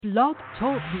Blog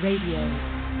Talk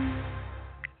Radio.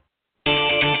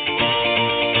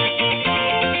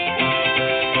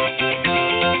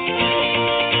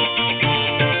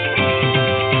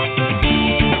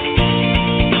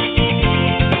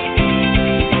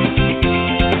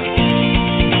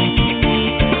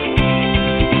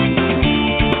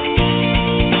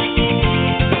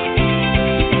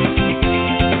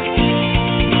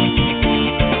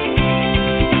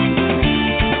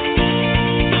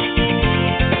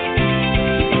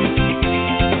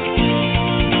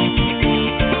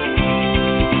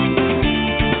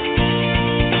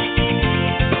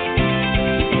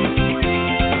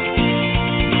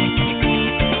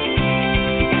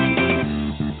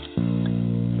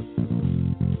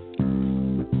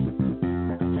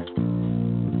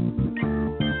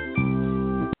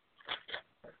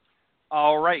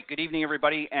 Good evening,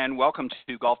 everybody, and welcome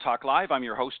to Golf Talk Live. I'm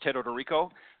your host, Ted Odorico.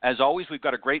 As always, we've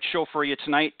got a great show for you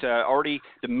tonight. Already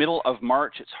the middle of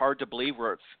March. It's hard to believe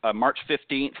we're at March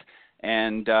 15th,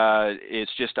 and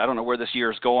it's just, I don't know where this year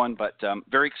is going, but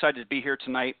very excited to be here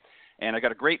tonight. And I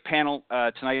got a great panel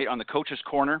tonight on the Coach's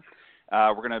Corner.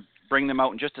 We're going to bring them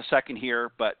out in just a second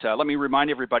here, but let me remind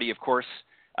everybody, of course,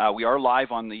 we are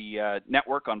live on the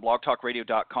network on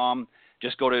blogtalkradio.com.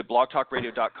 Just go to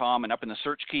blogtalkradio.com and up in the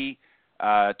search key,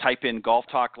 type in Golf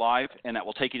Talk Live, and that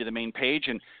will take you to the main page.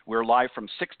 And we're live from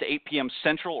 6 to 8 p.m.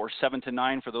 Central or 7 to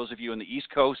 9 for those of you on the East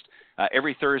Coast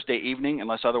every Thursday evening,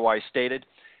 unless otherwise stated.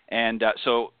 And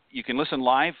so you can listen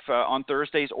live on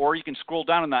Thursdays, or you can scroll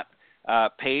down on that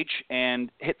page and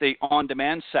hit the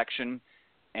on-demand section,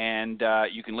 and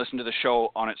you can listen to the show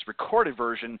on its recorded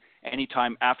version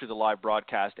anytime after the live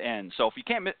broadcast ends. So if you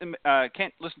can't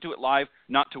listen to it live,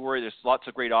 not to worry. There's lots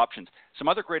of great options. Some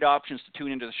other great options to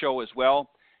tune into the show as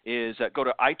well is go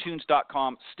to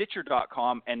iTunes.com,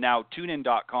 Stitcher.com, and now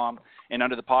TuneIn.com. And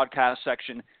under the podcast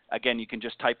section, again, you can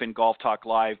just type in Golf Talk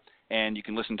Live, and you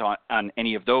can listen to on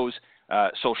any of those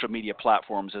social media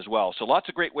platforms as well. So lots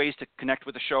of great ways to connect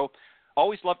with the show.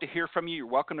 Always love to hear from you. You're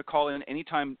welcome to call in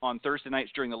anytime on Thursday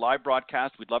nights during the live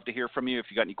broadcast. We'd love to hear from you if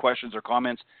you got any questions or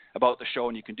comments about the show,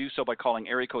 and you can do so by calling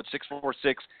area code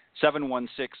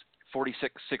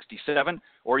 646-716-4667,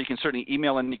 or you can certainly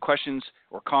email any questions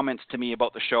or comments to me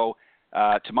about the show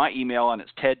to my email, and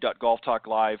it's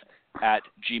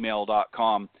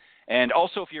ted.golftalklive@gmail.com. And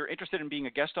also, if you're interested in being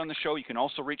a guest on the show, you can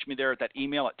also reach me there at that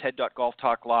email at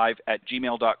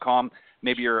ted.golftalklive@gmail.com.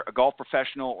 Maybe you're a golf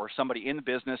professional or somebody in the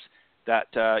business that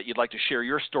you'd like to share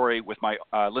your story with my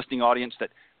listening audience that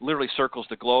literally circles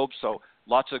the globe. So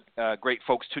lots of great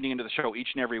folks tuning into the show each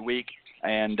and every week,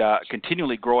 and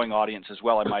continually growing audience as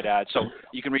well, I might add. So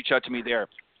you can reach out to me there.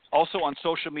 Also on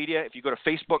social media, if you go to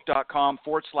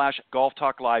facebook.com/Golf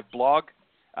Talk Live blog,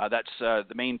 that's the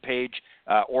main page,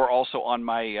 or also on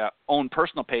my own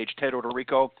personal page, Ted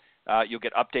Odorico, you'll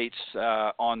get updates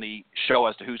on the show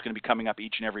as to who's going to be coming up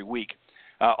each and every week.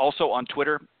 Also on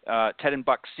Twitter, Ted and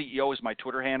Buck CEO is my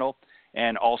Twitter handle,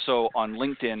 and also on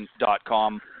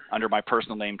LinkedIn.com under my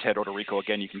personal name, Ted Odorico.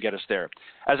 Again, you can get us there.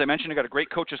 As I mentioned, I got a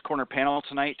great Coach's Corner panel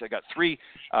tonight. I got three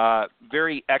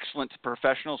very excellent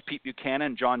professionals, Pete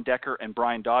Buchanan, John Decker, and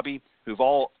Brian Dobby, who've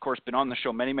all, of course, been on the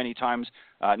show many, many times,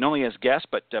 not only as guests,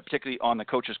 but particularly on the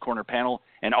Coach's Corner panel,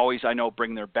 and always, I know,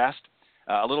 bring their best.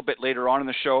 A little bit later on in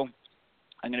the show,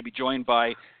 I'm going to be joined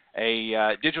by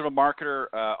a digital marketer,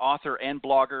 author, and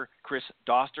blogger, Chris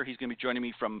Doster. He's going to be joining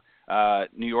me from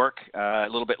New York a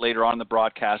little bit later on in the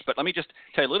broadcast. But let me just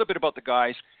tell you a little bit about the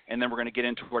guys, and then we're going to get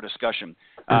into our discussion.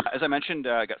 As I mentioned,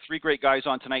 I got three great guys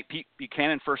on tonight. Pete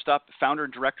Buchanan, first up, founder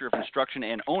and director of instruction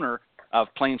and owner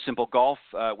of Plain Simple Golf,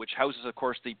 which houses, of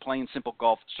course, the Plain Simple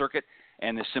Golf Circuit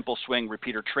and the Simple Swing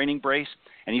Repeater Training Brace.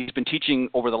 And he's been teaching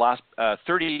over the last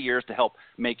 30 years to help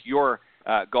make your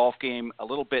golf game a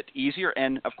little bit easier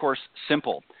and, of course,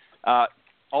 simple.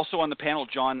 Also on the panel,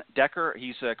 John Decker.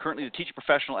 He's currently the teaching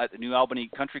professional at the New Albany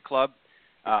Country Club.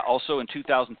 Also in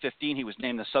 2015, he was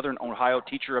named the Southern Ohio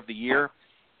Teacher of the Year.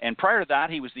 And prior to that,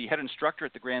 he was the head instructor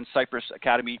at the Grand Cypress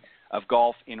Academy of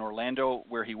Golf in Orlando,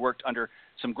 where he worked under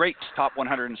some great top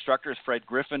 100 instructors, Fred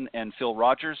Griffin and Phil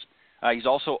Rogers. He's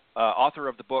also author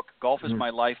of the book, Golf is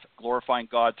My Life, Glorifying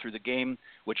God Through the Game,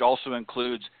 which also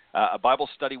includes a Bible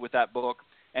study with that book.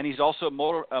 And he's also a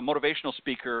motivational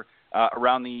speaker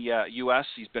around the U.S.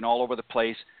 He's been all over the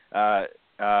place,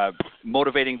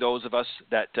 motivating those of us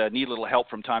that need a little help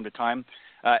from time to time.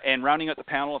 And rounding out the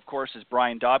panel, of course, is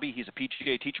Brian Dobby. He's a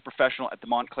PGA teacher professional at the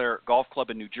Montclair Golf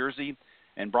Club in New Jersey.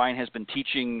 And Brian has been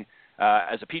teaching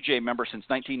as a PGA member since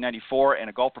 1994 and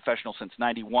a golf professional since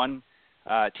 91.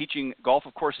 Teaching golf,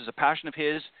 of course, is a passion of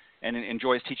his, and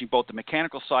enjoys teaching both the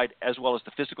mechanical side as well as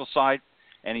the physical side.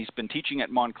 and he's been teaching at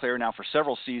Montclair now for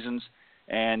several seasons.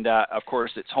 And, of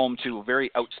course, it's home to a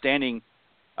very outstanding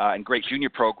and great junior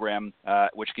program,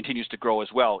 which continues to grow as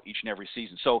well each and every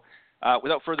season. So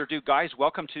without further ado, guys,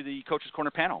 welcome to the Coach's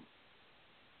Corner panel.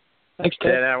 Thanks,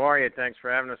 Ted. Ted, how are you? Thanks for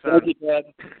having us on. Thank you,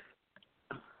 Ted.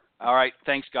 All right.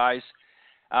 Thanks, guys.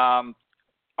 All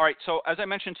right. So as I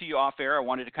mentioned to you off air, I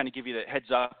wanted to kind of give you the heads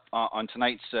up on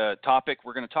tonight's topic.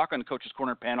 We're going to talk on the Coach's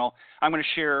Corner panel. I'm going to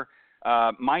share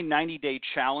my 90-day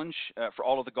challenge for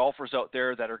all of the golfers out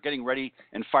there that are getting ready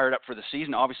and fired up for the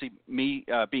season. Obviously, me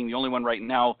being the only one right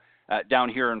now down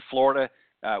here in Florida,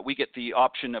 we get the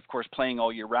option, of course, playing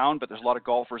all year round, but there's a lot of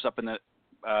golfers up in the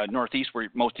Northeast where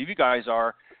most of you guys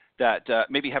are that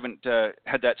maybe haven't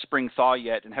had that spring thaw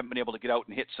yet and haven't been able to get out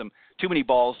and hit too many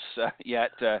balls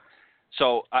yet.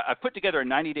 So I put together a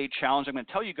 90-day challenge. I'm going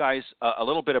to tell you guys a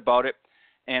little bit about it,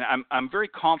 and I'm very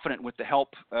confident with the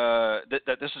help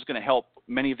that this is going to help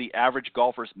many of the average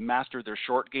golfers master their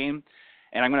short game.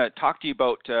 And I'm going to talk to you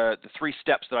about the 3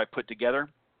 steps that I put together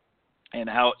and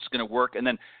how it's going to work. And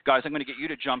then, guys, I'm going to get you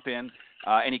to jump in,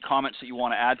 any comments that you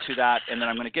want to add to that, and then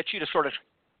I'm going to get you to sort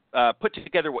of put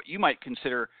together what you might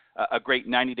consider a great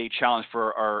 90-day challenge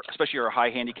for especially our high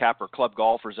handicap or club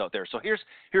golfers out there. So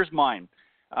here's mine.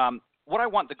 What I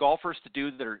want the golfers to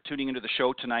do that are tuning into the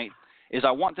show tonight is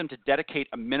I want them to dedicate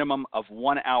a minimum of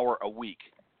 1 hour a week.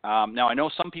 Now, I know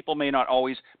some people may not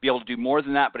always be able to do more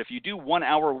than that, but if you do 1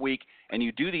 hour a week and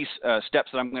you do these steps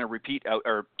that I'm going to repeat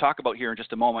or talk about here in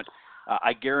just a moment,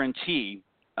 I guarantee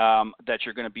that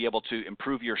you're going to be able to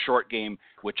improve your short game,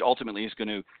 which ultimately is going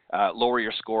to lower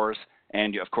your scores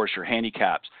and, of course, your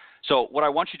handicaps. So what I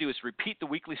want you to do is repeat the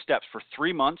weekly steps for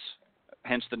 3 months,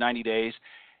 hence the 90 days,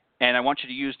 and I want you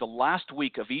to use the last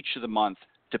week of each of the month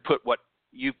to put what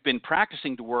you've been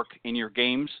practicing to work in your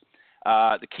games.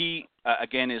 The key,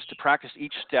 again, is to practice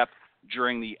each step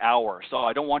during the hour. So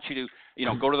I don't want you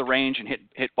to, go to the range and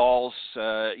hit balls,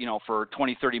 for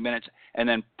 20, 30 minutes and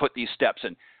then put these steps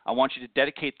in. I want you to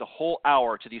dedicate the whole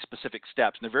hour to these specific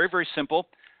steps. And they're very, very simple.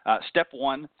 Step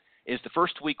 1 is the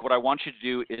first week. What I want you to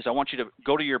do is I want you to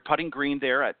go to your putting green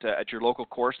there at your local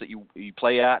course that you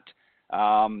play at,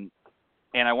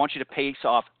 and I want you to pace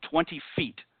off 20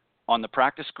 feet on the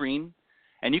practice green.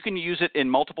 And you can use it in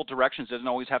multiple directions. It doesn't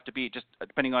always have to be just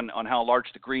depending on how large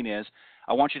the green is.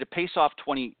 I want you to pace off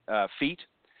 20 feet,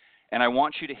 and I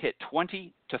want you to hit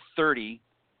 20 to 30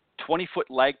 20-foot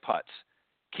lag putts,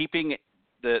 keeping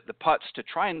the putts to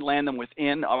try and land them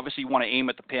within. Obviously, you want to aim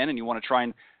at the pin, and you want to try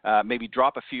and maybe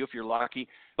drop a few if you're lucky.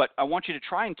 But I want you to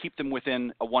try and keep them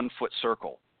within a 1-foot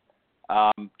circle.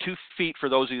 2 feet for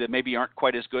those of you that maybe aren't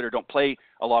quite as good or don't play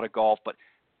a lot of golf, but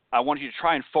I want you to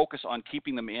try and focus on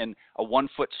keeping them in a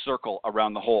 1-foot circle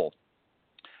around the hole.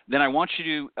 Then I want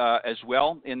you to, as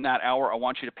well, in that hour, I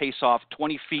want you to pace off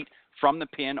 20 feet from the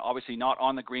pin, obviously not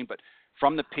on the green, but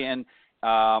from the pin,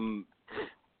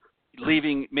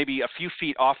 leaving maybe a few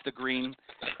feet off the green,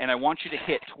 and I want you to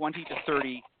hit 20 to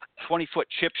 30 20-foot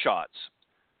chip shots.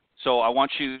 So I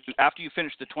want you, after you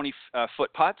finish the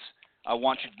 20-foot putts, I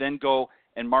want you to then go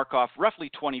and mark off roughly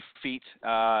 20 feet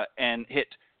and hit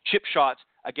chip shots,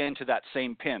 again, to that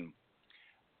same pin.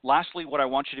 Lastly, what I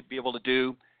want you to be able to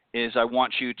do is I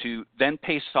want you to then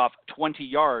pace off 20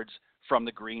 yards from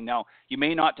the green. Now, you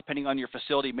may not, depending on your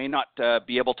facility, may not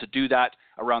be able to do that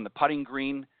around the putting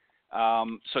green.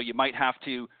 So you might have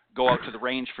to go out to the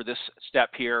range for this step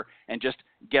here and just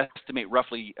guesstimate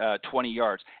roughly 20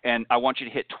 yards. And I want you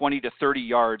to hit 20 to 30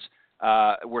 yards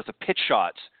worth of pitch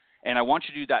shots. And I want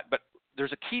you to do that. But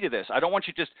there's a key to this. I don't want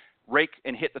you to just rake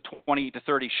and hit the 20 to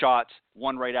 30 shots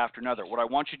one right after another. What I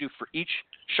want you to do for each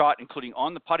shot, including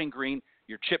on the putting green,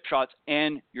 your chip shots,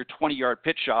 and your 20-yard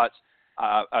chip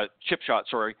shots,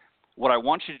 what I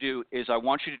want you to do is I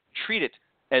want you to treat it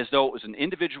as though it was an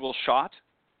individual shot,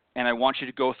 and I want you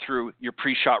to go through your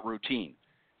pre-shot routine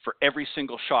for every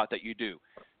single shot that you do.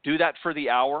 Do that for the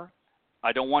hour.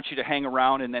 I don't want you to hang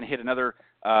around and then hit another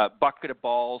bucket of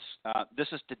balls. This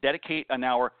is to dedicate an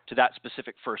hour to that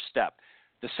specific first step.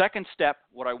 The second step,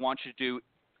 what I want you to do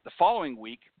the following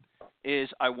week is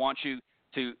I want you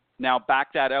to now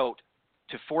back that out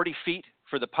to 40 feet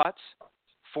for the putts,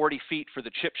 40 feet for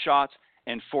the chip shots,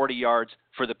 and 40 yards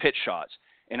for the pitch shots.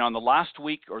 And on the last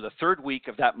week or the third week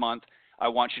of that month, I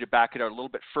want you to back it out a little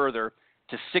bit further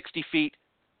to 60 feet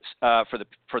for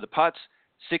the putts,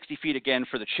 60 feet again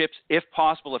for the chips. If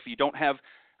possible, if you don't have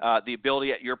the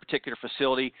ability at your particular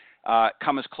facility,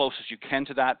 come as close as you can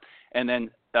to that, and then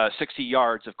 60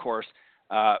 yards, of course,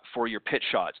 for your pitch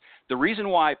shots. The reason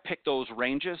why I picked those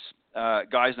ranges,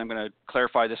 guys, and I'm going to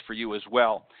clarify this for you as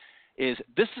well, is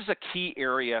this is a key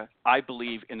area, I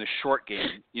believe, in the short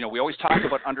game. We always talk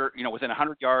about within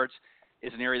 100 yards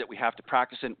is an area that we have to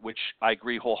practice in, which I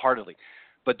agree wholeheartedly.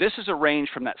 But this is a range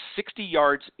from that 60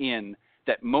 yards in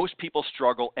that most people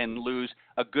struggle and lose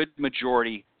a good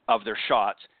majority of their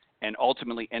shots and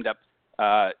ultimately end up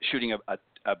shooting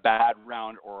a bad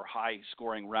round or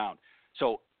high-scoring round.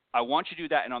 So I want you to do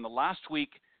that. And on the last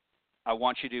week, I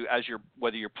want you to,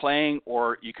 whether you're playing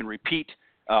or you can repeat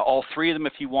all three of them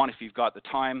if you want, if you've got the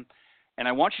time. And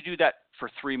I want you to do that for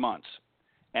 3 months.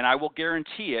 And I will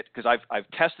guarantee it, because I've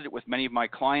tested it with many of my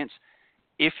clients.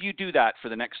 If you do that for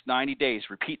the next 90 days,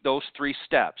 repeat those 3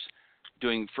 steps,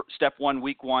 doing step 1,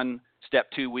 week 1,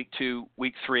 step 2, week 2,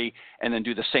 week 3, and then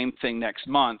do the same thing next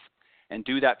month, and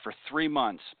do that for 3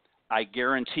 months, I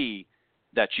guarantee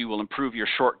that you will improve your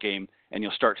short game and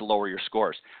you'll start to lower your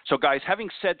scores. So, guys, having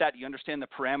said that, you understand the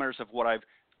parameters of what I've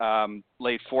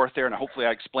laid forth there, and hopefully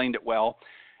I explained it well.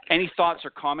 Any thoughts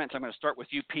or comments? I'm going to start with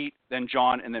you, Pete, then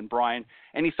John, and then Brian.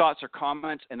 Any thoughts or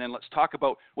comments? And then let's talk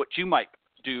about what you might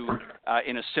do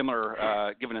in a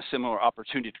similar, given a similar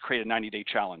opportunity to create a 90-day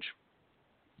challenge.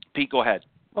 Pete, go ahead.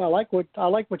 Well, I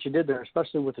like what you did there,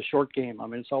 especially with the short game. I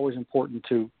mean, it's always important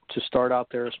to start out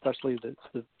there, especially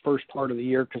the first part of the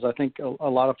year, because I think a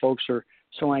lot of folks are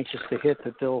so anxious to hit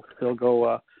that they'll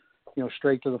go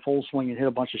straight to the full swing and hit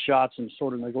a bunch of shots and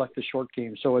sort of neglect the short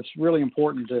game. So it's really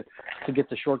important to get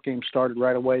the short game started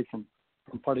right away from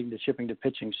putting to chipping to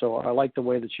pitching. So I like the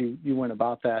way that you went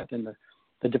about that in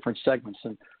the different segments.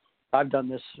 And I've done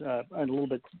this in a little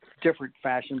bit different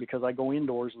fashion because I go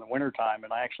indoors in the wintertime,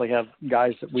 and I actually have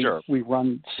guys that we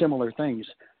run similar things,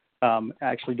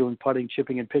 actually doing putting,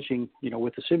 chipping, and pitching,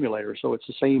 with the simulator. So it's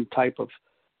the same type of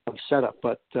setup.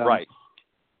 But right.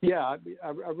 Yeah, I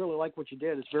really like what you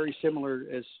did. It's very similar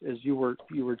as you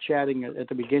were chatting at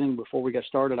the beginning before we got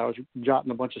started. I was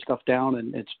jotting a bunch of stuff down,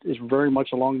 and it's very much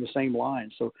along the same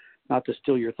line. So not to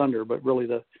steal your thunder, but really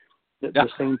the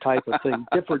same type of thing.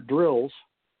 Different drills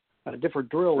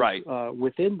right.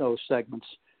 Within those segments,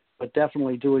 but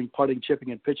definitely doing putting, chipping,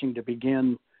 and pitching to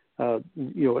begin, at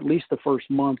least the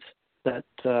first month that,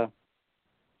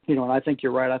 and I think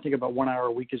you're right. I think about 1 hour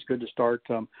a week is good to start.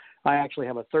 I actually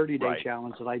have a 30-day right.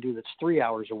 challenge that I do that's 3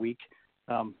 hours a week.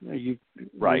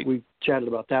 Right. We've chatted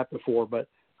about that before, but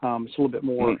it's a little bit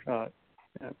more,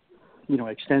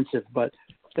 extensive. But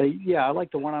I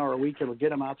like the 1 hour a week. It'll get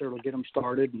them out there. It'll get them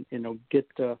started, and get.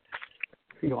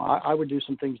 I would do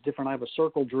some things different. I have a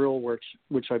circle drill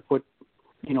which I put,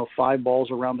 5 balls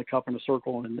around the cup in a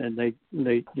circle, and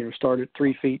they start at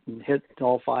 3 feet and hit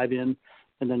all 5 in,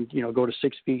 and then go to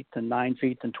 6 feet, then 9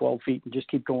 feet, then 12 feet, and just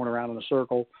keep going around in a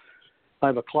circle. I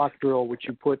have a clock drill which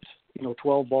you put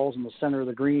 12 balls in the center of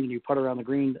the green, and you putt around the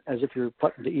green as if you're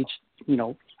putting to each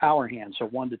hour hand. So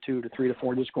 1 to 2 to 3 to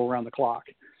 4, just go around the clock,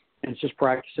 and it's just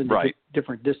practicing right.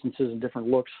 different distances and different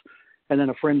looks. And then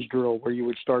a fringe drill where you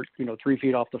would start 3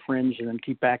 feet off the fringe and then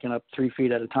keep backing up 3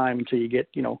 feet at a time until you get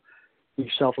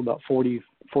yourself about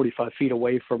 45 feet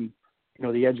away from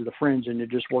the edge of the fringe, and you're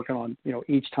just working on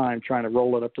each time trying to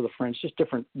roll it up to the fringe. Just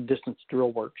different distance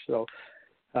drill work. So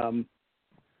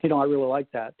I really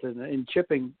like that. And in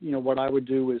chipping, what I would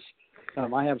do is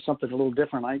I have something a little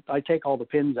different. I take all the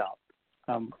pins out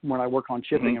when I work on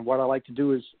chipping, mm-hmm. and what I like to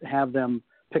do is have them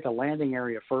pick a landing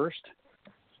area first,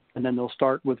 and then they'll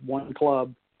start with one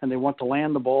club, and they want to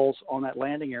land the balls on that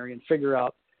landing area and figure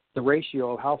out the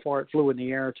ratio of how far it flew in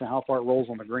the air to how far it rolls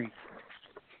on the green.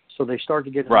 So they start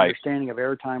to get an right. understanding of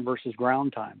air time versus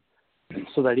ground time,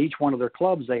 so that each one of their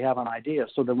clubs, they have an idea.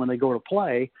 So that when they go to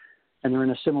play and they're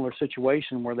in a similar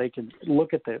situation where they can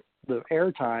look at the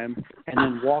air time and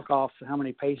then walk off how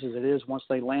many paces it is once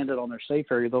they land it on their safe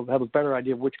area, they'll have a better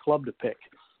idea of which club to pick.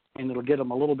 And it'll get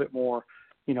them a little bit more,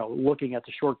 looking at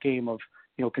the short game of,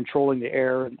 controlling the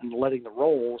air and letting the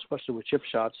roll, especially with chip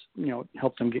shots,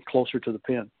 help them get closer to the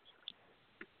pin.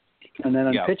 And then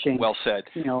in pitching, well said.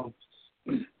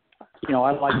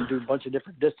 I like to do a bunch of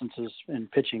different distances in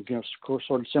pitching,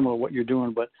 sort of similar to what you're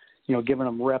doing, but, giving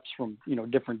them reps from,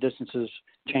 different distances,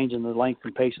 changing the length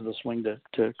and pace of the swing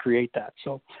to create that.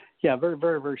 So, very,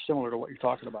 very, very similar to what you're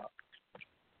talking about.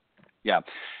 Yeah,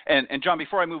 and John,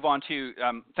 before I move on to you,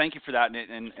 thank you for that,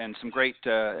 and some great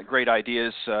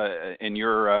ideas in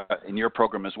your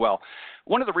program as well.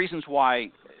 One of the reasons why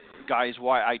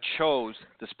I chose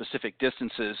the specific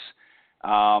distances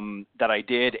that I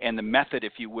did and the method,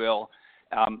 if you will,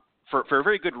 for a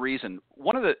very good reason.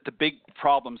 One of the big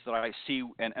problems that I see,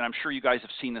 and I'm sure you guys have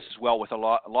seen this as well with a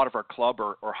lot of our club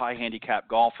or high handicap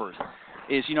golfers,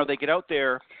 is they get out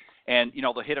there and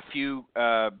they'll hit a few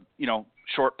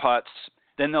short putts,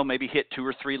 then they'll maybe hit 2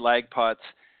 or 3 lag putts,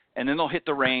 and then they'll hit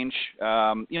the range.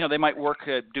 They might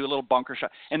do a little bunker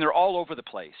shot, and they're all over the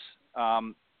place.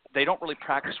 They don't really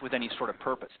practice with any sort of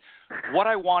purpose. What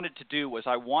I wanted to do was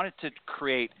I wanted to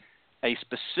create a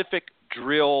specific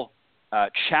drill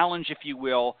challenge, if you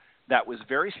will, that was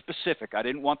very specific. I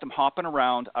didn't want them hopping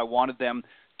around. I wanted them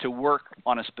to work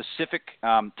on a specific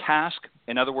task.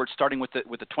 In other words, starting with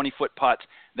the 20-foot putts,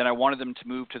 then I wanted them to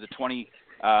move to the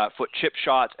 20-foot chip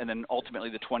shots, and then ultimately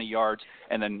the 20 yards,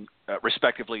 and then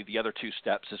respectively the other 2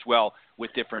 steps as well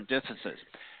with different distances.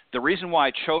 The reason why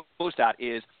I chose that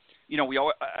is, we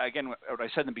what I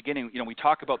said in the beginning, we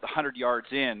talk about the 100 yards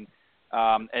in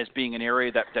as being an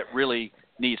area that really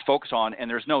needs focus on, and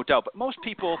there's no doubt. But most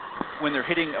people, when they're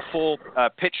hitting a full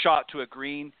pitch shot to a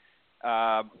green,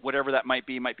 whatever that might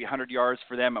be 100 yards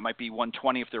for them, it might be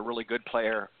 120 if they're a really good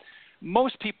player.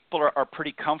 Most people are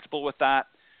pretty comfortable with that.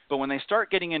 But when they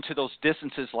start getting into those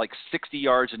distances like 60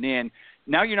 yards and in,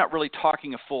 now you're not really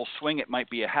talking a full swing. It might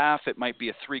be a half. It might be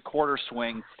a three-quarter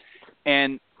swing.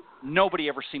 And nobody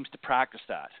ever seems to practice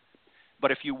that.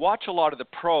 But if you watch a lot of the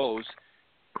pros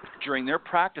during their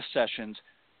practice sessions,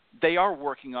 they are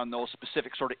working on those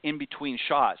specific sort of in-between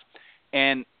shots.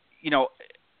 And,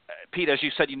 Pete, as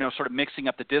you said, sort of mixing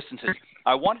up the distances.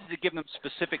 I wanted to give them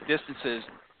specific distances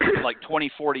like 20,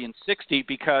 40, and 60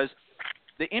 because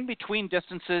the in-between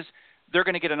distances, they're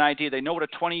going to get an idea. They know what a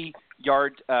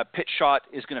 20-yard pitch shot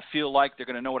is going to feel like. They're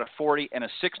going to know what a 40 and a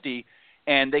 60,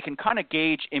 and they can kind of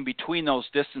gauge in between those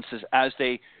distances as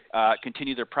they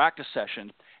continue their practice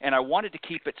session. And I wanted to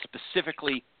keep it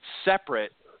specifically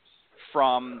separate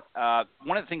from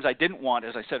one of the things I didn't want,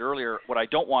 as I said earlier, what I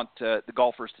don't want the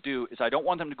golfers to do is I don't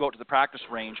want them to go to the practice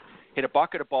range, hit a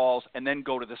bucket of balls, and then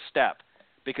go to the step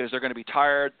because they're going to be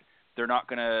tired. They're not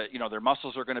going to, their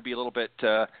muscles are going to be a little bit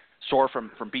sore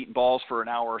from beating balls for an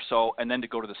hour or so, and then to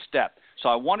go to the step. So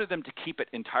I wanted them to keep it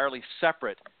entirely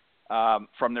separate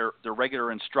from their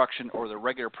regular instruction or their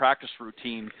regular practice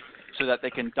routine so that they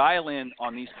can dial in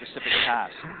on these specific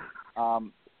tasks.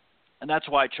 And that's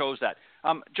why I chose that.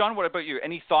 John, what about you?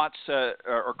 Any thoughts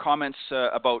or comments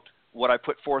about what I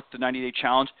put forth, the 90-day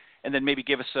challenge, and then maybe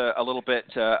give us a little bit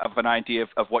of an idea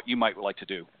of what you might like to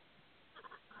do?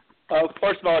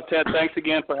 First of all, Ted, thanks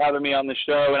again for having me on the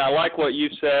show. And I like what you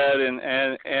said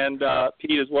and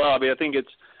Pete as well. I mean, I think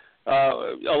it's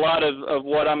a lot of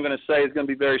what I'm going to say is going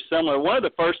to be very similar. One of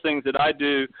the first things that I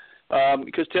do,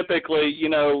 because typically,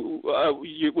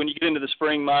 when you get into the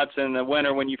spring months and the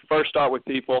winter, when you first start with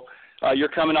people, you're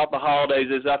coming off the holidays,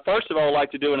 is I first of all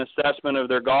like to do an assessment of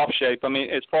their golf shape. I mean,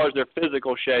 as far as their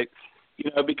physical shape,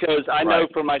 because I know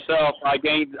for myself, I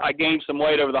gained some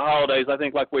weight over the holidays. I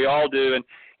think like we all do,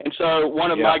 and so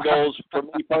one of my goals for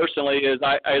me personally is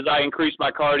as I increase my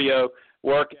cardio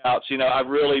workouts, I've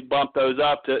really bumped those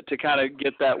up to kind of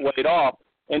get that weight off.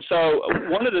 And so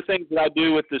one of the things that I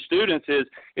do with the students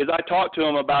is I talk to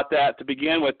them about that to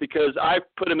begin with, because I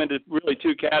put them into really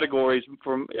 2 categories.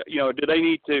 From do they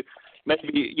need to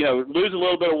maybe lose a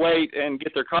little bit of weight and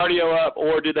get their cardio up,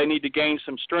 or do they need to gain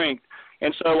some strength?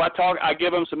 And so I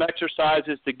give them some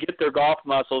exercises to get their golf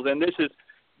muscles, and this is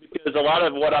because a lot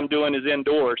of what I'm doing is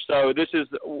indoors. So this is,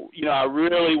 I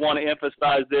really want to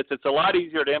emphasize this. It's a lot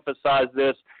easier to emphasize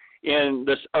this in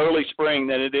this early spring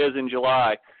than it is in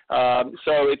July.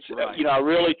 So it's, I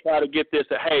really try to get this,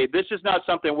 hey, this is not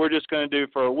something we're just going to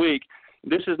do for a week.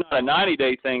 This is not a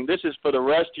 90-day thing. This is for the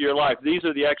rest of your life. These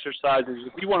are the exercises.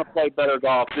 If you want to play better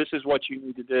golf, this is what you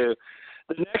need to do.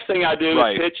 The next thing I do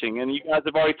is pitching, and you guys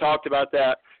have already talked about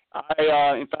that.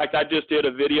 In fact, I just did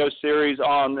a video series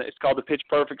it's called the Pitch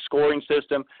Perfect Scoring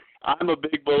System. I'm a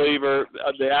big believer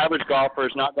the average golfer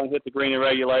is not going to hit the green in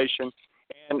regulation.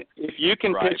 And if you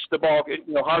can pitch the ball,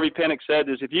 Harvey Pinnock said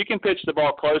this, if you can pitch the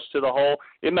ball close to the hole,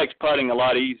 it makes putting a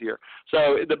lot easier.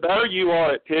 So the better you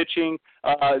are at pitching,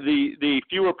 the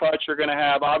fewer putts you're going to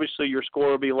have. Obviously, your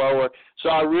score will be lower. So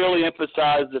I really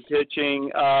emphasize the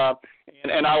pitching,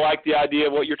 and I like the idea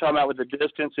of what you're talking about with the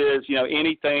distance is,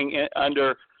 anything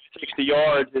under 60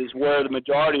 yards is where the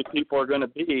majority of people are going to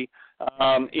be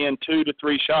in 2 to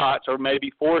 3 shots or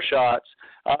maybe 4 shots.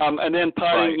 And then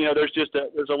putting,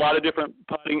 there's a lot of different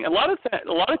putting. A lot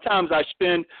of times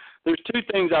there's 2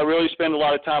 things I really spend a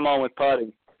lot of time on with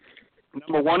putting.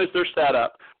 Number 1 is their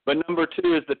setup, but number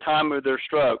 2 is the time of their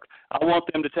stroke. I want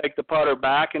them to take the putter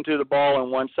back into the ball in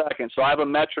 1 second. So I have a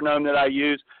metronome that I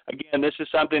use. Again, this is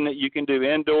something that you can do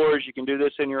indoors. You can do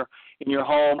this in your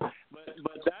home.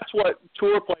 But that's what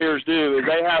tour players do, is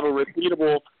they have a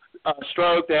repeatable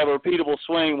stroke. They have a repeatable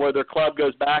swing where their club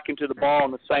goes back into the ball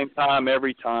in the same time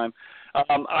every time.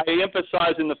 I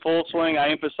emphasize in the full swing, I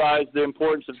emphasize the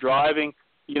importance of driving.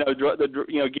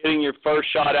 Getting your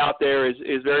first shot out there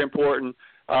is very important.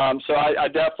 So I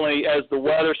definitely, as the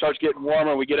weather starts getting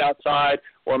warmer, we get outside,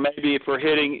 or maybe if we're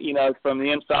hitting, from the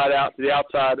inside out to the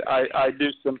outside, I do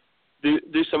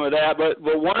some of that. But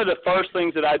one of the first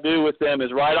things that I do with them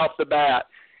is right off the bat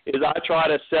is I try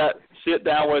to sit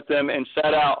down with them and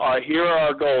set out, all right, here are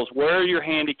our goals. Where are your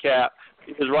handicap?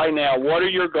 Because right now, what are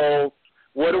your goals?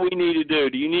 What do we need to do?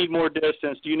 Do you need more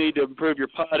distance? Do you need to improve your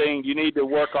putting? Do you need to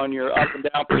work on your up and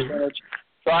down percentage?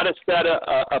 Try to set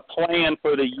a plan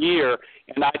for the year,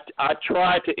 and I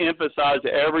try to emphasize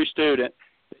to every student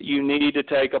that you need to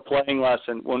take a playing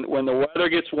lesson. When the weather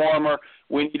gets warmer,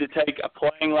 we need to take a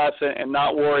playing lesson and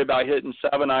not worry about hitting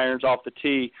 7 irons off the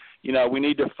tee. We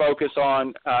need to focus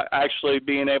on actually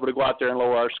being able to go out there and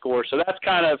lower our score. So that's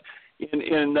kind of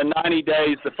in the 90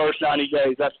 days, the first 90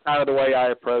 days, that's kind of the way I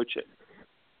approach it.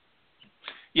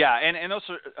 Yeah, and those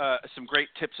are some great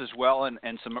tips as well,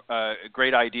 and some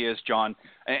great ideas, John.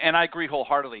 And I agree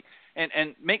wholeheartedly.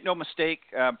 And make no mistake,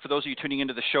 for those of you tuning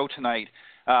into the show tonight,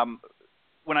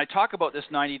 when I talk about this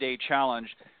 90-day challenge,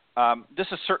 this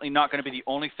is certainly not going to be the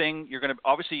only thing. You're going to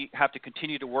obviously have to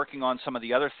continue to working on some of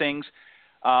the other things.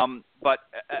 But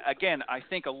again, I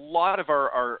think a lot of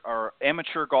our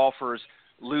amateur golfers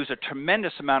lose a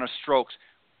tremendous amount of strokes.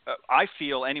 I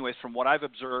feel, anyways, from what I've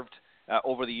observed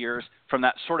over the years, from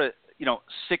that sort of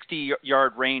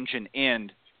 60-yard range and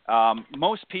end.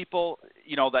 Most people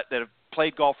that have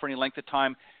played golf for any length of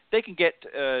time, they can get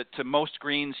to most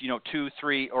greens 2,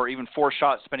 3, or even 4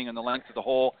 shots depending on the length of the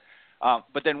hole.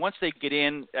 But then once they get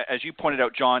in, as you pointed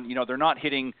out, John, they're not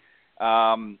hitting.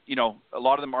 A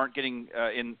lot of them aren't getting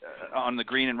in on the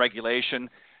green in regulation,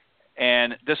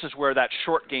 and this is where that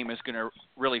short game is going to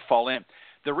really fall in.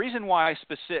 The reason why I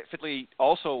specifically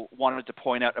also wanted to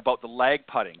point out about the lag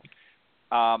putting,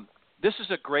 this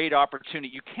is a great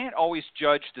opportunity. You can't always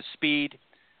judge the speed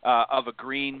of a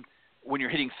green when you're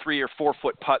hitting 3 or 4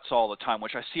 foot putts all the time,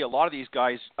 which I see a lot of these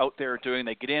guys out there doing.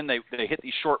 They get in, they hit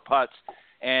these short putts,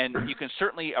 and you can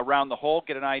certainly around the hole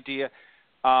get an idea.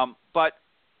 But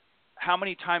how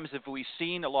many times have we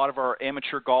seen a lot of our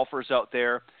amateur golfers out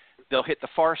there? They'll hit the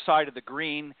far side of the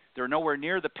green. They're nowhere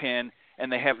near the pin,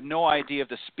 and they have no idea of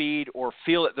the speed or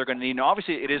feel that they're going to need. Now,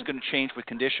 obviously, it is going to change with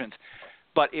conditions.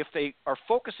 But if they are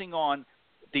focusing on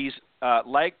these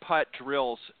lag putt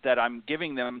drills that I'm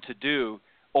giving them to do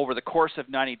over the course of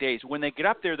 90 days, when they get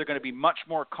up there, they're going to be much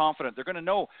more confident. They're going to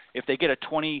know if they get a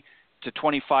 20 to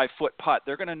 25-foot putt,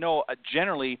 they're going to know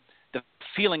generally the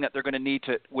feeling that they're going to need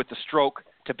to with the stroke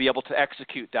to be able to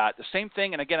execute that. The same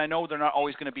thing, and again, I know they're not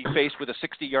always going to be faced with a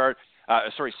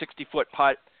 60-foot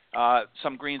putt.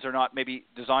 Some greens are not maybe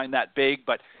designed that big,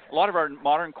 but a lot of our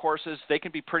modern courses, they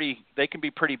can be pretty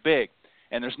big.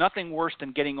 And there's nothing worse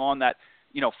than getting on that,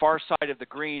 far side of the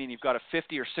green and you've got a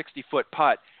 50 or 60-foot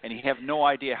putt and you have no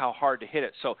idea how hard to hit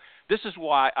it. So this is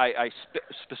why I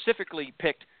specifically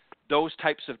picked those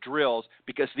types of drills,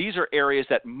 because these are areas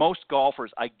that most golfers,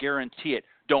 I guarantee it,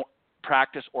 don't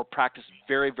practice or practice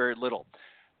very, very little.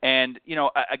 And,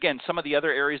 again, some of the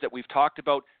other areas that we've talked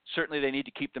about, certainly they need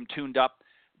to keep them tuned up.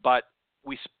 But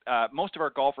most of our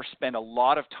golfers spend a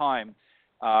lot of time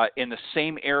in the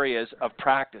same areas of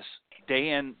practice,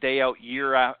 day in, day out,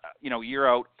 year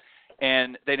out,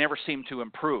 and they never seem to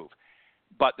improve.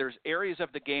 But there's areas of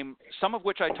the game, some of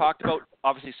which I talked about,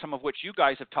 obviously some of which you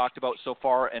guys have talked about so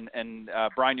far, and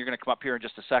Brian, you're going to come up here in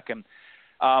just a second,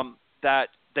 that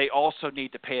they also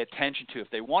need to pay attention to. If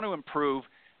they want to improve,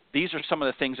 these are some of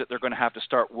the things that they're going to have to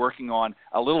start working on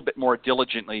a little bit more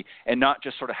diligently, and not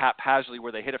just sort of haphazardly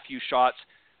where they hit a few shots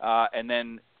and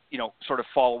then, sort of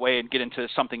fall away and get into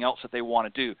something else that they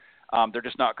want to do. They're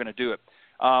just not going to do it.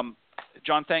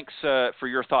 John, thanks for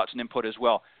your thoughts and input as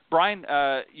well. Brian,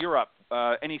 you're up.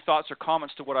 Any thoughts or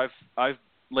comments to what I've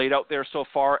laid out there so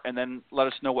far, and then let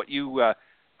us know what you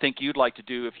think you'd like to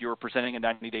do if you were presenting a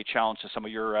 90-day challenge to some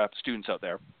of your students out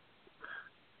there.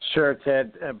 Sure,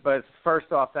 Ted. But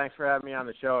first off, thanks for having me on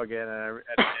the show again. And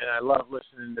I love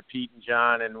listening to Pete and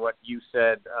John and what you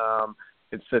said.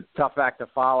 It's a tough act to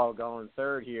follow going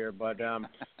third here, but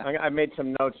I made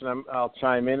some notes and I'll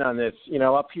chime in on this.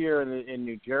 Up here in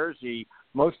New Jersey,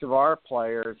 most of our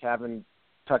players haven't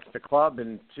touched the club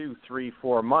in 2, 3,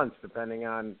 4 months, depending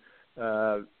on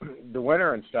the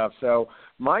winter and stuff. So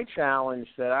my challenge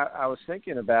that I was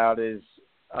thinking about is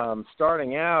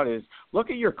starting out is look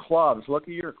at your clubs, look at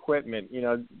your equipment,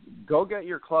 go get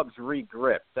your clubs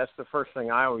re-gripped. That's the first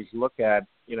thing I always look at,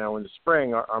 in the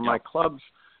spring. Are my clubs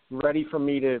ready for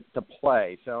me to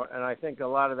play? So, and I think a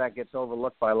lot of that gets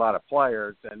overlooked by a lot of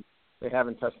players, and they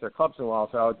haven't touched their clubs in a while.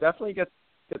 So I would definitely get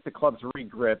the clubs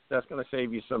re-gripped. That's going to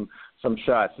save you some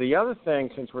shots. The other thing,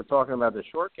 since we're talking about the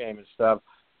short game and stuff,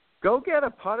 go get a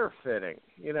putter fitting.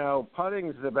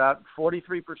 Putting's about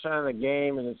 43% of the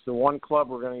game, and it's the one club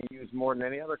we're going to use more than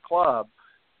any other club.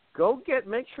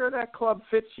 Make sure that club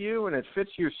fits you and it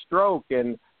fits your stroke.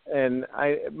 And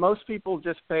most people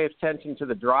just pay attention to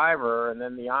the driver and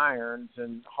then the irons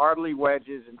and hardly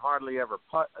wedges and hardly ever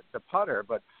the putter.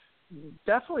 But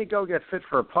definitely go get fit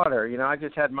for a putter. I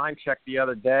just had mine checked the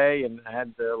other day, and I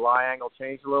had the lie angle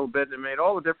changed a little bit, and it made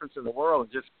all the difference in the world.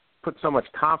 It just put so much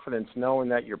confidence knowing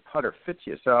that your putter fits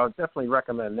you. So I would definitely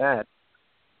recommend that.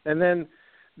 And then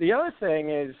the other thing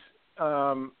is,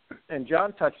 and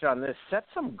John touched on this, set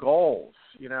some goals.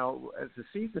 As the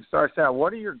season starts out,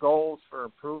 what are your goals for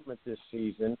improvement this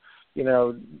season?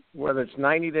 Whether it's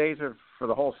 90 days or for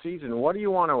the whole season, what do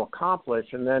you want to accomplish?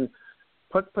 And then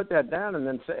put that down, and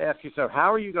then ask yourself,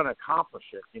 how are you going to accomplish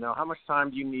it? How much time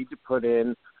do you need to put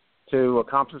in to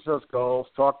accomplish those goals?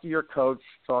 Talk to your coach,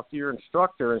 talk to your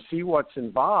instructor, and see what's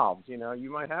involved.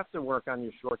 You might have to work on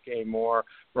your short game more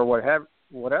or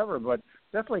whatever, but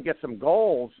definitely get some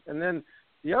goals. And then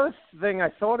the other thing I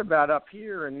thought about up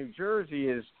here in New Jersey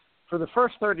is, for the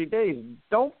first 30 days,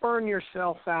 don't burn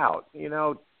yourself out.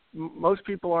 Most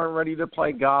people aren't ready to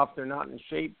play golf. They're not in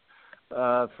shape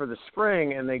for the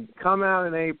spring, and they come out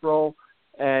in April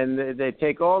and they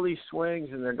take all these swings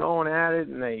and they're going at it,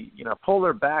 and they pull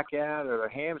their back out or their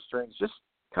hamstrings. Just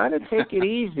kind of take it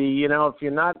easy, if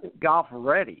you're not golf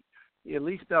ready. At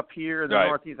least up here in the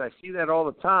Northeast, I see that all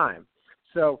the time.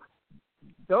 So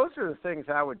those are the things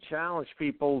I would challenge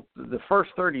people the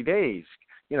first 30 days.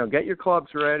 Get your clubs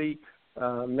ready,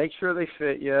 make sure they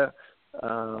fit you,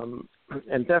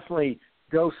 and definitely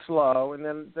go slow. And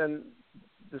then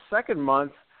the second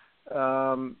month,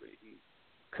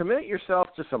 commit yourself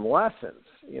to some lessons,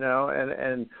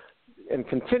 and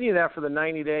continue that for the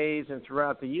 90 days and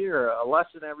throughout the year. A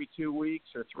lesson every 2 weeks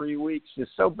or 3 weeks is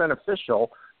so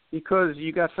beneficial, because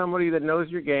you got somebody that knows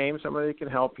your game, somebody that can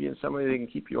help you, and somebody that can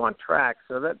keep you on track.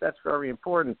 So that's very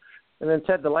important. And then,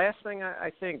 Ted, the last thing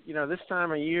I think, this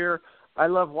time of year, I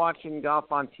love watching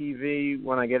golf on TV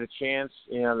when I get a chance.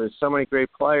 There's so many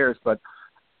great players, but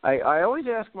I always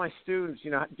ask my students,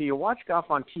 do you watch golf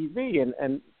on TV?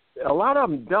 And a lot of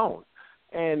them don't.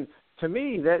 And to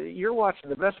me, that you're watching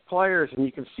the best players, and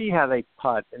you can see how they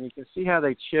putt, and you can see how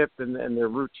they chip, and their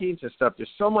routines and stuff. There's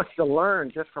so much to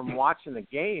learn just from watching the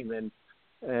game,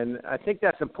 and I think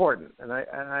that's important. And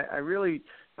I really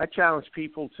challenge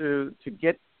people to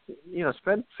get,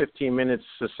 spend 15 minutes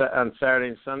on Saturday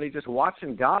and Sunday just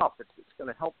watching golf. It's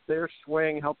going to help their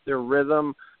swing, help their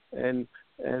rhythm, and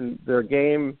their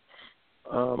game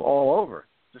all over.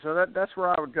 So that's where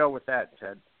I would go with that,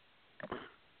 Ted.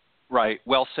 Right.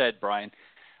 Well said, Brian.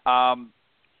 One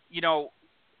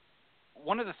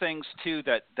of the things, too,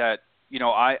 that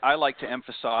I like to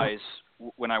emphasize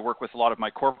when I work with a lot of my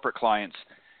corporate clients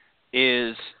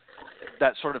is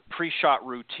that sort of pre-shot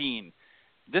routine.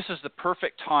 This is the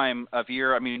perfect time of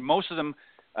year. I mean, most of them,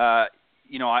 I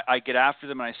get after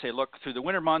them and I say, look, through the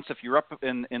winter months, if you're up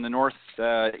in the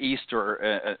northeast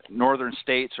or northern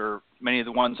states, or many of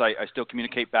the ones I still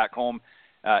communicate back home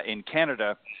in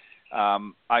Canada,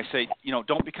 I say,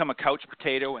 don't become a couch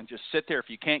potato and just sit there. If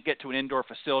you can't get to an indoor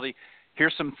facility,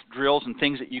 here's some drills and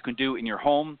things that you can do in your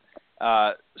home.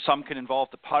 Some can involve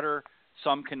the putter.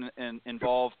 Some can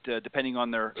involve, depending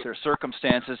on their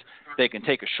circumstances, they can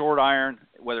take a short iron,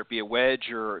 whether it be a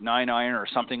wedge or 9-iron or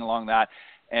something along that,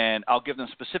 and I'll give them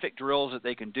specific drills that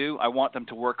they can do. I want them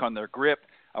to work on their grip.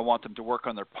 I want them to work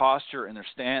on their posture and their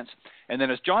stance. And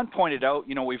then, as John pointed out,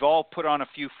 we've all put on a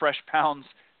few fresh pounds,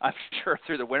 I'm sure,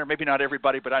 through the winter. Maybe not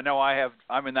everybody, but I know I have.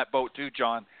 I'm in that boat too,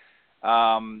 John.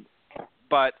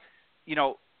 But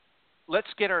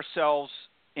let's get ourselves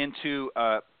into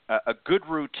a good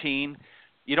routine.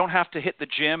 You don't have to hit the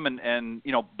gym and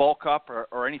bulk up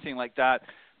or anything like that,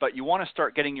 but you want to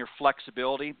start getting your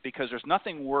flexibility, because there's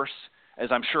nothing worse, as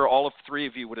I'm sure all of three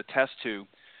of you would attest to.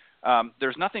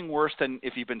 There's nothing worse than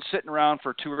if you've been sitting around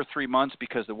for 2 or 3 months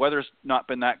because the weather's not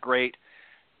been that great,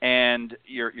 and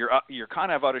you're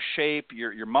kind of out of shape.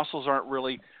 Your muscles aren't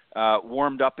really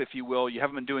warmed up, if you will. You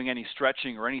haven't been doing any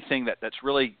stretching or anything that's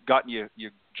really gotten your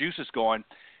juices going.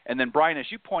 And then, Brian, as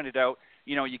you pointed out,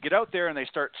 you get out there and they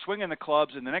start swinging the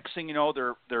clubs, and the next thing you know,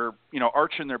 they're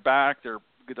arching their back,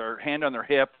 their hand on their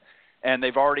hip, and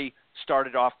they've already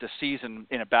started off the season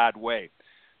in a bad way.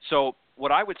 So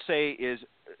what I would say is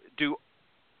do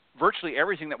virtually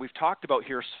everything that we've talked about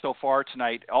here so far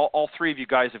tonight. All three of you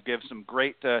guys have given some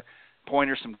great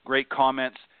pointers, some great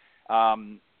comments,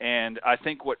 and I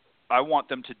think what I want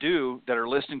them to do that are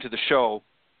listening to the show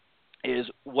is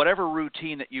whatever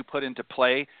routine that you put into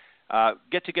play,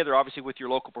 get together, obviously, with your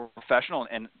local professional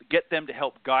and get them to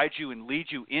help guide you and lead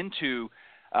you into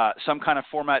some kind of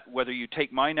format, whether you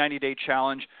take my 90-day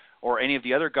challenge or any of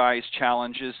the other guys'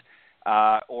 challenges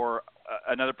or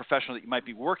another professional that you might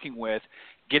be working with.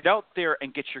 Get out there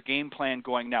and get your game plan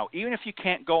going now. Even if you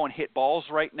can't go and hit balls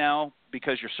right now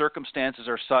because your circumstances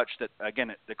are such that,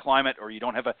 again, the climate or you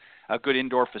don't have a good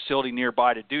indoor facility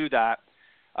nearby to do that,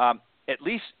 at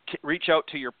least reach out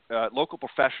to your local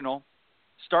professional,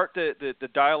 start the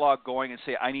dialogue going and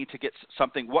say, I need to get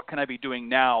something. What can I be doing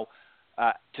now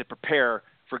to prepare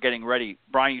for getting ready?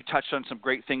 Brian, you touched on some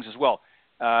great things as well.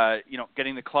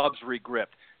 Getting the clubs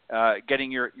regripped.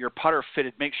 Getting your putter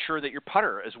fitted, make sure that your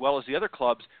putter, as well as the other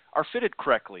clubs, are fitted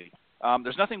correctly.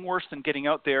 There's nothing worse than getting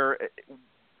out there,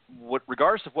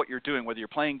 regardless of what you're doing, whether you're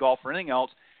playing golf or anything else,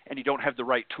 and you don't have the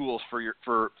right tools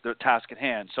for the task at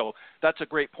hand. So that's a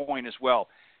great point as well.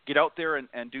 Get out there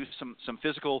and do some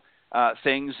physical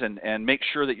things and make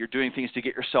sure that you're doing things to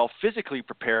get yourself physically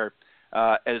prepared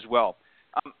as well.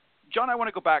 John, I want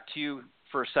to go back to you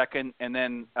for a second, and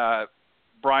then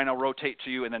Brian, I'll rotate to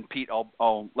you, and then Pete,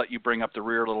 I'll let you bring up the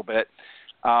rear a little bit.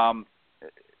 John,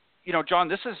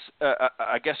 this is,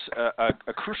 I guess,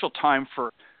 a crucial time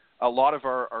for a lot of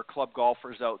our club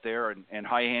golfers out there and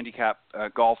high handicap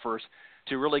golfers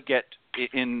to really get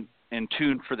in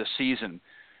tune for the season.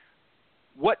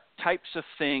 What types of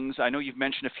things, I know you've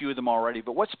mentioned a few of them already,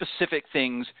 but what specific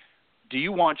things do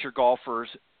you want your golfers,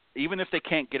 even if they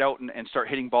can't get out and start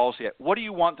hitting balls yet, what do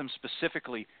you want them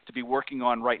specifically to be working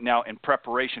on right now in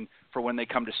preparation for when they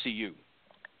come to see you?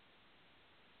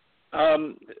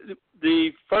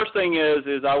 The first thing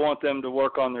is I want them to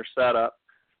work on their setup.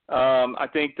 I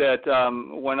think that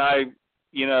when I,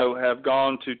 have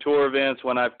gone to tour events,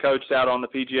 when I've coached out on the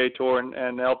PGA Tour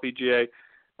and LPGA,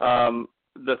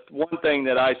 the one thing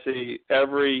that I see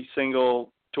every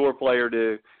single tour player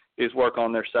do is work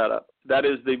on their setup. That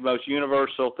is the most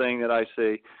universal thing that I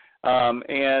see.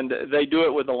 And they do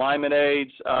it with alignment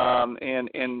aids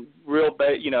and real,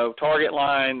 target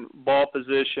line, ball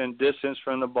position, distance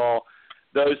from the ball,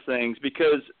 those things,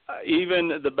 because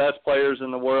even the best players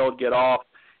in the world get off.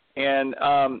 And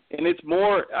it's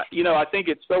more, I think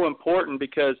it's so important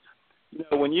because,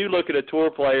 when you look at a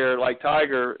tour player like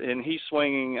Tiger and he's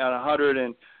swinging at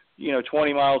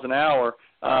 120 miles an hour,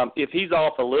 if he's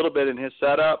off a little bit in his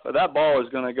setup, that ball is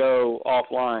going to go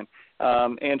offline. I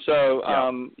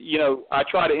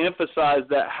try to emphasize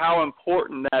that how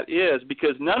important that is,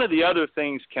 because none of the other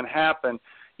things can happen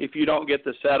if you don't get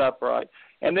the setup right.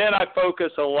 And then I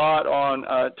focus a lot on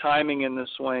timing in the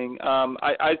swing.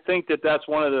 I think that's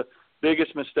one of the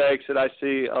biggest mistakes that I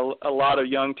see a lot of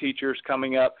young teachers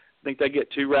coming up. I think they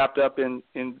get too wrapped up in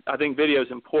I think video is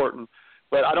important,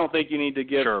 but I don't think you need to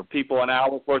give people an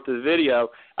hour's worth of video.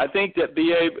 I think that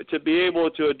to be able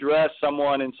to address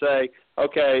someone and say,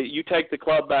 okay, you take the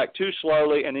club back too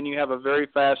slowly and then you have a very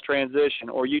fast transition,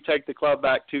 or you take the club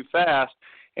back too fast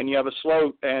and you have a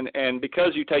slow, and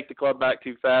because you take the club back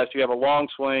too fast, you have a long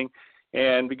swing,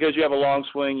 and because you have a long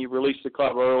swing, you release the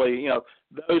club early,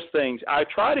 those things. I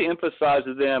try to emphasize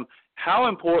to them how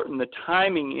important the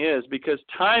timing is, because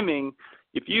timing,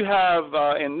 if you have,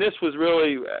 and this was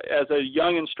really, as a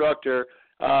young instructor,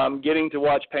 getting to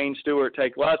watch Payne Stewart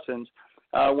take lessons,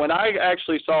 when I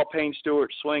actually saw Payne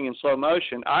Stewart swing in slow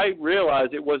motion, I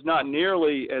realized it was not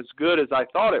nearly as good as I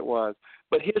thought it was.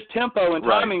 But his tempo and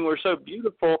timing were so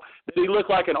beautiful that he looked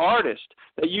like an artist,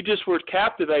 that you just were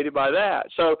captivated by that.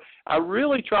 So I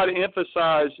really try to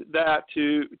emphasize that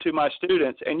to my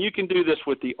students. And you can do this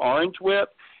with the orange whip.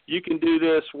 You can do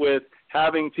this with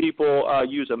having people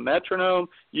use a metronome.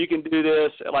 You can do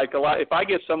this like a lot. If I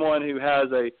get someone who has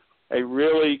a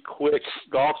really quick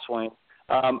golf swing,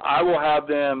 I will have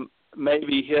them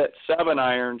maybe hit 7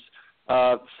 irons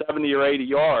 70 or 80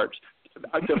 yards.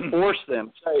 To force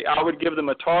them. I would give them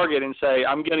a target and say,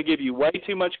 I'm going to give you way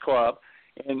too much club,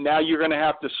 and now you're going to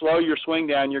have to slow your swing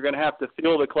down. You're going to have to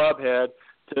feel the club head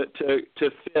to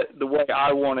fit the way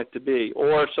I want it to be.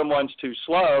 Or if someone's too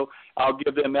slow, I'll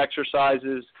give them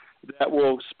exercises that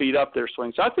will speed up their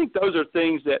swing. So I think those are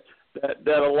things that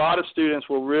a lot of students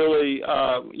will really,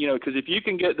 because if you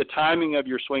can get the timing of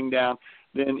your swing down,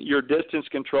 then your distance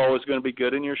control is going to be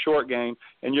good in your short game,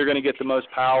 and you're going to get the most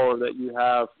power that you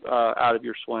have out of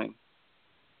your swing.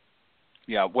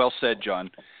 Yeah, well said, John.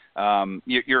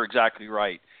 You're exactly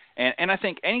right. And I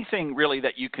think anything really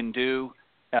that you can do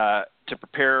to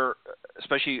prepare,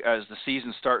 especially as the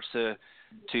season starts to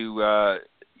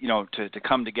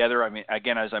come together. I mean,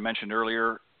 again, as I mentioned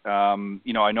earlier, I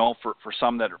know for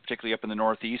some that are particularly up in the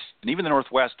Northeast and even the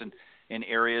Northwest and in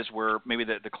areas where maybe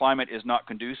the climate is not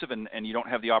conducive and you don't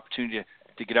have the opportunity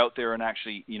to get out there and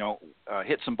actually,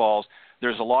 hit some balls.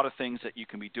 There's a lot of things that you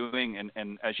can be doing.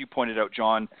 And as you pointed out,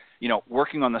 John,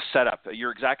 working on the setup.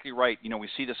 You're exactly right. We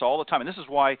see this all the time. And this is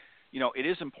why, it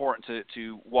is important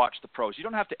to watch the pros. You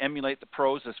don't have to emulate the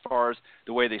pros as far as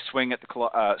the way they swing at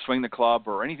swing the club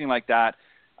or anything like that,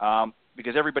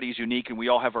 because everybody's unique and we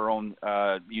all have our own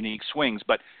unique swings.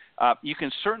 But you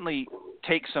can certainly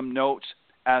take some notes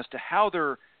as to how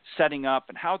they're setting up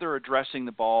and how they're addressing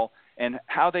the ball and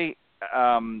how they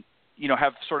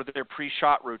have sort of their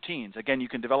pre-shot routines. Again, you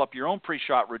can develop your own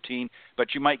pre-shot routine,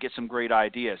 but you might get some great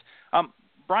ideas.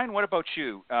 Brian, what about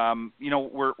you?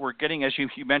 We're getting, as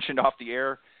you mentioned off the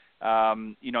air,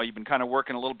 you've been kind of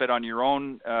working a little bit on your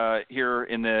own here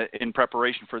in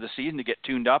preparation for the season to get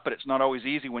tuned up, but it's not always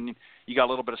easy when you got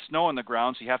a little bit of snow on the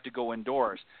ground, so you have to go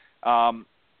indoors.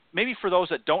 Maybe for those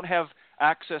that don't have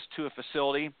access to a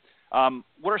facility,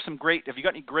 what are have you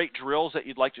got any great drills that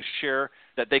you'd like to share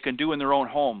that they can do in their own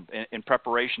home in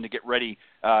preparation to get ready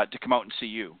to come out and see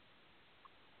you?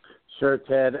 Sure,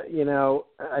 Ted.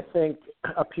 I think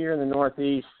up here in the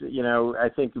Northeast, I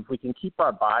think if we can keep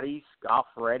our bodies golf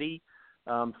ready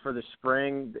for the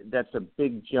spring, that's a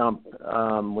big jump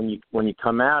when you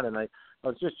come out. And I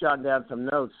was just jotting down some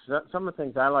notes. Some of the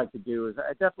things I like to do is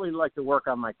I definitely like to work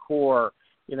on my core.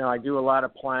 I do a lot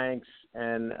of planks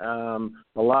and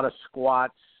a lot of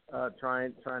squats,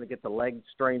 trying to get the leg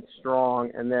strength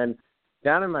strong. And then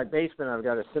down in my basement, I've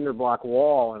got a cinder block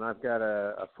wall, and I've got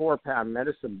a 4-pound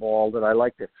medicine ball that I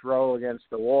like to throw against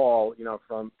the wall,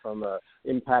 from a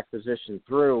impact position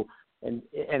through. And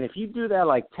if you do that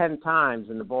like 10 times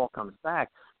and the ball comes back,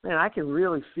 man, I can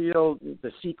really feel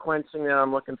the sequencing that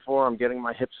I'm looking for. I'm getting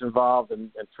my hips involved and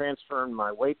transferring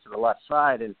my weight to the left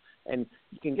side, and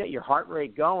you can get your heart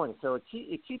rate going. So it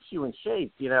keeps you in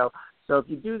shape, So if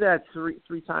you do that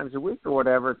three times a week or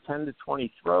whatever, 10 to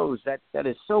 20 throws, that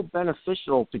is so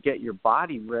beneficial to get your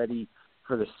body ready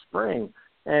for the spring.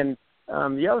 And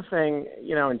the other thing,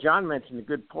 and John mentioned a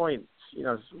good point,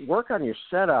 work on your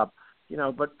setup,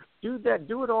 but do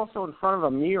it also in front of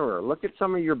a mirror. Look at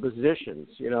some of your positions,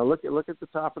 look at the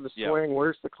top of the swing. Yeah.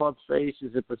 Where's the club face?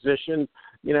 Is it positioned?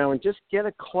 And just get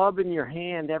a club in your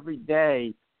hand every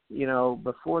day,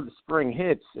 before the spring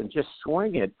hits and just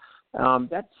swing it.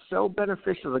 That's so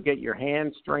beneficial to get your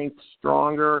hand strength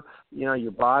stronger,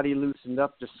 your body loosened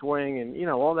up to swing, and,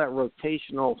 all that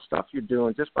rotational stuff you're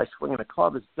doing just by swinging a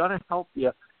club is going to help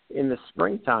you in the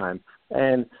springtime.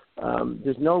 And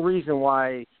there's no reason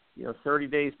why, 30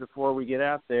 days before we get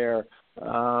out there,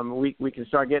 we can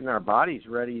start getting our bodies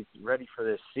ready for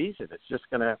this season. It's just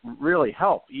going to really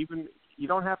help. Even you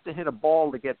don't have to hit a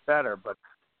ball to get better, but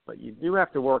you do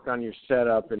have to work on your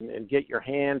setup and get your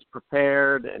hands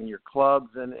prepared and your clubs.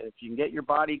 And if you can get your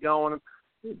body going,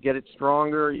 get it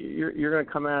stronger, you're going to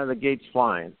come out of the gates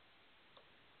flying.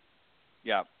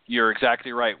 Yeah, you're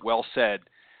exactly right. Well said.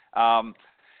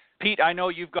 Pete, I know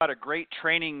you've got a great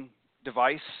training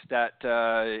device that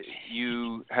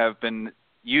you have been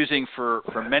using for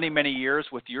many, many years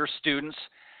with your students.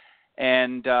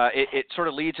 And it sort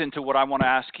of leads into what I want to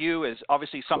ask you is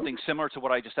obviously something similar to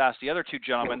what I just asked the other two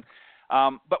gentlemen.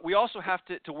 But we also have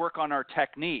to work on our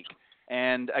technique.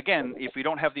 And, again, if we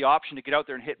don't have the option to get out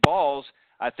there and hit balls,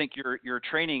 I think your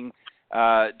training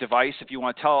device, if you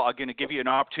want to I'm going to give you an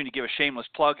opportunity to give a shameless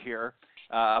plug here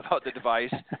about the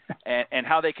device and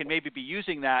how they can maybe be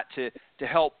using that to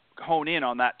help hone in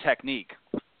on that technique.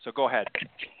 So go ahead.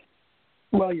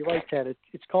 Well, you're right, Ted.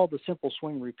 It's called the Simple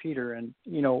Swing Repeater, and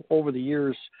over the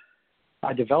years,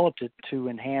 I developed it to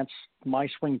enhance my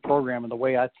swing program and the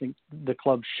way I think the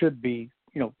club should be,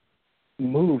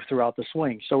 moved throughout the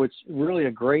swing. So it's really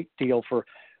a great deal for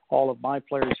all of my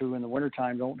players who, in the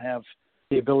wintertime, don't have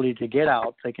the ability to get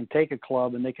out. They can take a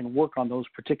club and they can work on those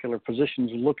particular positions,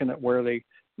 looking at where they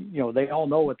all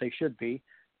know what they should be,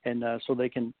 and so they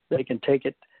can take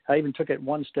it. I even took it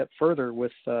one step further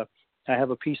with. I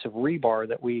have a piece of rebar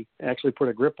that we actually put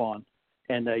a grip on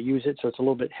and use it so it's a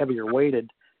little bit heavier weighted,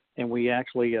 and we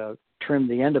actually trimmed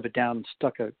the end of it down and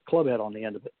stuck a club head on the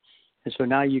end of it. And so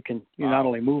now you not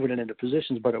only move it into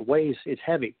positions, but it's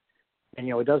heavy. And,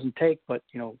 it doesn't take but,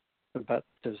 about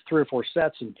 3 or 4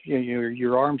 sets, and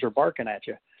your arms are barking at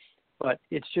you. But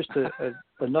it's just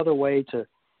another way to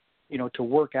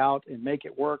work out and make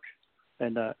it work.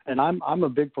 And I'm a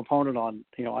big proponent on,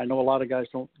 I know a lot of guys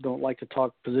don't like to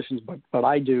talk positions, but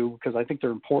I do, because I think they're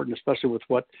important, especially with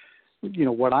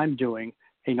what I'm doing,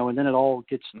 and then it all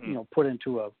gets, put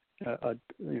into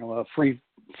a free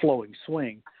flowing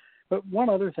swing. But one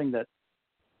other thing that,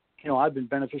 I've been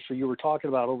beneficial, you were talking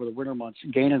about over the winter months,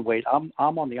 gaining weight. I'm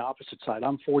on the opposite side.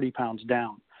 I'm 40 pounds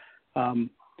down.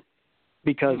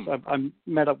 because I'm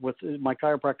met up with my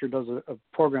chiropractor does a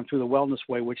program through the Wellness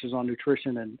Way, which is on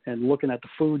nutrition and looking at the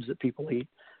foods that people eat.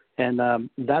 And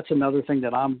that's another thing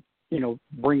that I'm,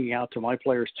 bringing out to my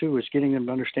players too, is getting them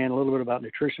to understand a little bit about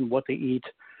nutrition, what they eat,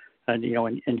 and,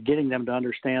 and getting them to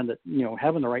understand that,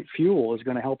 having the right fuel is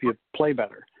going to help you play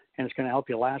better, and it's going to help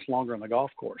you last longer on the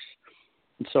golf course.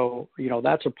 And so,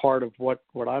 that's a part of what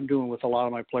I'm doing with a lot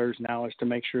of my players now, is to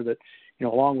make sure that,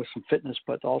 along with some fitness,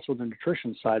 but also the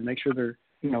nutrition side, make sure they're,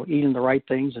 eating the right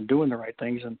things and doing the right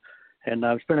things. And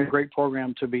it's been a great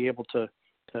program to be able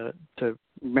to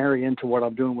marry into what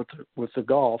I'm doing with the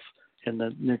golf and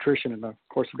the nutrition. And of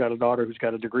course, I've got a daughter who's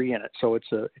got a degree in it, so it's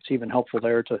even helpful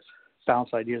there to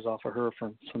bounce ideas off of her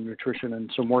from some nutrition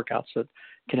and some workouts that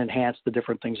can enhance the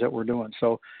different things that we're doing.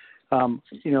 So,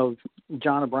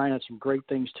 John and Brian had some great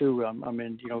things too.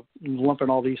 Lumping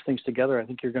all these things together, I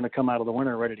think you're going to come out of the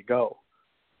winter ready to go.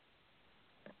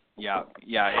 Yeah,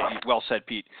 well said,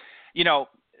 Pete.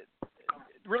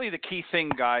 Really the key thing,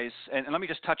 guys, and let me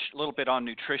just touch a little bit on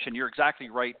nutrition. You're exactly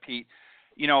right, Pete.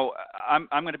 I'm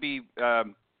going to be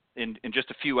in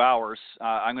just a few hours.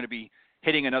 I'm going to be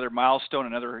hitting another milestone.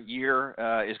 Another year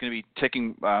is going to be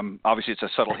ticking. Obviously, it's a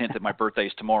subtle hint that my birthday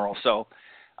is tomorrow. So,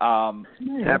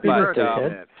 happy birthday,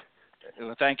 Ted.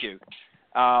 Well, thank you.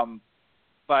 So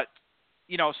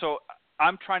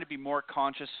I'm trying to be more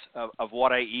conscious of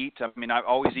what I eat. I mean, I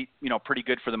always eat, pretty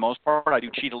good for the most part. I do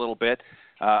cheat a little bit,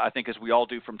 I think, as we all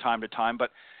do from time to time.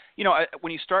 But,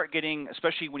 when you start getting,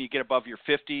 especially when you get above your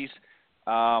 50s,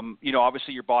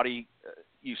 obviously your body,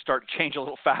 you start to change a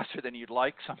little faster than you'd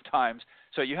like sometimes.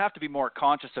 So you have to be more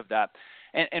conscious of that.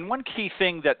 And one key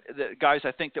thing that guys,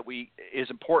 I think that is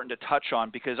important to touch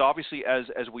on, because obviously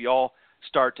as we all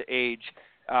start to age,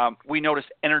 we notice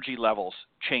energy levels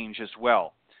change as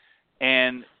well.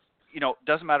 And,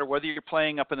 doesn't matter whether you're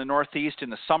playing up in the Northeast in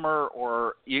the summer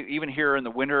or even here in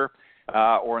the winter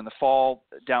or in the fall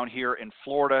down here in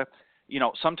Florida,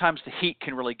 sometimes the heat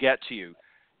can really get to you.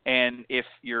 And if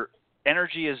your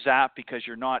energy is zapped because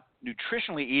you're not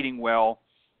nutritionally eating well,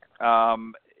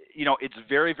 it's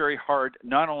very, very hard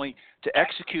not only to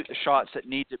execute the shots that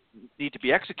need to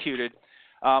be executed,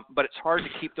 but it's hard to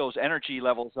keep those energy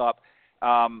levels up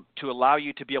to allow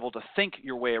you to be able to think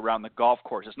your way around the golf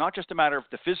course. It's not just a matter of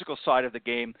the physical side of the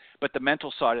game, but the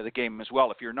mental side of the game as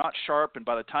well. If you're not sharp, and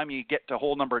by the time you get to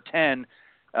hole number 10,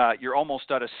 you're almost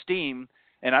out of steam,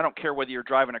 and I don't care whether you're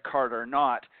driving a cart or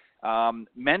not,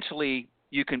 mentally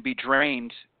you can be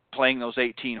drained playing those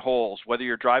 18 holes, whether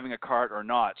you're driving a cart or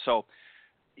not. So,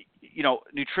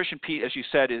 nutrition, Pete, as you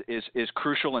said, is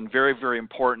crucial and very, very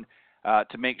important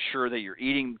to make sure that you're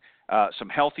eating some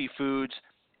healthy foods.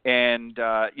 And,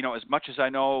 as much as I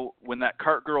know when that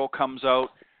cart girl comes out,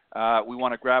 we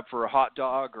want to grab for a hot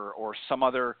dog or some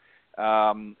other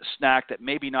snack that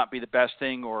maybe not be the best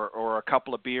thing, or a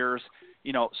couple of beers,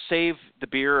 save the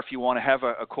beer if you want to have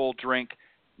a cold drink,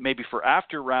 maybe for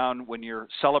after round when you're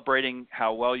celebrating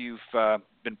how well you've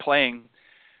been playing.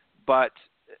 But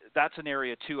that's an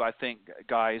area too, I think,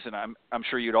 guys, and I'm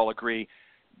sure you'd all agree,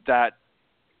 that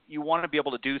you want to be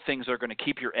able to do things that are going to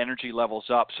keep your energy levels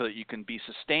up so that you can be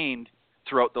sustained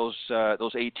throughout those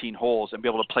 18 holes and be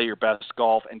able to play your best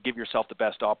golf and give yourself the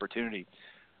best opportunity.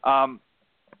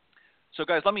 So,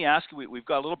 guys, let me ask you, we've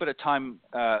got a little bit of time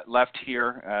left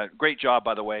here. Great job,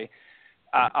 by the way.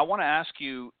 I want to ask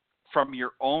you, from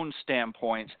your own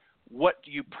standpoint, what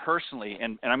do you personally,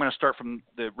 and I'm going to start from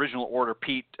the original order,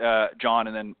 Pete, John,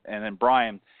 and then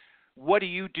Brian, what do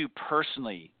you do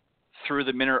personally through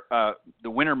the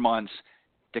winter months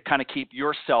to kind of keep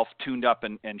yourself tuned up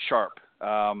and sharp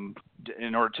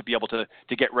in order to be able to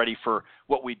get ready for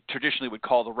what we traditionally would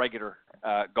call the regular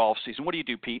golf season? What do you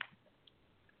do, Pete?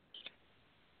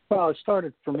 Well, it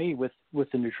started for me with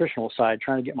the nutritional side,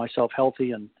 trying to get myself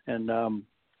healthy and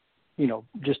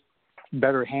just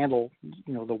better handle,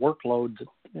 the workload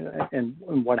and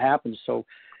what happens. So,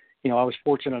 I was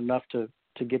fortunate enough to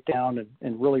get down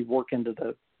and really work into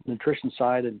the nutrition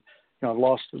side, and I've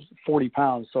lost 40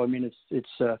 pounds. So, I mean,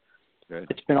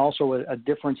 it's been also a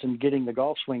difference in getting the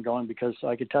golf swing going, because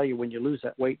I could tell you when you lose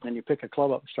that weight and then you pick a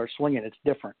club up and start swinging, it's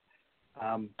different,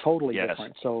 totally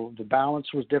different. So the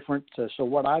balance was different. So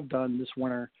what I've done this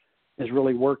winter is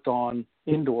really worked on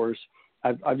indoors.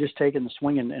 I've just taken the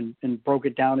swing and broke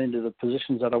it down into the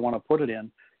positions that I want to put it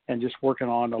in, and just working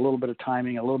on a little bit of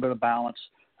timing, a little bit of balance,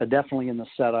 definitely in the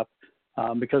setup,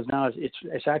 because now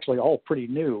it's actually all pretty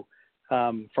new.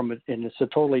 And it's a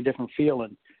totally different feel.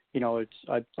 And,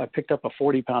 I picked up a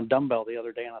 40-pound dumbbell the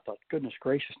other day, and I thought, goodness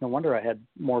gracious, no wonder I had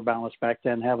more balance back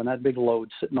then, having that big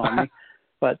load sitting on me.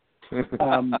 But,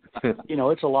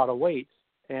 it's a lot of weight.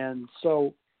 And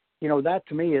so, that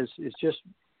to me is just,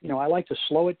 I like to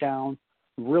slow it down,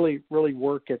 really, really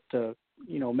work at,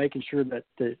 making sure that,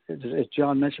 as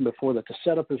John mentioned before, that the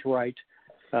setup is right,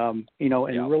 and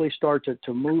really start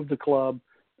to move the club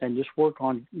and just work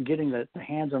on getting the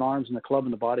hands and arms and the club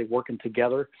and the body working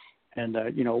together, and,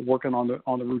 working on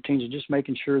the routines and just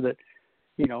making sure that,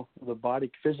 the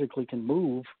body physically can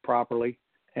move properly,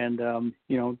 and,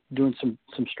 doing some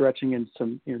stretching and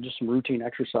some, just some routine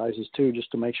exercises too,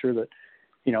 just to make sure that,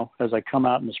 as I come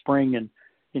out in the spring and,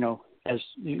 as,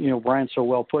 Brian so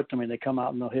well put, I mean, they come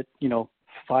out and they'll hit,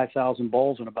 5,000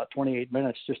 balls in about 28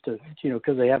 minutes just to,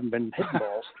 because they haven't been hitting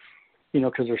balls,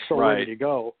 because they're so ready to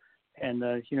go. And,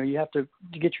 you have to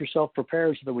get yourself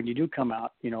prepared so that when you do come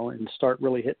out, and start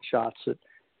really hitting shots that,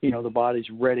 the body's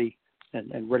ready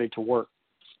and ready to work.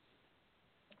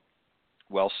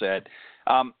 Well said.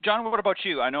 John, what about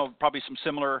you? I know probably some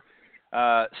similar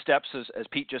steps as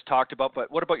Pete just talked about,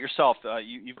 but what about yourself?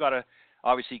 You've got to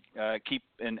obviously keep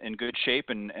in good shape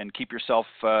and keep yourself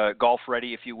golf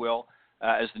ready, if you will,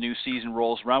 as the new season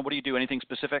rolls around. What do you do? Anything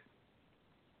specific?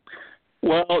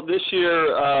 Well, this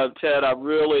year, Ted, I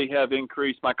really have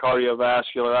increased my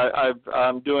cardiovascular.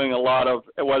 I'm doing a lot of,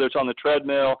 whether it's on the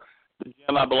treadmill, the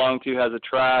gym I belong to has a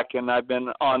track, and I've been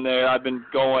on there. I've been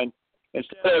going.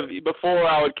 Instead of before,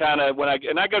 I would kind of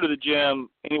I go to the gym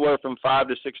anywhere from 5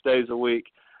 to 6 days a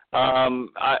week.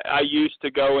 I used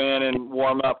to go in and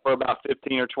warm up for about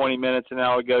 15 or 20 minutes, and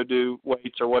I would go do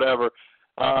weights or whatever.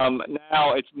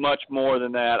 Now it's much more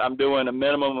than that. I'm doing a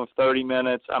minimum of 30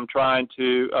 minutes. I'm trying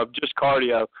to of just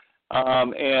cardio,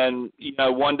 and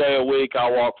one day a week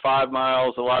I'll walk 5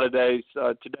 miles. A lot of days.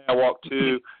 Today I walk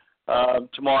 2.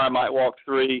 Tomorrow I might walk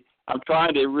 3. I'm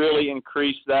trying to really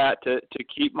increase that to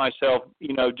keep myself,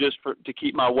 to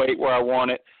keep my weight where I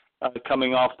want it,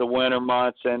 coming off the winter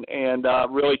months, and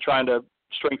really trying to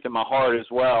strengthen my heart as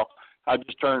well. I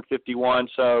just turned 51,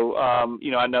 so,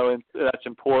 I know that's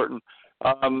important.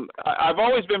 I've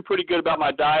always been pretty good about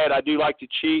my diet. I do like to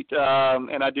cheat,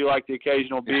 and I do like the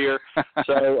occasional beer.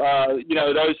 So,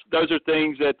 those are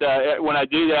things that when I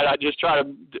do that, I just try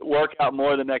to work out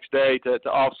more the next day to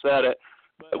offset it.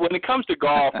 But when it comes to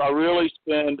golf, I really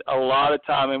spend a lot of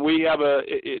time, and we have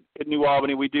in New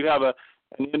Albany, we do have a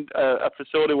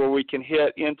facility where we can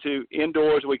hit into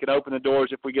indoors. We can open the doors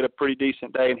if we get a pretty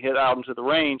decent day and hit out into the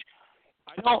range.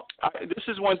 This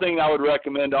is one thing I would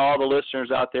recommend to all the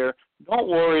listeners out there. Don't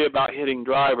worry about hitting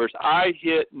drivers. I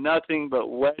hit nothing but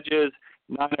wedges,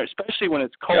 especially when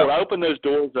it's cold. I open those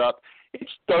doors up. It's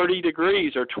 30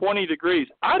 degrees or 20 degrees.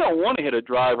 I don't want to hit a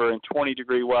driver in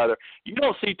 20-degree weather. You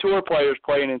don't see tour players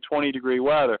playing in 20-degree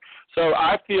weather. So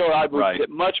I feel I would get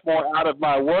much more out of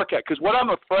my workout, because what I'm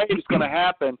afraid is going to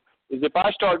happen is if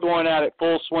I start going out at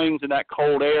full swings and that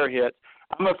cold air hits,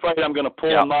 I'm afraid I'm going to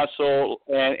pull a muscle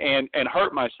and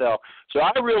hurt myself. So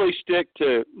I really stick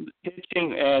to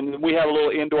pitching, and we have a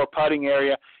little indoor putting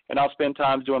area, and I'll spend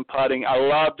time doing putting. I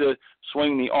love to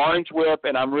swing the orange whip,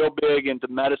 and I'm real big into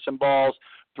medicine balls.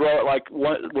 Throw it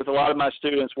with a lot of my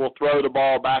students, we'll throw the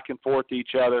ball back and forth to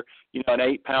each other, an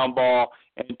 8-pound ball,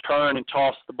 and turn and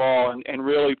toss the ball and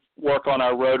really work on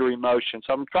our rotary motion.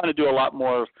 So I'm trying to do a lot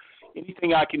more of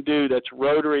anything I can do that's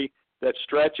rotary, that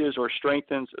stretches or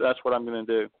strengthens. That's what I'm going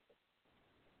to do.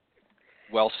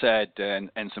 Well said, and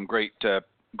some great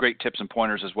tips and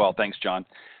pointers as well. Thanks, John.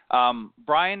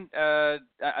 Brian,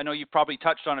 I know you've probably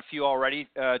touched on a few already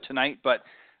tonight, but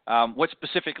what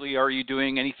specifically are you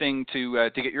doing? Anything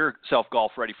to get yourself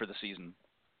golf ready for the season?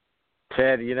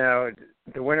 Ted,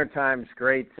 the wintertime's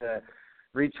great to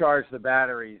recharge the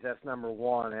batteries. That's number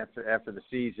one after the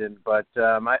season. But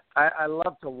I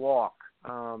love to walk.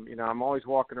 I'm always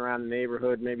walking around the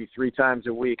neighborhood maybe 3 times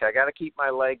a week. I got to keep my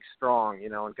legs strong,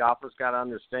 and golfers got to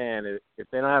understand if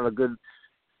they don't have a good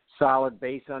solid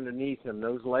base underneath them,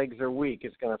 those legs are weak.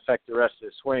 It's going to affect the rest of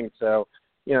the swing. So,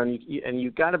 and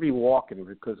you got to be walking,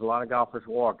 because a lot of golfers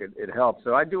walk. It helps.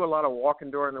 So I do a lot of walking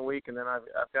during the week, and then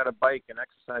I've got a bike, an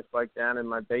exercise bike down in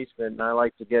my basement, and I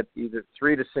like to get either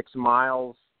 3 to 6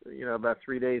 miles, about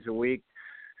 3 days a week.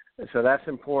 So that's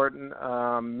important.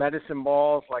 Medicine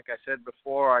balls, like I said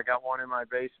before, I got one in my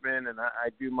basement, and I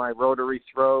do my rotary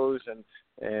throws, and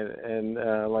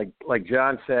like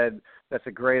John said, that's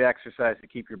a great exercise to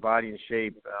keep your body in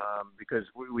shape, because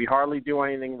we hardly do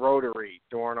anything rotary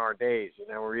during our days.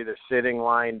 We're either sitting,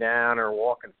 lying down, or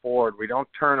walking forward. We don't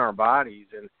turn our bodies,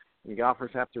 and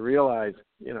golfers have to realize,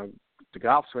 the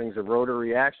golf swing's a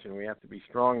rotary action. We have to be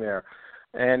strong there.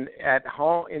 And at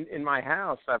home, in my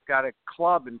house, I've got a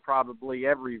club in probably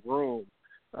every room,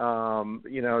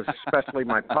 especially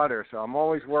my putter. So I'm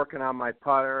always working on my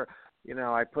putter.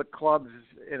 I put clubs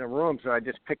in a room, so I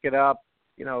just pick it up,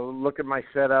 look at my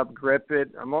setup, grip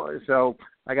it. So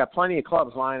I got plenty of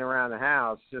clubs lying around the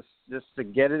house just to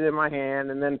get it in my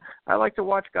hand. And then I like to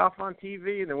watch golf on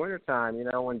TV in the wintertime.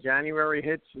 When January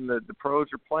hits and the pros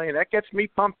are playing, that gets me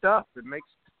pumped up. It makes,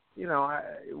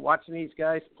 watching these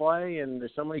guys play, and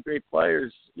there's so many great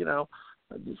players, so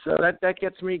that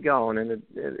gets me going. And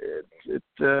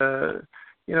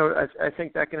I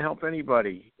think that can help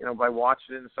anybody, by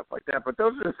watching it and stuff like that. But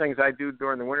those are the things I do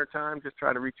during the wintertime, just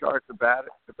try to recharge the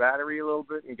battery a little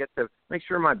bit and make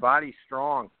sure my body's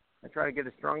strong. I try to get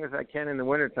as strong as I can in the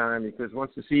wintertime because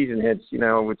once the season hits,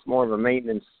 it's more of a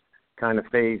maintenance kind of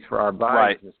phase for our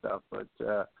bodies and stuff. But,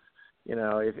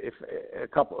 if a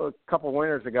couple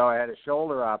winters ago I had a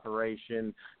shoulder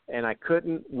operation and I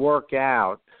couldn't work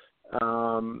out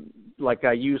like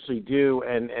I usually do,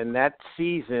 and that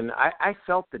season I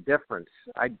felt the difference.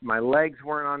 My legs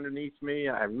weren't underneath me.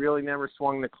 I really never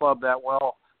swung the club that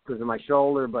well because of my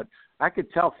shoulder, but I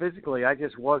could tell physically I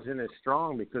just wasn't as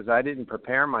strong because I didn't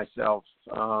prepare myself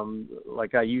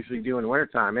like I usually do in the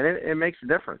wintertime, and it makes a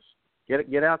difference.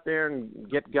 Get out there and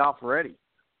get golf ready.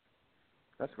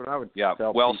 That's what I would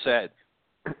tell well people. said.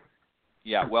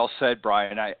 Yeah, well said,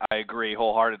 Brian. I agree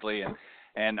wholeheartedly,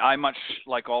 and I, much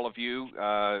like all of you,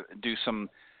 do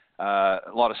a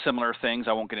lot of similar things.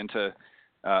 I won't get into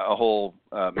a whole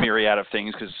myriad of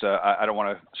things because I don't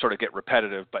want to sort of get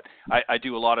repetitive, but I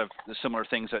do a lot of the similar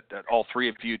things that all three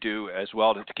of you do as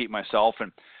well to keep myself.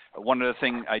 And one of the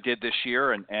things I did this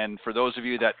year, and for those of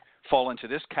you that fall into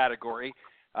this category,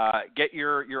 get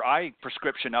your eye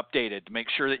prescription updated to make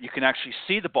sure that you can actually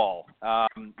see the ball.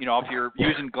 If you're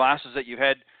using glasses that you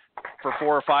had for 4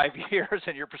 or 5 years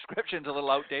and your prescription's a little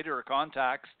outdated or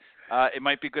contacts, it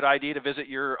might be a good idea to visit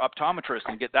your optometrist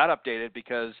and get that updated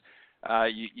because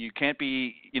you can't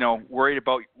be, worried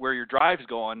about where your drive's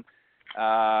going,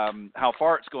 how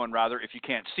far it's going rather, if you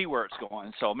can't see where it's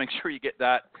going. So make sure you get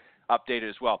that updated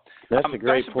as well. That's a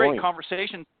great point. Great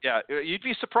Conversation. Yeah, you'd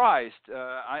be surprised.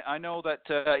 I know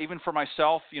that even for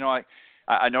myself,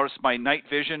 I noticed my night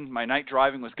vision, my night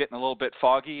driving was getting a little bit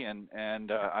foggy, and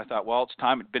I thought, well, it's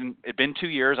time. It'd been 2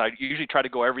 years. I usually try to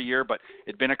go every year, but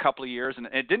it'd been a couple of years, and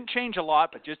it didn't change a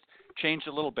lot, but just changed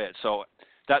a little bit. So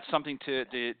that's something to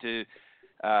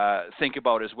think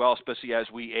about as well, especially as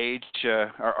we age.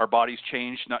 Our bodies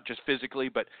change, not just physically,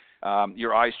 but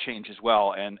your eyes change as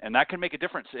well, and that can make a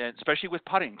difference, especially with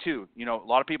putting too. A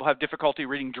lot of people have difficulty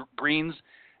reading greens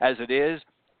as it is.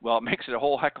 Well, it makes it a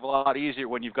whole heck of a lot easier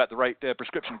when you've got the right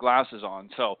prescription glasses on.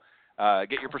 So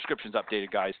get your prescriptions updated,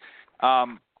 guys.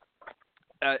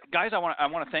 Guys, I want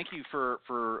to thank you for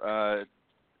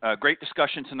a great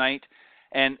discussion tonight,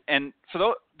 and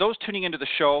for those tuning into the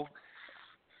show.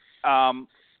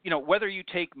 Whether you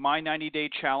take my 90-day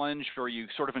challenge or you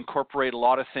sort of incorporate a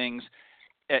lot of things,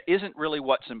 isn't really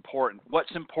what's important.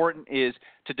 What's important is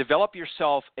to develop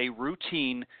yourself a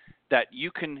routine that you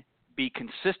can be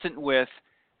consistent with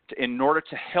in order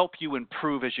to help you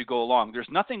improve as you go along. There's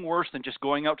nothing worse than just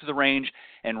going out to the range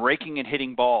and raking and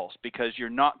hitting balls because you're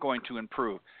not going to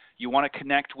improve. You want to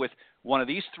connect with one of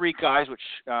these three guys, which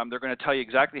they're going to tell you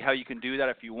exactly how you can do that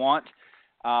if you want,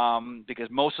 because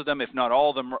most of them, if not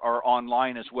all of them, are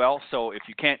online as well. So if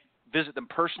you can't visit them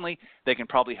personally, they can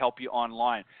probably help you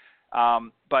online.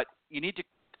 But you need to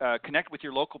connect with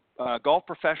your local golf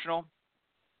professional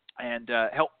and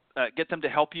get them to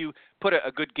help you put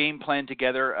a good game plan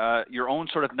together, your own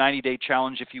sort of 90-day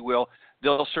challenge, if you will.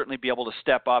 They'll certainly be able to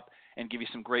step up and give you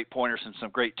some great pointers and some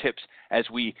great tips as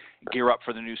we gear up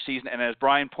for the new season. And as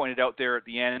Brian pointed out there at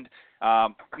the end,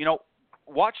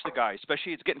 watch the guys,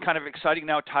 especially it's getting kind of exciting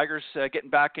now. Tiger's getting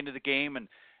back into the game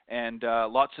and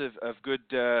lots of good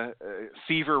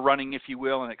fever running, if you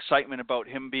will, and excitement about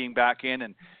him being back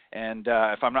in. And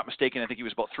if I'm not mistaken, I think he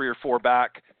was about 3 or 4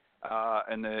 back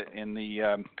in the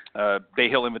Bay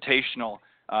Hill Invitational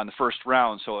in the first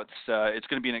round. So it's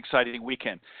going to be an exciting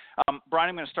weekend. Brian,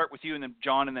 I'm going to start with you, and then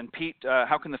John, and then Pete.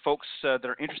 How can the folks that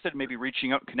are interested in maybe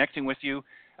reaching out and connecting with you,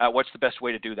 what's the best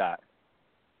way to do that?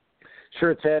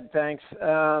 Sure, Ted. Thanks.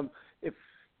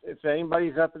 If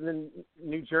anybody's up in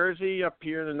New Jersey, up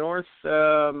here in the north,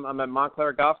 I'm at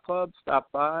Montclair Golf Club.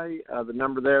 Stop by. The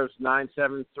number there is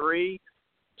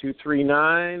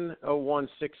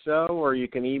 973-239-0160, or you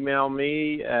can email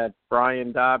me at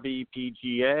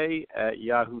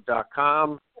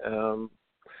briandobbypga@yahoo.com.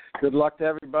 Good luck to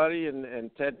everybody,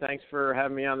 and Ted, thanks for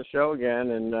having me on the show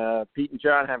again. And Pete and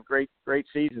John have great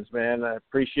seasons, man. I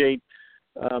appreciate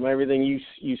everything you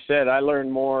said. I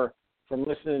learned more from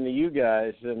listening to you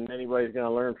guys than anybody's going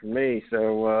to learn from me.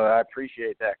 So I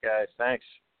appreciate that, guys. Thanks.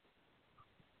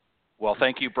 Well,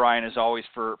 thank you, Brian, as always,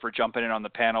 for jumping in on the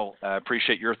panel.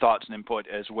 Appreciate your thoughts and input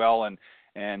as well. And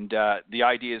And the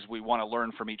idea is we want to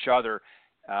learn from each other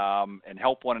and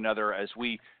help one another as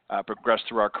we progress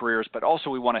through our careers, but also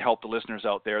we want to help the listeners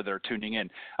out there that are tuning in.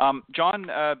 John,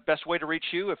 best way to reach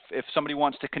you if somebody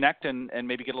wants to connect and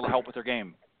maybe get a little help with their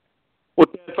game? Well,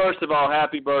 Ted, first of all,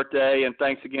 happy birthday, and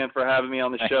thanks again for having me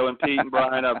on the show. And Pete and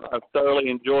Brian, I've thoroughly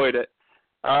enjoyed it.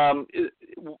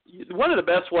 One of the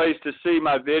best ways to see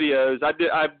my videos,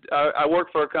 I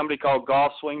work for a company called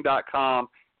golfswing.com,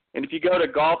 and if you go to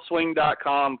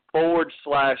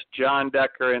golfswing.com/John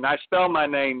Decker, and I spell my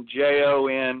name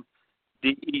JONDECKER,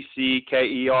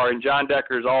 and John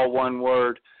Decker is all one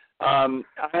word. I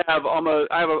have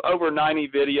over 90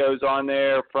 videos on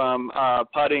there, from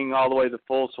putting all the way to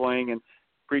full swing and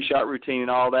pre-shot routine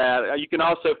and all that. You can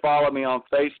also follow me on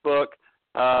Facebook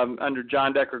under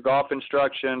John Decker Golf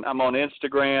Instruction. I'm on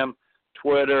Instagram,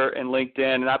 Twitter, and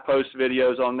LinkedIn, and I post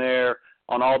videos on there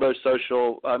on all those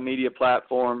social media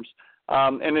platforms.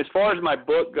 And as far as my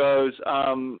book goes,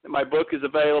 my book is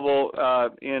available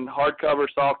in hardcover,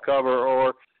 softcover,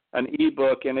 or an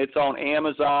ebook, and it's on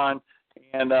Amazon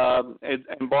and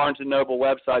Barnes & Noble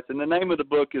websites. And the name of the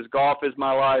book is Golf is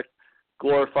My Life,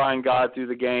 Glorifying God Through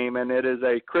the Game. And it is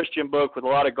a Christian book with a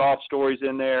lot of golf stories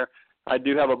in there. I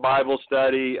do have a Bible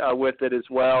study with it as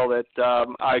well that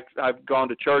I've gone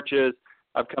to churches,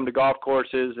 I've come to golf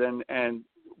courses and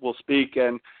will speak.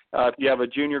 And if you have a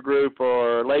junior group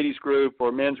or ladies group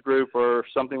or men's group or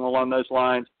something along those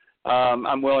lines,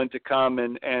 I'm willing to come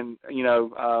and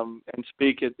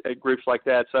speak at groups like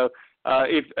that. So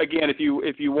if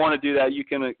you want to do that, you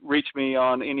can reach me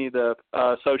on any of the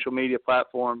social media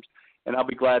platforms, and I'll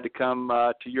be glad to come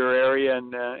to your area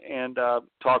and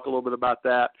talk a little bit about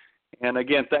that. And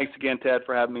again, thanks again, Ted,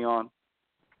 for having me on.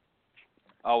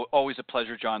 Oh, always a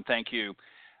pleasure, John. Thank you.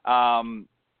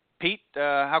 Pete,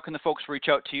 how can the folks reach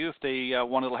out to you if they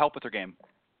want a little help with their game?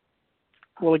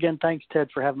 Well, again, thanks,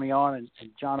 Ted, for having me on. And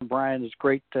John and Brian, it's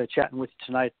great chatting with you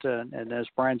tonight. And as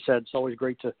Brian said, it's always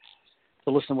great to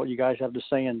listen to what you guys have to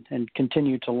say and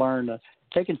continue to learn.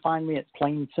 They can find me at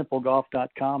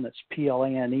plainsimplegolf.com. That's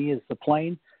PLANE is the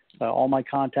plane. All my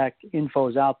contact info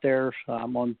is out there.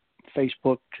 I'm on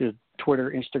Facebook,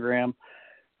 Twitter, Instagram.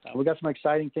 We've got some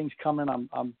exciting things coming.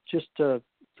 I'm just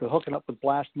hooking up with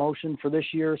Blast Motion for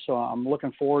this year, so I'm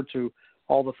looking forward to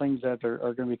all the things that are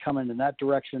going to be coming in that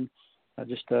direction,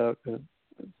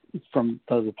 from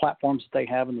the platforms that they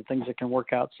have and the things that can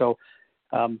work out. So,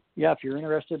 if you're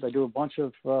interested, I do a bunch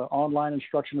of online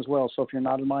instruction as well. So if you're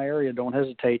not in my area, don't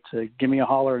hesitate to give me a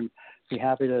holler, and be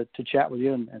happy to chat with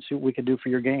you and see what we can do for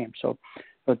your game. So,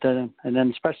 and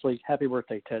then especially happy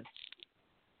birthday, Ted.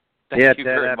 Thank you Ted,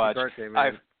 very happy much. Birthday,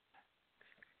 man.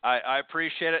 I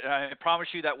appreciate it, and I promise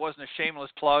you that wasn't a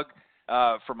shameless plug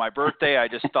for my birthday. I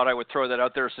just thought I would throw that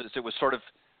out there since it was sort of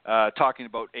talking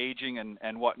about aging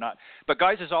and whatnot. But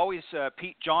guys, as always,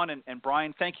 Pete, John, and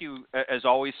Brian, thank you as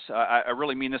always. I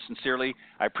really mean this sincerely.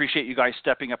 I appreciate you guys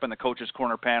stepping up in the Coach's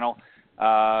Corner panel,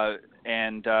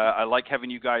 and I like having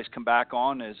you guys come back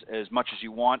on as much as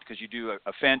you want, because you do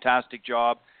a fantastic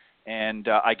job, and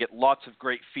I get lots of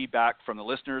great feedback from the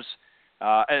listeners,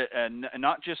 and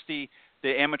not just the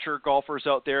amateur golfers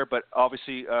out there, but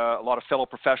obviously a lot of fellow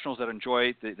professionals that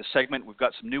enjoy the segment. We've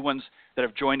got some new ones that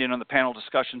have joined in on the panel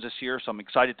discussions this year, so I'm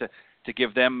excited to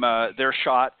give them their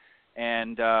shot.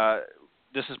 And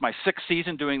this is my 6th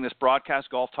season doing this broadcast,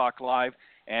 Golf Talk Live,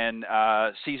 and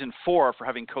season 4 for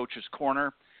having Coach's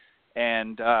Corner.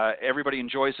 And everybody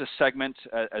enjoys this segment,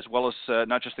 as well as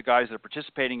not just the guys that are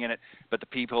participating in it, but the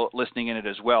people listening in it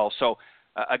as well. So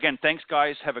again, thanks,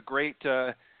 guys. Have a great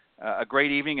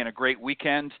evening and a great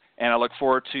weekend, and I look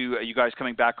forward to you guys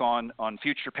coming back on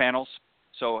future panels.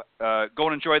 So go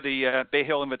and enjoy the Bay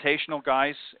Hill Invitational,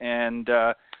 guys, and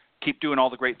keep doing all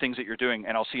the great things that you're doing,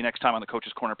 and I'll see you next time on the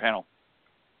Coach's Corner panel.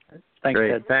 Thanks,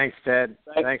 Great. Ted. Thanks, Ted.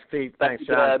 Thanks, Pete. Thanks,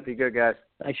 John. Be good, guys.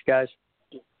 Thanks, guys.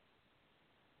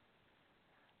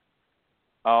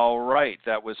 All right.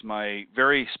 That was my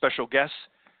very special guest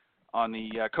on the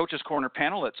Coach's Corner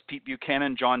panel. It's Pete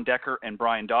Buchanan, John Decker, and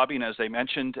Brian Dobby. And as they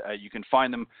mentioned, you can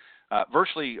find them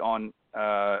virtually on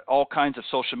all kinds of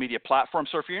social media platforms.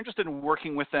 So if you're interested in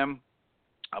working with them,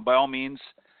 by all means,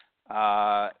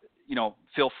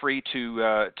 feel free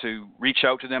to reach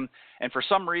out to them. And for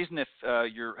some reason, if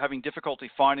you're having difficulty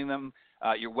finding them,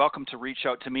 you're welcome to reach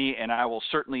out to me, and I will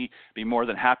certainly be more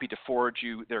than happy to forward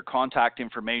you their contact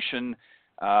information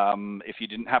if you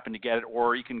didn't happen to get it,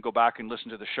 or you can go back and listen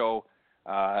to the show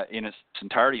in its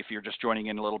entirety if you're just joining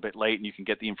in a little bit late, and you can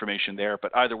get the information there.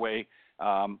 But either way,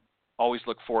 always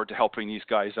look forward to helping these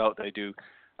guys out. They do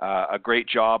a great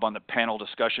job on the panel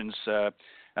discussions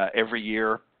every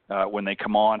year. when they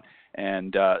come on,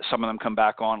 and some of them come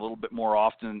back on a little bit more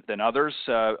often than others,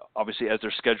 obviously as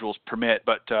their schedules permit.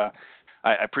 But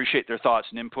I appreciate their thoughts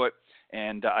and input,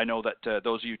 and I know that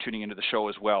those of you tuning into the show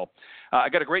as well. I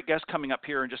got a great guest coming up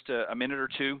here in just a minute or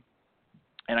two,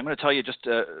 and I'm going to tell you just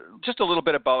a little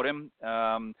bit about him.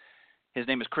 His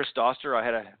name is Chris Doster. I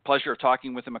had a pleasure of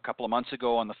talking with him a couple of months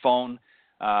ago on the phone.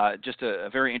 Just a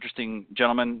very interesting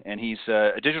gentleman, and he's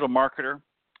a digital marketer,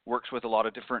 works with a lot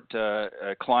of different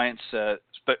clients,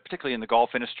 but particularly in the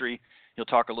golf industry. He'll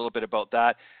talk a little bit about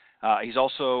that. He's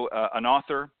also an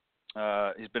author.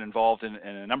 He's been involved in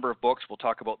a number of books. We'll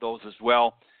talk about those as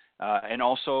well. And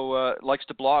also likes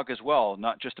to blog as well,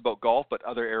 not just about golf, but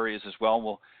other areas as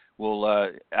well.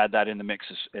 We'll add that in the mix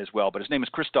as well. But his name is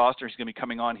Chris Doster. He's going to be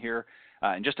coming on here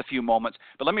in just a few moments.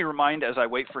 But let me remind, as I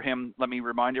wait for him, let me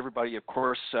remind everybody, of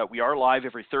course, we are live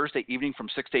every Thursday evening from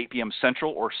 6 to 8 p.m.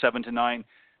 Central, or 7 to 9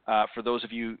 for those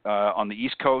of you on the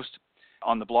East Coast,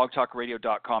 on the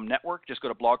blogtalkradio.com network. Just go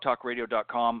to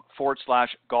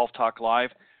blogtalkradio.com/Golf Talk Live,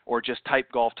 or just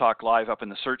type Golf Talk Live up in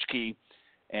the search key,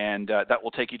 and that will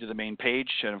take you to the main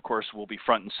page. And, of course, we'll be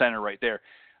front and center right there.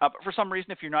 But for some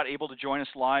reason, if you're not able to join us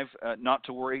live, not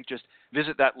to worry. Just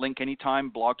visit that link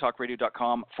anytime,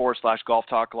 blogtalkradio.com/Golf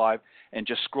Talk Live, and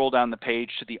just scroll down the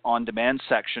page to the on-demand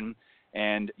section,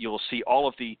 and you'll see all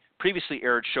of the previously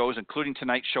aired shows, including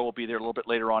tonight's show will be there a little bit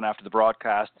later on after the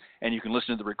broadcast, and you can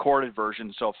listen to the recorded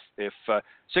version. So if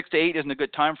 6 to 8 isn't a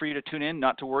good time for you to tune in,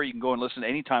 not to worry. You can go and listen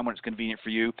any time when it's convenient for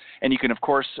you. And you can, of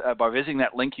course, by visiting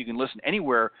that link, you can listen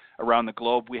anywhere around the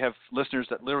globe. We have listeners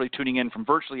that literally tuning in from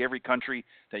virtually every country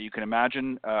that you can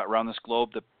imagine around this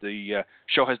globe. The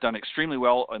show has done extremely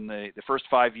well in the first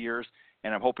 5 years,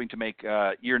 and I'm hoping to make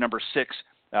year number 6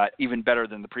 even better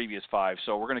than the previous 5.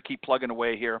 So we're going to keep plugging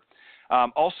away here.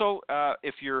 Also,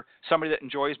 if you're somebody that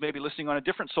enjoys maybe listening on a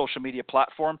different social media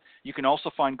platform, you can also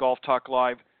find Golf Talk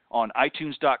Live on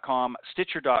iTunes.com,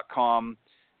 Stitcher.com,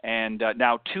 and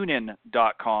now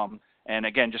TuneIn.com. And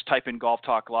again, just type in Golf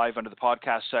Talk Live under the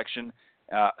podcast section,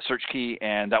 search key,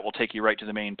 and that will take you right to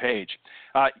the main page.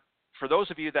 For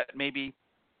those of you that maybe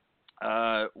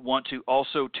want to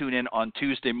also tune in on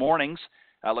Tuesday mornings,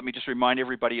 let me just remind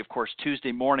everybody, of course,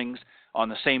 Tuesday mornings on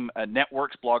the same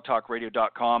networks,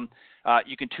 blogtalkradio.com,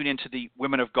 you can tune into the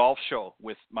Women of Golf show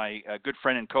with my good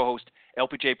friend and co-host,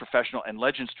 LPGA professional and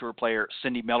Legends Tour player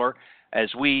Cindy Miller,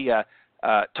 as we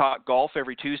talk golf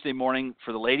every Tuesday morning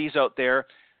for the ladies out there.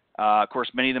 Of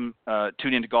course, many of them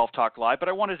tune into Golf Talk Live, but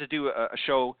I wanted to do a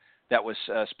show that was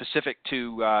specific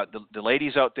to the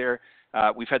ladies out there.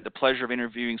 We've had the pleasure of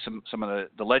interviewing some of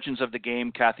the legends of the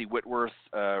game, Kathy Whitworth,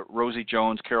 Rosie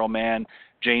Jones, Carol Mann,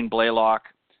 Jane Blaylock,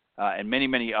 and many,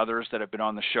 many others that have been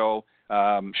on the show.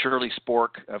 Shirley Spork,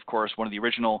 of course, one of the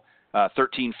original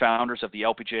 13 founders of the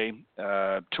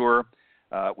LPGA Tour,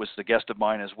 was the guest of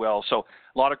mine as well. So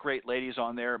a lot of great ladies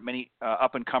on there, many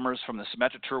up-and-comers from the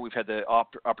Symetra Tour. We've had the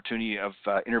opportunity of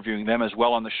interviewing them as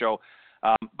well on the show.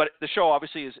 But the show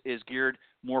obviously is geared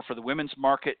more for the women's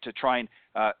market to try and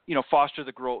foster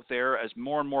the growth there as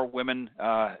more and more women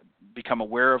become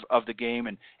aware of the game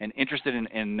and interested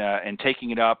in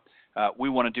taking it up. We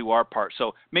want to do our part.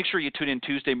 So make sure you tune in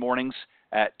Tuesday mornings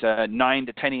at 9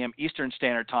 to 10 a.m. Eastern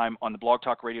Standard Time on the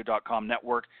blogtalkradio.com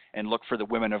network, and look for the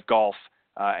Women of Golf,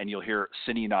 and you'll hear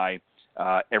Cindy and I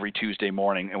every Tuesday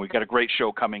morning. And we've got a great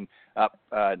show coming up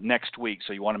next week,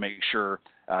 so you want to make sure.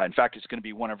 In fact, it's going to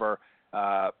be one of our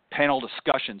panel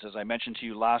discussions, as I mentioned to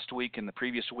you last week and the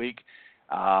previous week.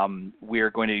 We are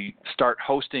going to start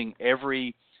hosting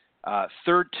every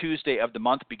third Tuesday of the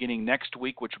month beginning next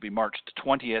week, which will be March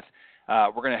 20th.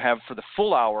 We're going to have, for the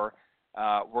full hour,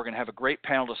 we're going to have a great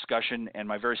panel discussion, and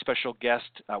my very special guest,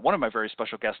 one of my very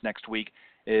special guests next week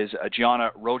is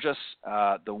Gianna Rojas,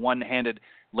 the one-handed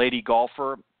lady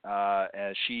golfer,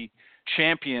 as she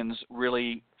champions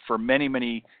really for many,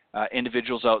 many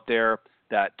individuals out there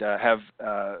that have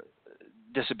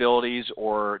disabilities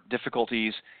or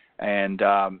difficulties, and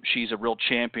she's a real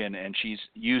champion, and she's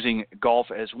using golf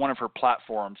as one of her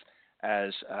platforms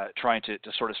as trying to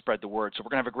sort of spread the word. So we're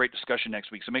going to have a great discussion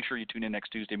next week, so make sure you tune in next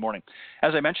Tuesday morning.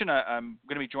 As I mentioned, I'm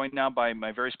going to be joined now by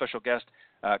my very special guest,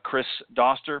 Chris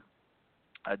Doster,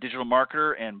 a digital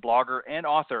marketer and blogger and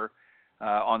author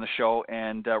on the show,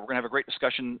 and we're going to have a great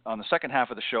discussion on the second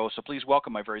half of the show, so please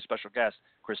welcome my very special guest,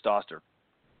 Chris Doster.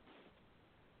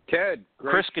 Ted,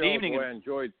 great Chris, good show. evening. Boy, I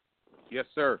enjoyed. Yes,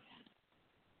 sir.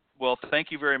 Well, thank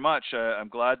you very much. I'm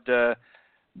glad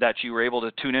that you were able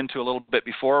to tune into a little bit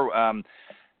before.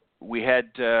 we had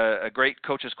a great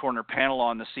Coach's Corner panel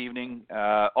on this evening,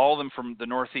 all of them from the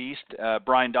Northeast.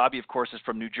 Brian Dobby, of course, is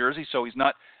from New Jersey, so he's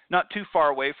not too far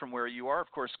away from where you are.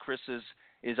 Of course, Chris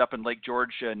is up in Lake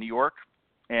George, New York.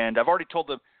 And I've already told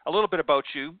them a little bit about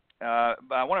you.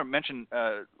 But I want to mention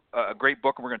a great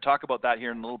book, and we're going to talk about that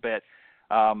here in a little bit,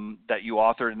 that you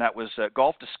authored, and that was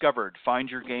Golf Discovered, Find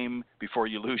Your Game Before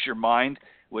You Lose Your Mind,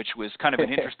 which was kind of an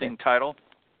interesting title.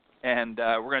 And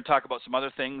we're going to talk about some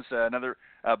other things. Another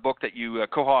book that you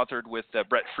co-authored with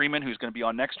Brett Freeman, who's going to be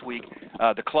on next week,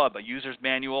 The Club, a User's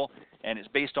Manual, and it's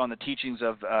based on the teachings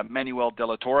of Manuel de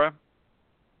la Torre.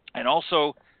 And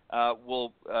also,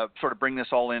 we'll sort of bring this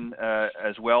all in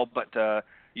as well, but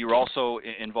you were also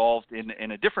involved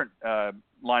in a different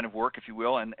line of work, if you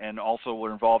will, and also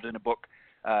were involved in a book,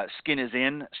 Skin is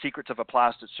In, Secrets of a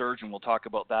Plastic Surgeon. We'll talk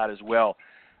about that as well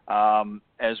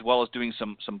as doing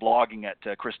some blogging at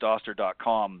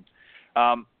chrisdoster.com.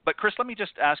 But Chris, let me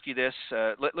just ask you this.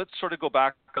 Let's sort of go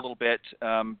back a little bit.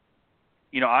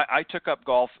 I took up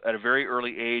golf at a very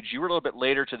early age. You were a little bit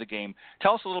later to the game.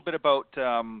 Tell us a little bit about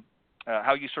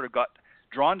how you sort of got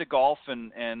drawn to golf,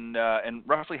 and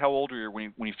roughly how old were you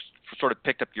when you sort of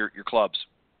picked up your clubs?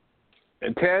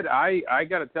 And Ted, I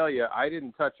got to tell you, I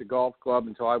didn't touch a golf club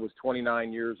until I was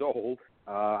 29 years old.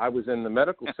 I was in the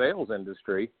medical sales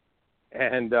industry,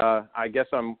 and I guess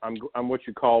I'm what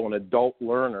you call an adult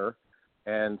learner.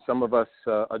 And some of us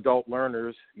adult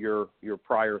learners, your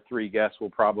prior three guests will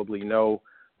probably know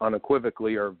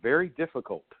unequivocally, are very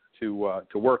difficult to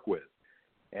work with.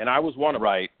 And I was one of them.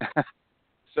 Right.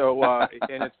 So,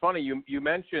 and it's funny, you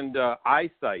mentioned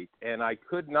eyesight, and I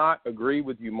could not agree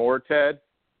with you more, Ted.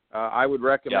 I would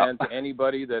recommend to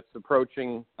anybody that's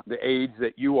approaching the age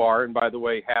that you are, and by the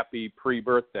way, happy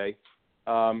pre-birthday,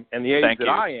 and the age that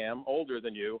I am, older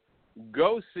than you,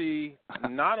 go see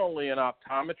not only an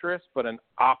optometrist, but an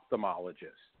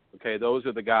ophthalmologist. Okay, those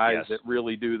are the guys that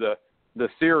really do the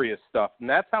serious stuff. And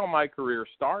that's how my career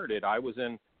started. I was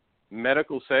in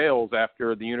medical sales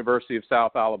after the University of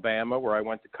South Alabama, where I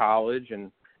went to college,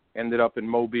 and ended up in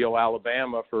Mobile,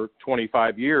 Alabama for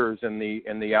 25 years in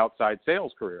the outside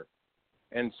sales career.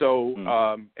 And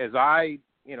so as I,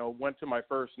 went to my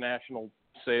first national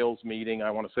sales meeting, I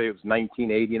want to say it was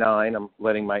 1989. I'm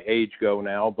letting my age go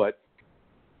now, but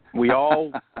we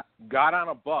all got on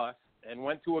a bus and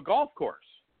went to a golf course.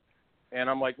 And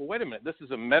I'm like, well, wait a minute, this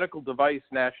is a medical device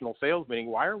national sales meeting.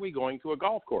 Why are we going to a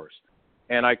golf course?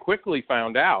 And I quickly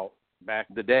found out back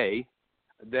the day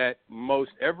that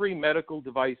most every medical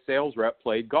device sales rep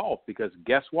played golf, because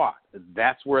guess what?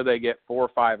 That's where they get 4 or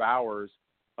 5 hours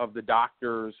of the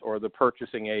doctor's or the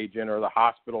purchasing agent or the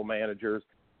hospital manager's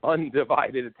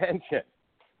undivided attention.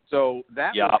 So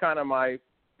that was kind of my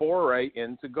foray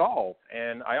into golf.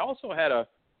 And I also had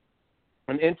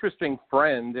an interesting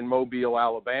friend in Mobile,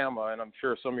 Alabama, and I'm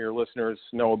sure some of your listeners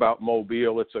know about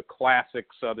Mobile. It's a classic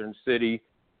southern city,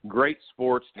 great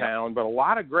sports town, but a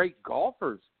lot of great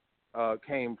golfers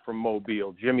came from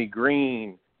Mobile. Jimmy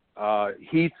Green,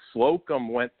 Heath Slocum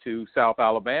went to South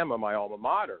Alabama, my alma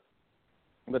mater.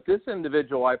 But this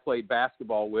individual I played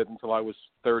basketball with until I was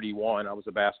 31. I was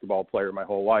a basketball player my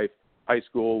whole life, high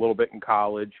school, a little bit in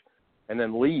college, and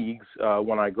then leagues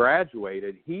when I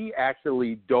graduated. He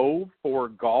actually dove for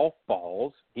golf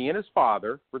balls. He and his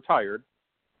father, retired,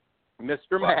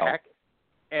 Mr. Mack,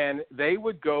 and they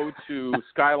would go to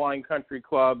Skyline Country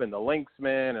Club and the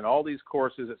Linksman and all these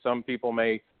courses that some people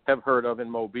may have heard of in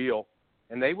Mobile,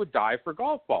 and they would dive for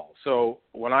golf balls. So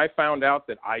when I found out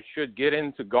that I should get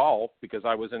into golf because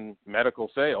I was in medical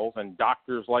sales and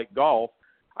doctors like golf,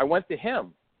 I went to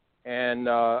him, and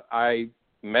I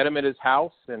met him at his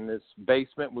house, and his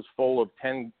basement was full of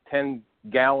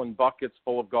 10-gallon buckets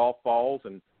full of golf balls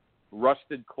and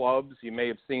rusted clubs. You may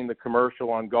have seen the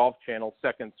commercial on Golf Channel,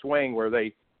 Second Swing, where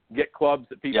they get clubs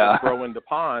that people throw into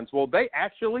ponds. Well, they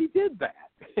actually did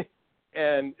that.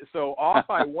 And so off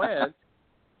I went,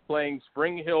 playing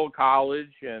Spring Hill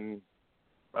College and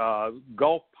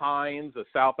Gulf Pines, a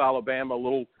South Alabama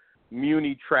little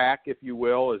muni track, if you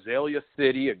will, Azalea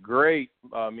City, a great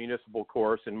municipal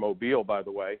course in Mobile, by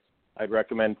the way. I'd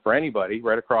recommend for anybody,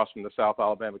 right across from the South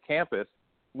Alabama campus,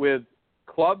 with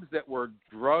clubs that were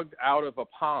drugged out of a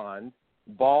pond,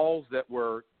 balls that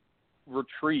were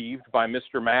retrieved by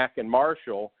Mr. Mack and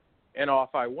Marshall, and off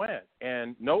I went.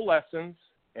 And no lessons,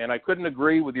 and I couldn't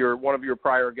agree with one of your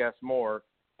prior guests more.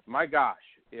 My gosh,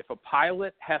 if a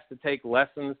pilot has to take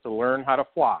lessons to learn how to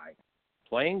fly,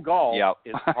 playing golf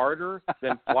is harder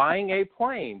than flying a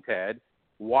plane, Ted.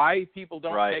 Why people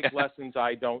don't take lessons,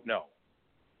 I don't know.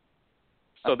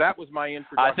 So that was my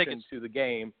introduction to the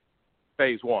game,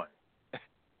 phase one.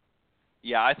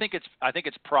 Yeah, I think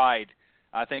it's pride.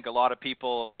 I think a lot of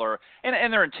people are,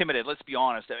 and they're intimidated. Let's be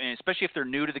honest. I mean, especially if they're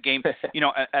new to the game.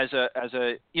 As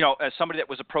somebody that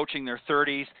was approaching their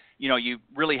 30s, you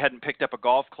really hadn't picked up a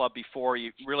golf club before.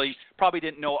 You really probably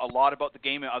didn't know a lot about the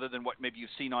game other than what maybe you've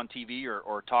seen on TV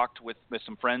or talked with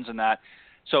some friends and that.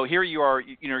 So here you are,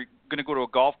 you're going to go to a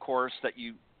golf course that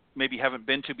you maybe haven't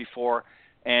been to before,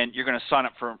 and you're going to sign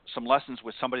up for some lessons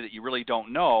with somebody that you really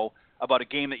don't know about a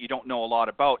game that you don't know a lot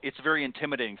about. It's very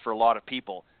intimidating for a lot of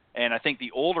people. And I think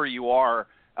the older you are,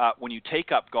 when you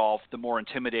take up golf, the more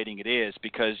intimidating it is,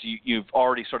 because you've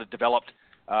already sort of developed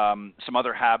some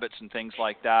other habits and things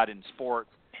like that in sports.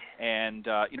 And,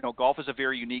 golf is a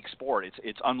very unique sport.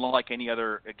 It's unlike any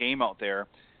other game out there.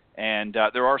 And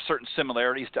there are certain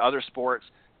similarities to other sports,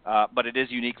 but it is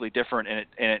uniquely different,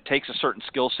 and it takes a certain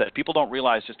skill set. People don't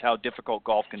realize just how difficult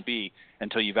golf can be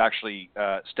until you've actually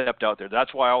stepped out there.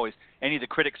 That's why any of the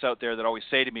critics out there that always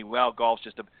say to me, well, golf's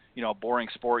just a boring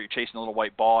sport, you're chasing a little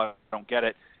white ball, I don't get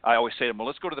it. I always say to them, well,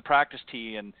 let's go to the practice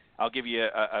tee, and I'll give you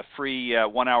a free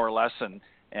 1-hour lesson,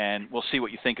 and we'll see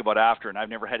what you think about after. And I've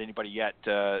never had anybody yet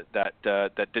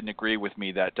that didn't agree with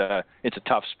me that it's a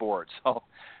tough sport. So,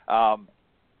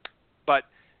 but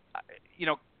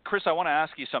Chris, I want to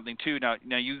ask you something too. Now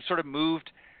you sort of moved.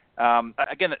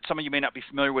 Again, some of you may not be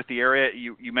familiar with the area.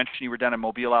 You mentioned you were down in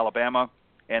Mobile, Alabama,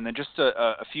 and then just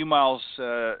a few miles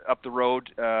up the road,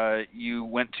 you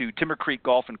went to Timber Creek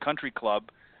Golf and Country Club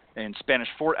in Spanish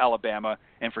Fort, Alabama,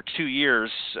 and for 2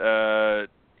 years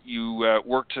you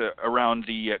worked around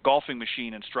the golfing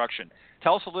machine instruction.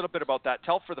 Tell us a little bit about that.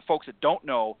 Tell for the folks that don't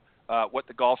know what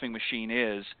the golfing machine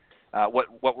is,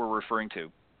 what we're referring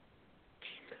to.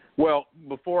 Well,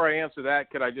 before I answer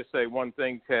that, could I just say one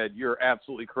thing, Ted? You're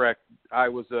absolutely correct. I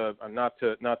was not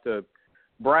to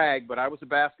brag, but I was a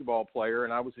basketball player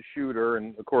and I was a shooter.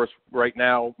 And of course, right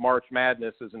now, March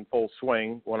Madness is in full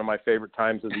swing. One of my favorite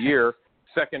times of the year,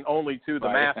 second only to the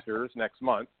Masters next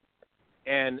month.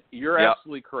 And you're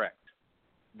absolutely correct.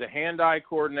 The hand-eye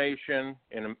coordination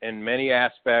in many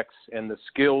aspects and the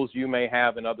skills you may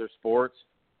have in other sports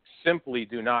simply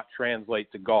do not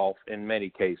translate to golf in many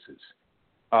cases.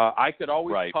 I could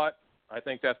always putt. I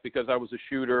think that's because I was a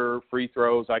shooter, free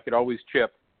throws. I could always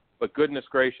chip. But goodness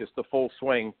gracious, the full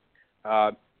swing,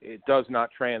 it does not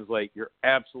translate. You're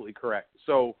absolutely correct.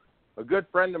 So a good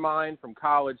friend of mine from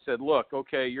college said, look,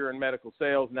 okay, you're in medical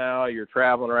sales now. You're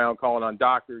traveling around calling on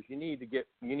doctors. You need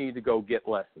to go get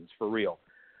lessons for real.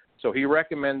 So he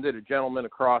recommended a gentleman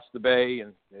across the bay,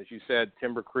 and as you said,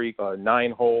 Timber Creek,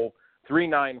 9-hole,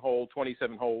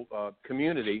 27-hole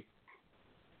community.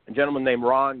 A gentleman named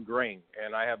Ron Gring,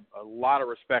 and I have a lot of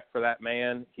respect for that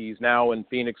man. He's now in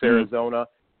Phoenix, Arizona.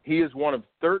 He is one of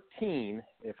 13,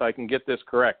 if I can get this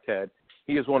correct, Ted,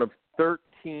 he is one of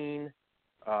 13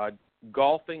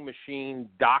 golfing machine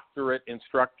doctorate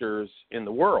instructors in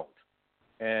the world.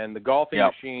 And the golfing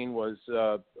machine was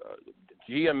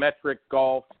geometric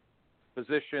golf,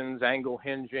 positions, angle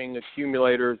hinging,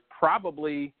 accumulators,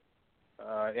 probably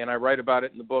and I write about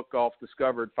it in the book, Golf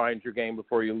Discovered, Find Your Game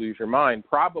Before You Lose Your Mind,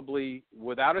 probably,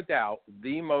 without a doubt,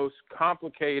 the most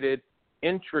complicated,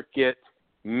 intricate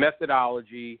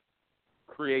methodology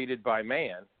created by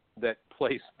man that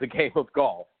plays the game of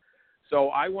golf. So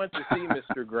I went to see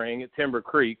Mr. Gring at Timber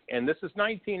Creek, and this is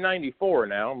 1994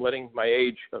 now. I'm letting my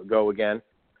age go again.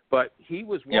 But he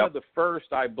was one of the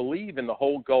first, I believe, in the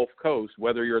whole Gulf Coast,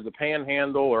 whether you're the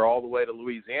Panhandle or all the way to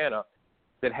Louisiana,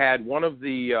 that had one of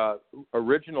the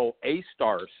original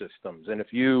A-Star systems. And if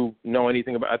you know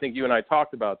anything about, I think you and I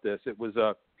talked about this, it was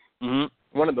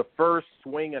one of the first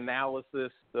swing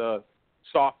analysis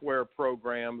software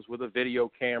programs with a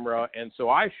video camera. And so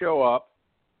I show up,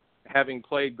 having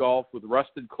played golf with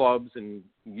rusted clubs and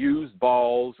used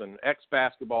balls, and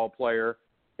ex-basketball player,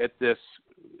 at this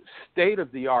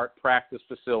state-of-the-art practice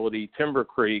facility, Timber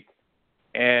Creek,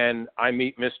 and I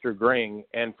meet Mr. Gring,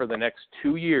 and for the next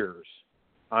 2 years,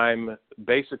 I'm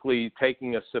basically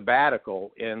taking a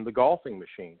sabbatical in the golfing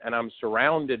machine, and I'm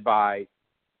surrounded by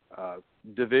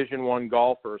Division I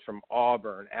golfers from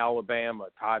Auburn, Alabama,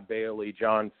 Todd Bailey,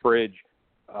 John Fridge,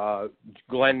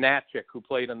 Glenn Natchik, who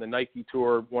played on the Nike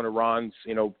Tour, one of Ron's,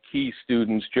 key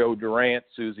students, Joe Durant,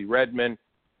 Susie Redmond.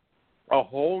 A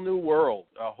whole new world,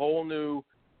 a whole new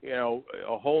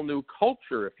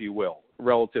culture, if you will,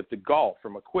 relative to golf,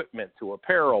 from equipment to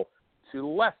apparel to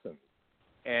lessons.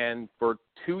 And for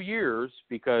 2 years,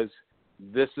 because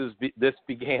this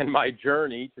began my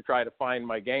journey to try to find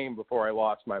my game before I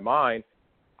lost my mind,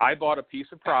 I bought a piece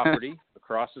of property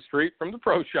across the street from the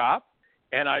pro shop,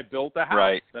 and I built a house.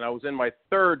 Right. And I was in my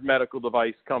third medical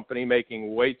device company,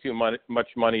 making way too much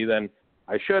money than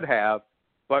I should have.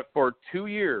 But for 2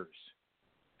 years,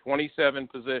 27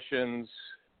 positions,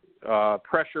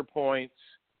 pressure points.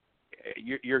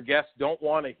 Your guests don't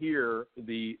want to hear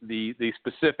the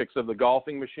specifics of the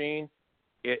golfing machine.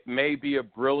 It may be a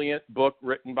brilliant book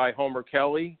written by Homer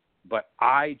Kelly, but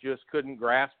I just couldn't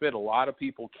grasp it. A lot of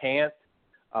people can't.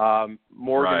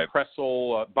 Morgan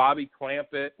Kressel, Bobby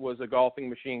Clampett was a golfing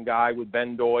machine guy with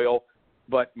Ben Doyle.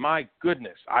 But my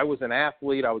goodness, I was an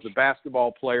athlete. I was a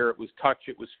basketball player. It was touch.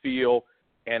 It was feel.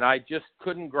 And I just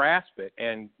couldn't grasp it.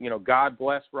 And, God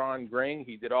bless Ron Gring.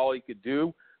 He did all he could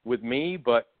do with me,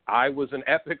 but I was an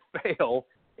epic fail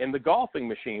in the golfing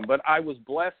machine. But I was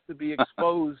blessed to be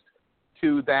exposed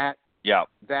to that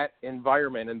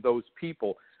environment and those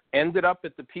people. Ended up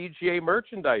at the PGA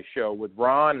Merchandise Show with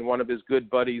Ron and one of his good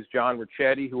buddies, John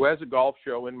Ricchetti, who has a golf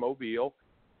show in Mobile,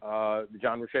 the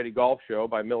John Ricchetti Golf Show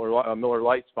by Miller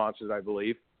Lite sponsors, I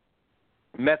believe.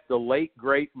 Met the late,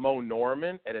 great Mo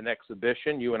Norman at an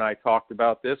exhibition. You and I talked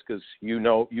about this because you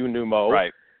knew Mo.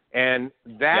 Right. And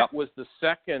that was the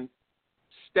second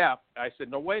step. I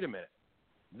said, no, wait a minute.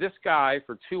 This guy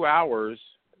for 2 hours,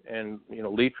 and,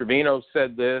 Lee Trevino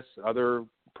said this, other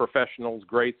professionals,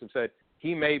 greats have said,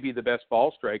 he may be the best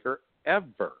ball striker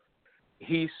ever.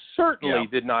 He certainly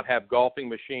did not have golfing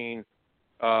machine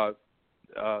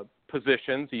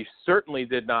positions. He certainly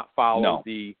did not follow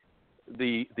the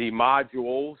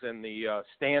modules and the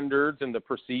standards and the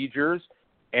procedures,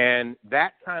 and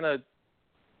that kind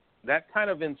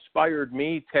of inspired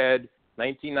me, Ted,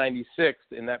 1996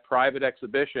 in that private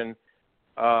exhibition,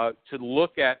 to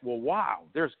look at, wow,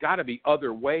 there's got to be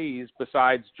other ways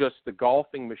besides just the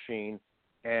golfing machine.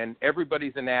 And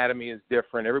everybody's anatomy is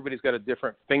different. Everybody's got a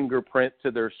different fingerprint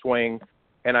to their swing.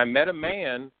 And I met a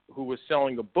man who was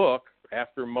selling a book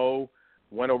after Mo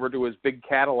went over to his big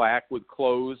Cadillac with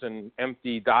clothes and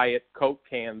empty Diet Coke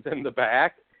cans in the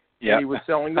back. Yeah. And he was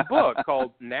selling a book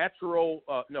called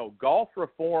Golf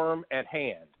Reform at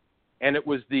Hand. And it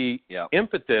was the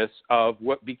impetus of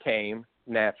what became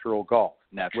Natural Golf,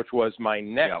 which was my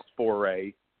next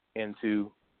foray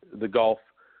into the golf,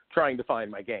 trying to find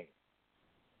my game.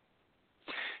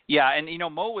 Yeah, and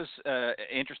Mo was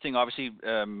interesting. Obviously,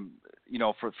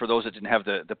 for those that didn't have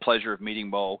the pleasure of meeting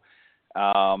Mo,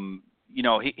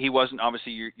 he wasn't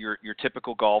obviously your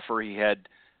typical golfer. He had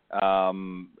a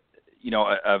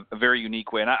very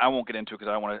unique way, and I won't get into it because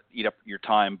I don't want to eat up your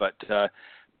time. But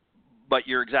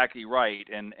you're exactly right,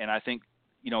 and I think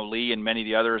Lee and many of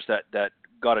the others that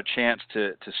got a chance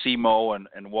to see Mo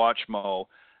and watch Mo.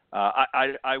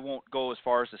 I won't go as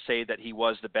far as to say that he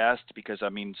was the best because,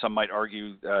 some might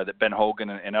argue that Ben Hogan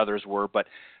and others were, but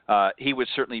he would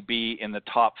certainly be in the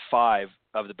top 5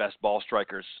 of the best ball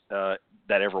strikers that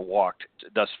ever walked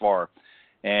thus far.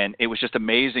 And it was just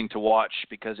amazing to watch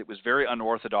because it was very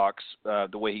unorthodox,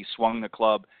 the way he swung the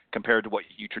club compared to what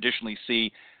you traditionally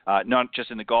see, not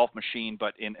just in the golf machine,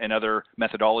 but in other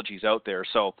methodologies out there.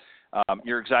 So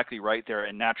you're exactly right there,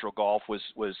 and Natural Golf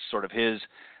was sort of his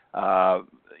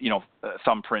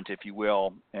thumbprint, if you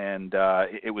will, and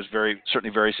it was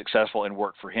certainly very successful and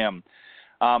worked for him.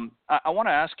 I want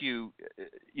to ask you,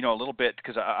 a little bit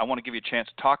because I want to give you a chance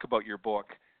to talk about your book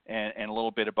and a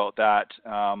little bit about that.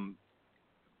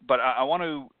 But I want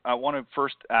to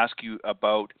first ask you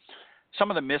about some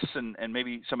of the myths and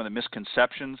maybe some of the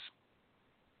misconceptions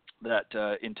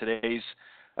that in today's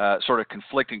sort of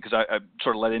conflicting, because I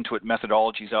sort of led into it,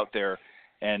 methodologies out there.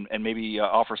 And maybe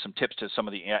offer some tips to some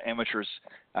of the amateurs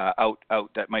out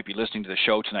that might be listening to the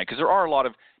show tonight, because there are a lot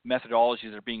of methodologies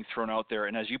that are being thrown out there.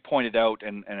 And as you pointed out,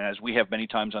 and as we have many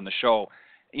times on the show,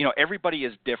 everybody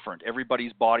is different.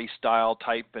 Everybody's body style,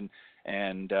 type,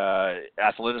 and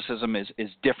athleticism is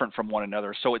different from one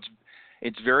another. So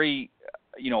it's very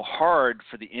hard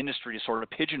for the industry to sort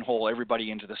of pigeonhole everybody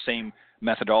into the same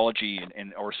methodology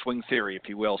or swing theory, if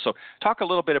you will. So talk a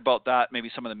little bit about that, maybe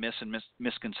some of the myths and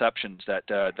misconceptions that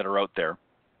are out there.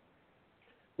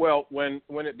 Well, when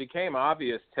it became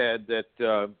obvious, Ted,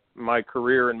 that my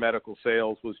career in medical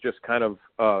sales was just kind of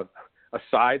a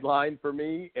sideline for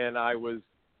me, and I was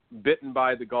bitten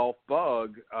by the golf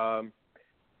bug,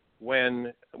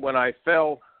 when I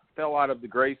fell out of the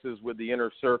graces with the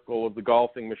inner circle of the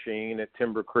golfing machine at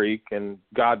Timber Creek, and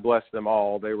God bless them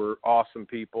all. They were awesome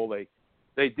people.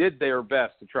 They did their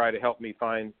best to try to help me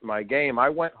find my game. I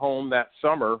went home that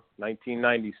summer,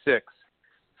 1996,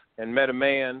 and met a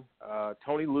man,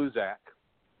 Tony Luzak,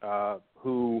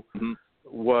 who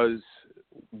was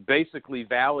basically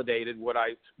validated what I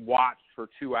watched for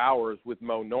 2 hours with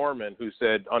Mo Norman, who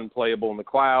said unplayable in the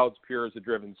clouds, pure as a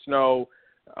driven snow.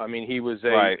 He was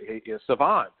a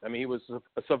savant. He was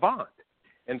a savant.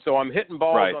 And so I'm hitting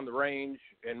balls on the range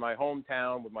in my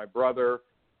hometown with my brother,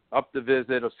 up the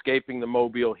visit, escaping the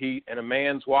Mobile heat, and a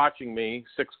man's watching me,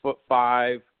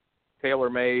 6'5",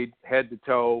 tailor-made, head to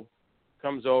toe,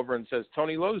 comes over and says,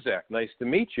 "Tony Lozak, nice to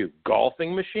meet you.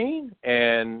 Golfing machine?"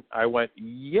 And I went,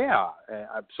 "Yeah."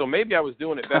 So maybe I was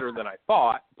doing it better than I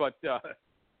thought. But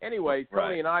anyway,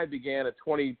 Tony and I began a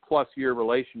 20-plus year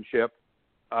relationship,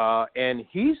 and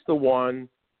he's the one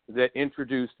that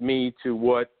introduced me to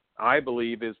what I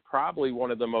believe is probably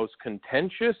one of the most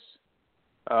contentious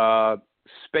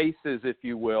spaces, if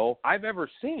you will, I've ever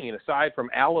seen, aside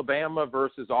from Alabama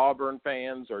versus Auburn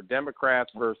fans or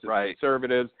Democrats versus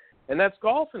conservatives, and that's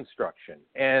golf instruction.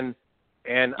 And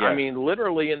I mean,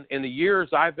 literally in the years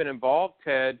I've been involved,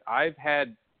 Ted, I've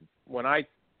had, when I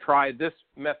tried this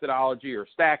methodology or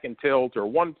stack and tilt or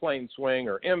one plane swing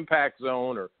or impact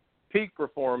zone or peak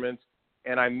performance,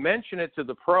 and I mention it to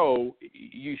the pro,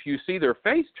 you see their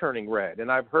face turning red.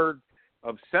 And I've heard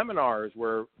of seminars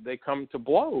where they come to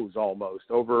blows almost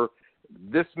over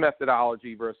this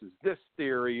methodology versus this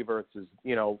theory versus,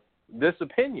 this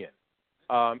opinion.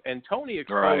 And Tony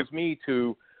exposed me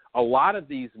to a lot of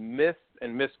these myths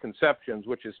and misconceptions,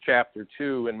 which is chapter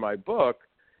 2 in my book,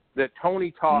 that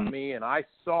Tony taught me and I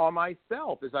saw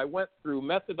myself as I went through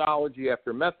methodology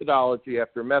after methodology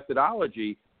after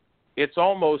methodology. It's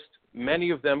almost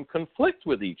many of them conflict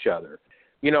with each other.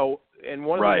 And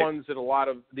one of the ones that a lot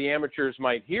of the amateurs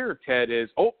might hear, Ted, is,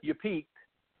 "Oh, you peaked."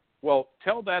 Well,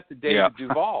 tell that to David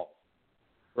Duval,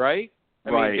 right?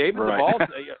 I mean, David Duval,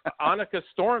 Annika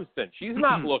Stormston, she's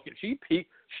not looking. She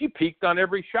peaked on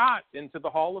every shot into the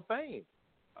Hall of Fame.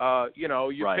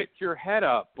 You picked your head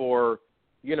up or,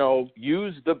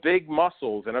 use the big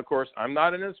muscles. And, of course, I'm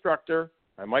not an instructor.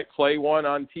 I might play one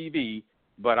on TV,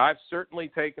 but I've certainly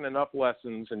taken enough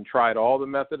lessons and tried all the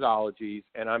methodologies,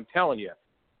 and I'm telling you,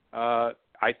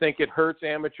 I think it hurts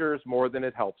amateurs more than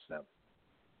it helps them.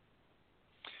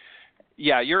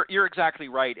 Yeah, you're exactly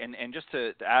right. And just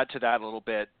to add to that a little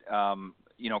bit,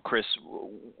 Chris,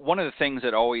 one of the things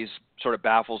that always sort of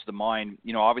baffles the mind,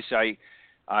 obviously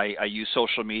I use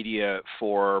social media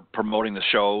for promoting the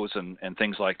shows and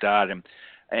things like that.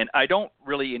 And I don't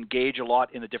really engage a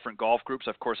lot in the different golf groups.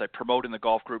 Of course, I promote in the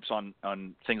golf groups on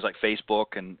things like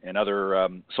Facebook and other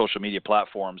social media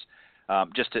platforms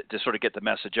just to sort of get the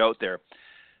message out there.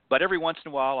 But every once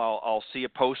in a while, I'll see a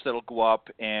post that'll go up,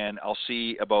 and I'll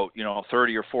see about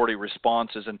 30 or 40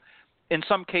 responses. And in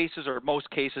some cases, or most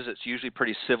cases, it's usually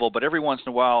pretty civil. But every once in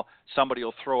a while, somebody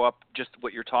will throw up just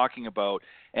what you're talking about,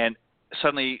 and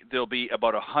suddenly there'll be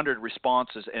about 100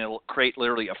 responses, and it'll create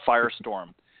literally a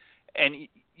firestorm. And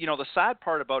the sad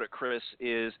part about it, Chris,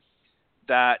 is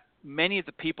that many of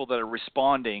the people that are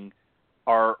responding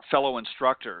are fellow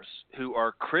instructors who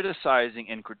are criticizing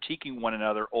and critiquing one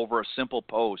another over a simple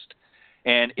post,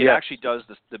 and it actually does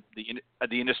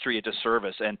the industry a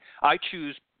disservice. And I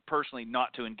choose personally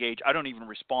not to engage. I don't even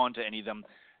respond to any of them,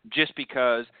 just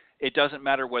because it doesn't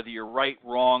matter whether you're right,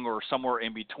 wrong, or somewhere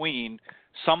in between.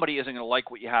 Somebody isn't going to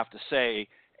like what you have to say,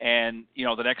 and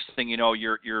the next thing you know,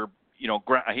 you're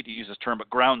I hate to use this term, but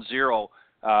ground zero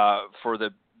for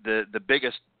the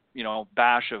biggest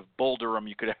bash of bull Durham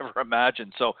you could ever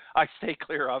imagine. So I stay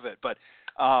clear of it. But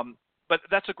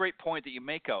that's a great point that you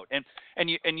make out.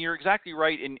 And you're exactly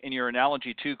right in your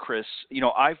analogy too, Chris.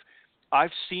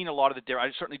 I've seen a lot of the.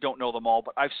 I certainly don't know them all,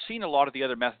 but I've seen a lot of the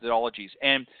other methodologies.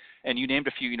 And you named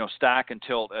a few. Stack and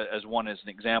tilt as one as an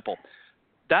example.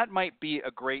 That might be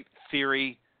a great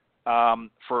theory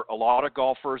for a lot of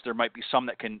golfers. There might be some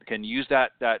that can use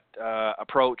that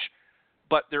approach,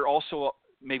 but there are also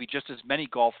maybe just as many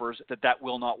golfers that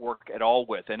will not work at all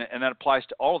with. And that applies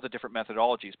to all of the different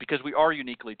methodologies, because we are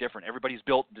uniquely different. Everybody's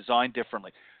built and designed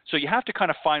differently. So you have to kind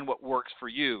of find what works for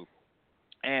you.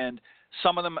 And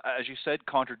some of them, as you said,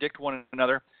 contradict one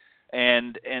another.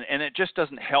 And it just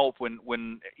doesn't help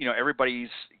when everybody's,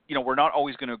 we're not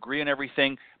always going to agree on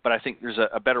everything, but I think there's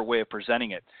a better way of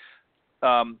presenting it.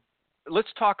 Let's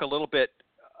talk a little bit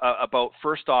about,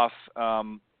 first off,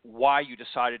 why you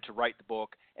decided to write the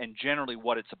book and generally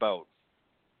what it's about.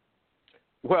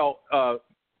 Well,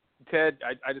 Ted,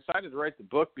 I decided to write the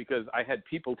book because I had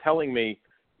people telling me,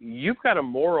 you've got a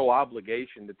moral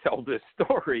obligation to tell this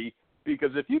story,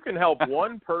 because if you can help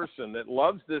one person that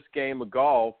loves this game of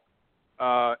golf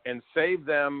and save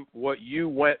them what you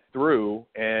went through,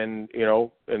 and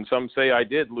some say I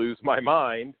did lose my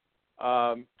mind,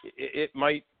 it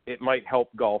might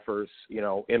help golfers,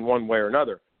 in one way or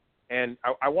another. And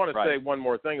I want to say one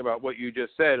more thing about what you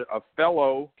just said. A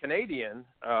fellow Canadian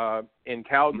in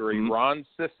Calgary, Ron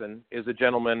Sisson, is a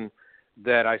gentleman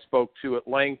that I spoke to at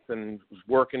length and was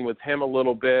working with him a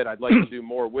little bit. I'd like to do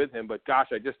more with him, but gosh,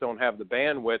 I just don't have the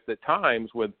bandwidth at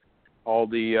times with all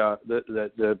the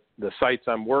sites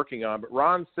I'm working on. But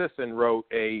Ron Sisson wrote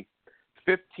a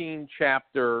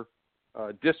 15-chapter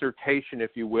dissertation,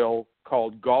 if you will,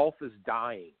 called "Golf is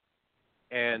Dying,"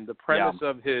 and the premise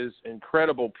of his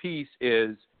incredible piece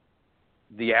is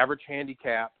the average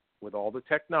handicap with all the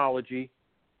technology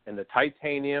and the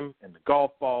titanium and the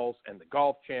golf balls and the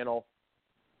golf channel.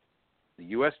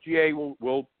 The USGA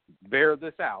will bear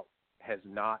this out, has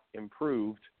not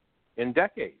improved in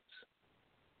decades.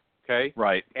 Okay?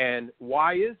 Right. And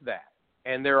why is that?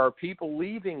 And there are people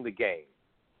leaving the game.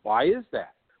 Why is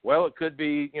that? Well, it could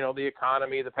be, the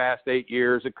economy the past 8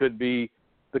 years. It could be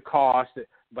the cost.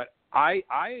 But I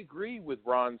agree with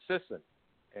Ron Sisson,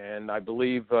 and I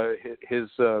believe his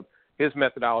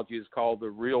methodology is called the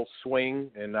real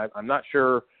swing. And I'm not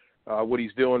sure what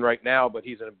he's doing right now, but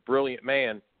he's a brilliant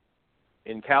man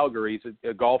in Calgary. He's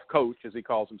a golf coach, as he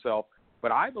calls himself.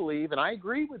 But I believe, and I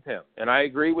agree with him, and I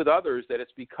agree with others, that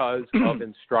it's because of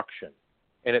instruction.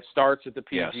 And it starts at the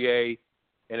PGA,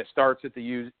 and it starts at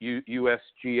the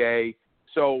USGA.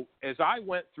 So as I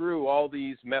went through all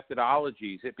these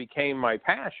methodologies, it became my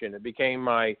passion. It became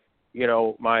my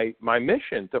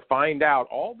mission to find out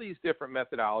all these different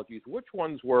methodologies, which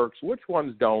ones works, which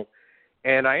ones don't.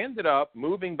 And I ended up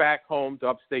moving back home to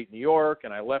upstate New York,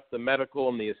 and I left the medical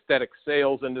and the aesthetic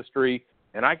sales industry,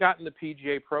 and I got in the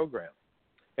PGA program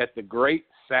at the great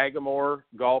Sagamore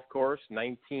Golf Course,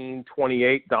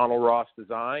 1928, Donald Ross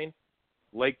design,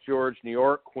 Lake George, New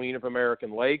York, Queen of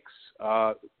American Lakes,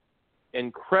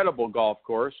 incredible golf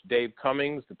course. Dave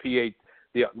Cummings,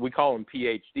 we call him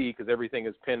PhD because everything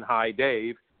is pin high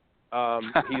Dave.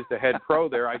 He's the head pro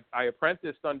there. I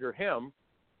apprenticed under him,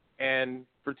 and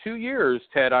for 2 years,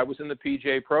 Ted, I was in the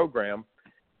PGA program,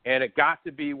 and it got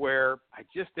to be where I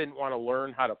just didn't want to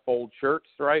learn how to fold shirts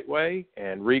the right way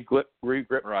and re-grip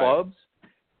clubs.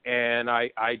 And I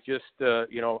just,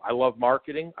 I love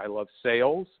marketing. I love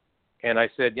sales. And I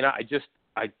said, I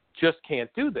just can't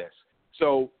do this.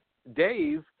 So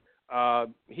Dave,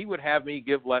 he would have me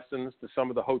give lessons to some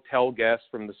of the hotel guests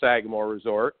from the Sagamore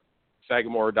Resort,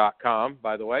 Sagamore.com,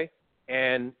 by the way.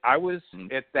 And I was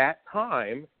at that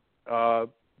time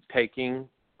taking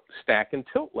stack and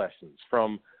tilt lessons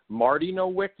from Marty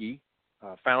Nowicki,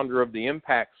 founder of the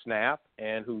Impact Snap,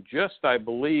 and who just, I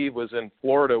believe, was in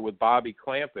Florida with Bobby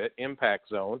Clampett, Impact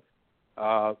Zone.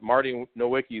 Marty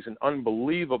Nowicki is an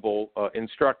unbelievable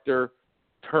instructor.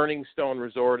 Turning Stone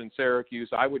Resort in Syracuse.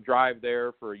 I would drive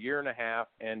there for a year and a half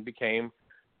and became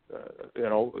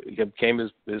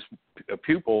his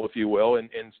pupil, if you will, in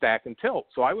stack and tilt.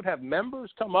 So I would have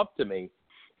members come up to me,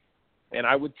 and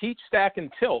I would teach stack and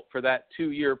tilt for that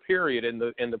 2-year period in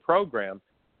the program,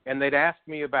 and they'd ask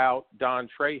me about Don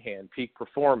Trahan, Peak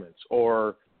Performance,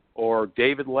 or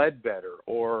David Ledbetter,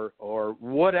 or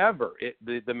whatever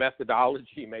the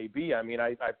methodology may be. I mean,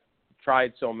 I've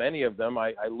tried so many of them,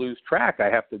 I lose track. I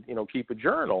have to, keep a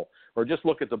journal or just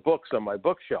look at the books on my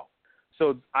bookshelf.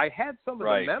 So I had some of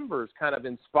the members kind of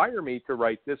inspire me to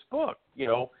write this book,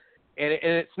 and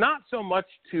it's not so much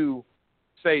to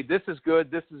say this is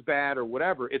good, this is bad, or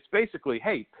whatever. It's basically,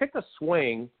 hey, pick a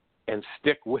swing and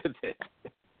stick with it.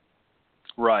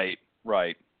 Right.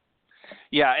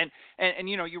 Yeah, and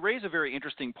you raise a very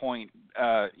interesting point,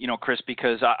 Chris,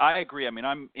 because I agree. I mean,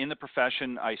 I'm in the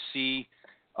profession. I see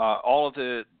all of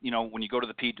the, when you go to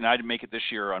the PGA, and I didn't make it this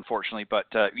year, unfortunately, but,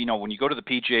 when you go to the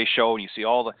PGA show and you see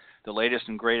all the latest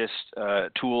and greatest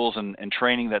tools and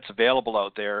training that's available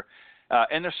out there,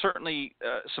 and there's certainly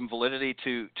some validity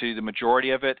to the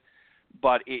majority of it,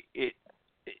 but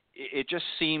it just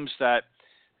seems that,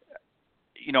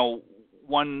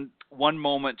 one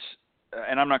moment,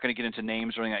 and I'm not going to get into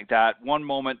names or anything like that. One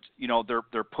moment,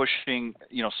 they're pushing,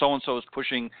 so-and-so is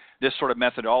pushing this sort of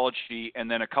methodology,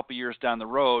 and then a couple years down the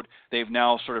road, they've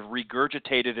now sort of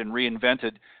regurgitated and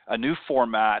reinvented a new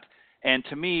format. And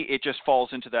to me, it just falls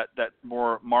into that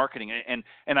more marketing. And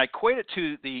I equate it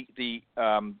to the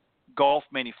golf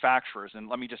manufacturers. And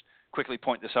let me just quickly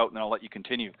point this out, and then I'll let you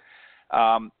continue.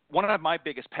 One of my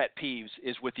biggest pet peeves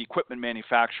is with the equipment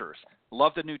manufacturers.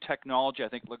 Love the new technology. I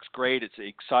think it looks great. It's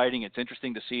exciting. It's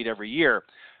interesting to see it every year.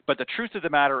 But the truth of the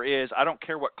matter is, I don't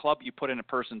care what club you put in a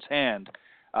person's hand,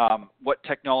 what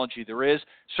technology there is.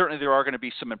 Certainly there are going to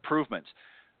be some improvements.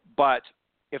 But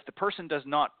if the person does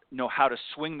not know how to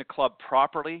swing the club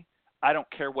properly, I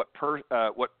don't care what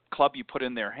club you put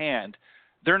in their hand,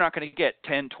 they're not going to get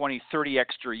 10, 20, 30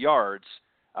 extra yards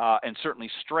and certainly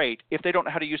straight if they don't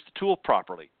know how to use the tool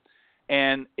properly.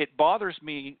 And it bothers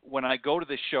me when I go to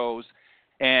the shows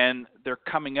and they're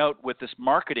coming out with this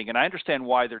marketing, and I understand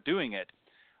why they're doing it,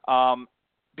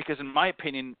 because in my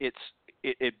opinion, it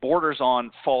borders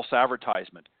on false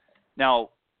advertisement. Now,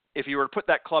 if you were to put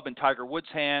that club in Tiger Woods'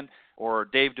 hand or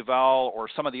Dave Duval or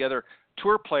some of the other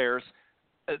tour players,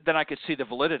 then I could see the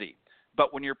validity.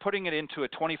 But when you're putting it into a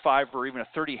 25 or even a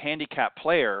 30 handicap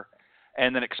player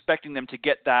and then expecting them to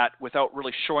get that without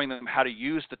really showing them how to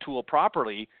use the tool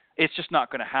properly, it's just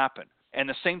not going to happen. And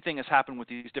the same thing has happened with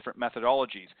these different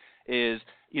methodologies is,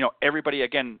 everybody,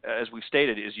 again, as we've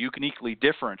stated, is uniquely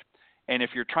different. And if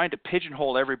you're trying to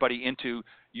pigeonhole everybody into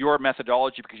your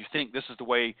methodology because you think this is the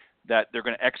way that they're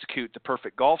going to execute the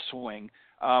perfect golf swing,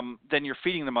 then you're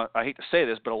feeding them, I hate to say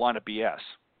this, but a line of BS.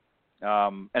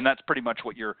 And that's pretty much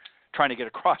what you're trying to get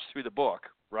across through the book,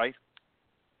 right?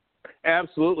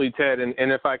 Absolutely, Ted.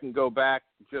 And if I can go back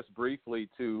just briefly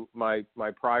to my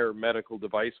prior medical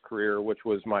device career, which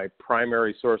was my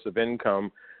primary source of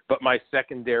income, but my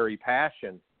secondary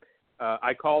passion,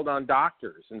 I called on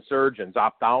doctors and surgeons,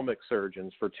 ophthalmic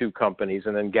surgeons for 2 companies,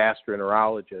 and then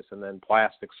gastroenterologists, and then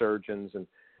plastic surgeons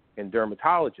and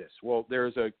dermatologists. Well,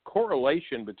 there's a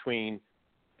correlation between,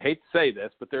 I hate to say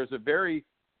this, but there's a very,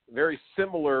 very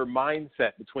similar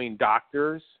mindset between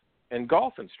doctors and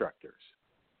golf instructors.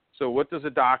 So what does a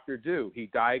doctor do? He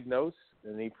diagnoses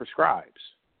and he prescribes.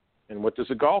 And what does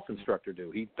a golf instructor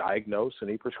do? He diagnoses and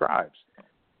he prescribes.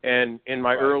 And in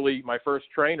my first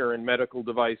trainer in medical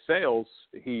device sales,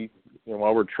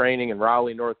 while we're training in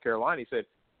Raleigh, North Carolina, he said,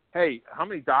 "Hey, how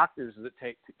many doctors does it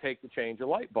take to change a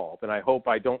light bulb?" And I hope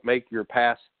I don't make your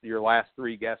last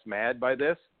 3 guests mad by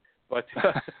this, but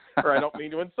or I don't mean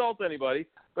to insult anybody,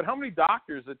 but how many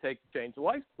doctors does it take to change a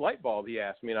light bulb? He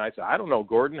asked me, and I said, "I don't know,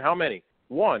 Gordon. How many?"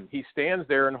 1. He stands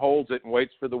there and holds it and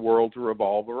waits for the world to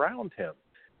revolve around him.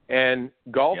 And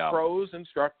golf pros,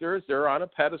 instructors, they're on a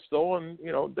pedestal, and,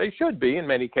 they should be in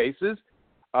many cases,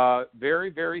 very,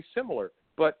 very similar.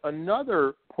 But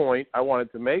another point I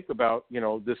wanted to make about,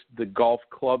 the golf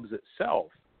clubs itself,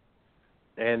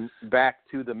 and back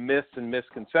to the myths and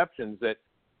misconceptions that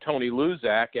Tony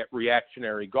Luzak at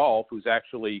Reactionary Golf, who's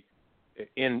actually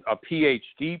in a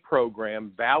PhD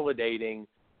program validating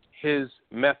his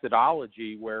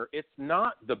methodology, where it's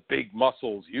not the big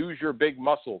muscles, use your big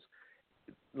muscles.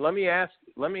 Let me ask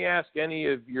any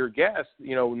of your guests,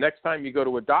 next time you go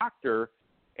to a doctor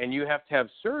and you have to have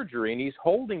surgery and he's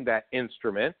holding that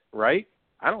instrument, right?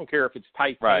 I don't care if it's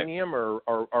titanium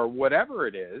or whatever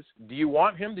it is. Do you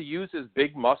want him to use his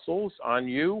big muscles on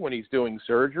you when he's doing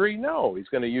surgery? No, he's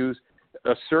going to use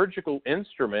a surgical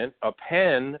instrument, a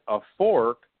pen, a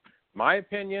fork. My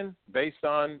opinion, based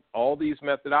on all these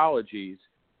methodologies,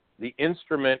 the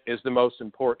instrument is the most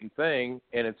important thing,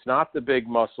 and it's not the big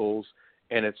muscles,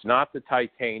 and it's not the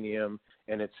titanium,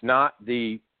 and it's not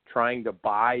the trying to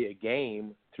buy a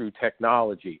game through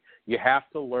technology. You have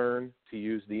to learn to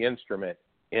use the instrument,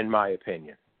 in my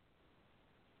opinion.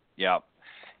 Yeah.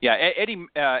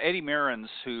 Eddie Mehrens,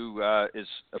 who is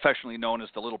affectionately known as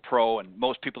the Little Pro, and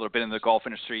most people that have been in the golf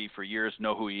industry for years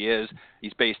know who he is.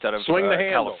 He's based out of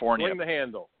California. Swing the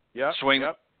handle. Yeah.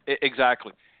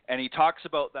 Exactly. And he talks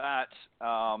about that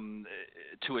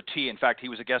to a T. In fact, he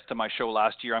was a guest on my show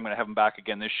last year. I'm going to have him back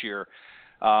again this year.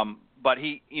 But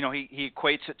he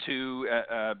equates it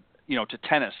to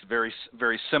tennis, very,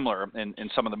 very similar in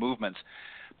some of the movements.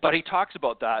 But he talks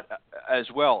about that as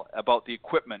well, about the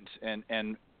equipment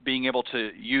and being able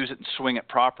to use it and swing it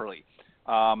properly.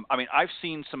 I've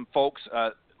seen some folks,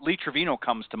 Lee Trevino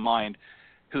comes to mind,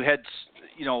 who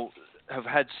have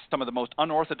had some of the most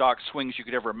unorthodox swings you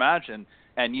could ever imagine,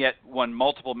 and yet won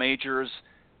multiple majors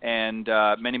and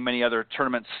many, many other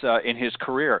tournaments in his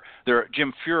career.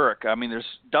 Jim Furyk, there's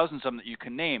dozens of them that you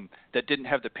can name that didn't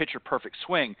have the picture-perfect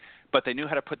swing, but they knew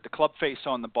how to put the club face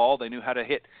on the ball, they knew how to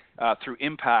hit through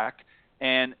impact,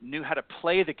 and knew how to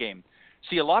play the game.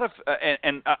 See, a lot of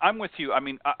and I'm with you.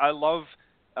 I love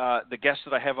the guests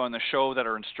that I have on the show that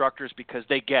are instructors because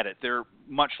they get it. They're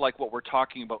much like what we're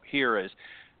talking about here is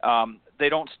they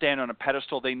don't stand on a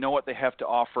pedestal. They know what they have to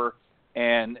offer,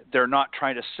 and they're not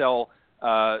trying to sell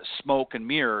smoke and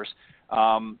mirrors.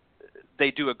 They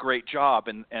do a great job,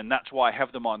 and that's why I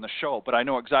have them on the show. But I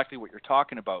know exactly what you're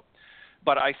talking about.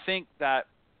 But I think that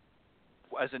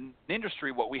as an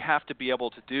industry, what we have to be able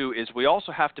to do is we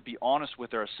also have to be honest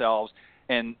with ourselves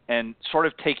and sort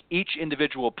of take each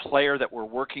individual player that we're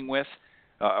working with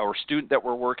or student that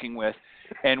we're working with,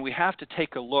 and we have to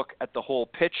take a look at the whole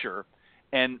picture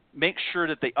and make sure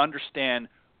that they understand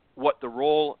what the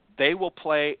role they will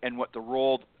play and what the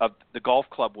role of the golf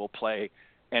club will play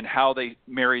and how they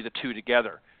marry the two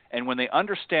together. And when they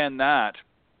understand that,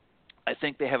 I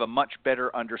think they have a much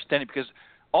better understanding, because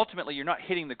ultimately you're not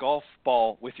hitting the golf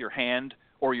ball with your hand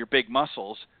or your big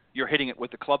muscles. You're hitting it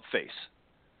with the club face.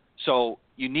 So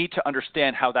you need to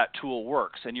understand how that tool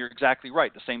works. And you're exactly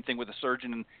right. The same thing with a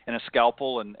surgeon and a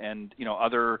scalpel and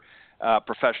other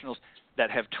professionals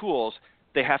that have tools.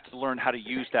 They have to learn how to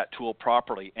use that tool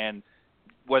properly. And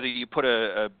whether you put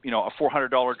a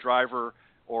 $400 driver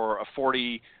or a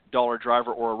 $40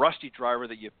 driver or a rusty driver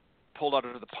that you pulled out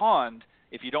of the pond,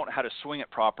 if you don't know how to swing it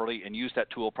properly and use that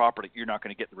tool properly, you're not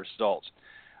going to get the results.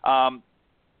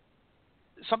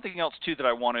 Something else, too, that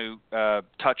I want to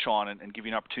touch on and give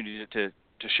you an opportunity to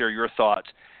share your thoughts,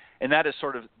 and that is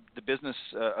sort of the business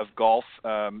of golf,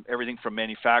 everything from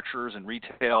manufacturers and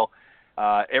retail.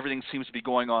 Everything seems to be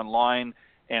going online,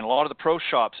 and a lot of the pro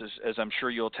shops, as I'm sure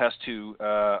you'll attest to,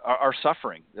 are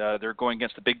suffering. They're going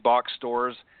against the big box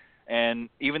stores, and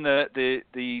even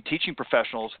the teaching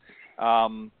professionals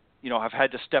have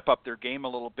had to step up their game a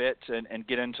little bit and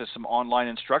get into some online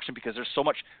instruction because there's so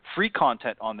much free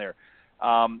content on there.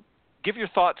 Give your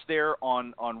thoughts there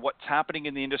on what's happening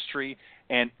in the industry,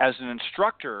 and as an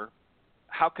instructor,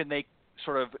 how can they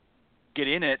sort of get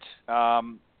in it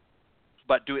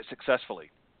but do it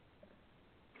successfully?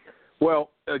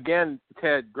 Well, again,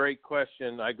 Ted, great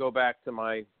question. I go back to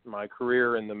my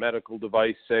career in the medical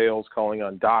device sales, calling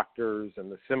on doctors,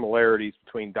 and the similarities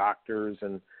between doctors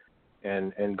and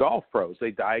golf pros. They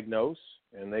diagnose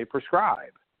and they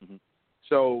prescribe. Mm-hmm.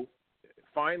 So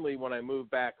finally, when I moved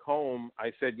back home,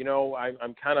 I said, I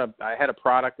had a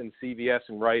product in CVS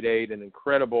and Rite Aid, an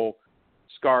incredible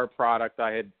scar product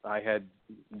I had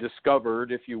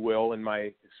discovered, if you will, in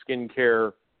my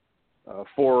skincare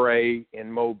foray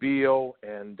in Mobile,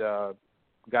 and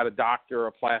got a doctor,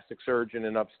 a plastic surgeon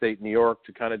in upstate New York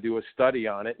to kind of do a study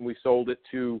on it, and we sold it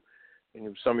to,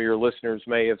 some of your listeners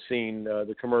may have seen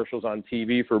the commercials on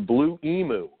TV for Blue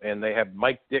Emu, and they have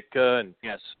Mike Ditka and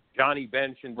yes. Johnny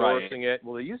Bench endorsing it.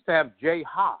 Well, they used to have Jay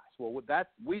Haas. Well, that's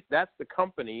the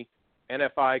company,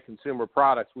 NFI Consumer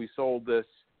Products. We sold this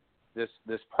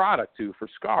product to for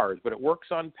scars, but it works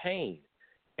on pain.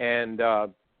 And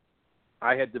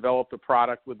I had developed a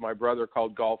product with my brother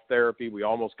called Golf Therapy. We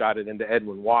almost got it into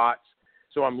Edwin Watts.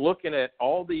 So I'm looking at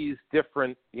all these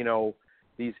different,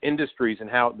 these industries and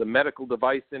how the medical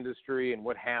device industry and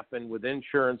what happened with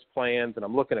insurance plans, and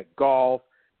I'm looking at golf.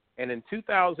 And in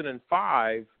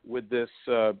 2005, with this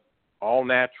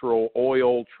all-natural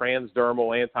oil,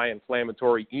 transdermal,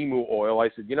 anti-inflammatory emu oil, I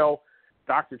said,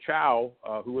 Dr. Chow,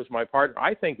 who was my partner,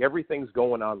 I think everything's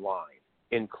going online,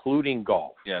 including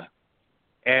golf. Yeah.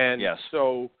 And yes.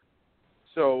 So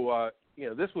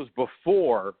this was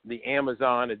before the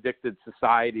Amazon addicted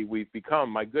society we've become.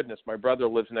 My goodness, my brother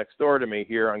lives next door to me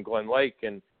here on Glen Lake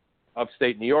in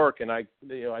upstate New York, and I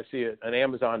see an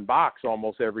Amazon box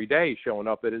almost every day showing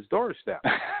up at his doorstep.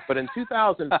 But in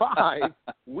 2005,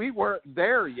 we weren't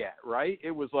there yet, right?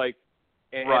 It was like,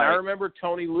 and I remember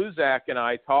Tony Luzak and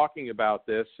I talking about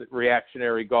this at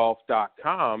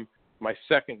reactionarygolf.com. My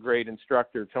second grade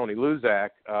instructor, Tony Luzak,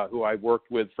 who I worked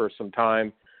with for some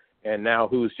time, and now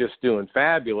who's just doing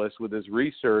fabulous with his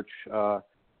research.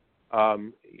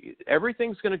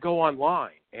 Everything's going to go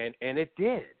online, and it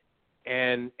did.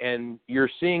 And you're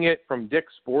seeing it from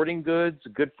Dick's Sporting Goods. A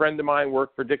good friend of mine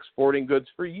worked for Dick's Sporting Goods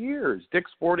for years.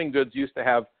 Dick's Sporting Goods used to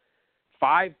have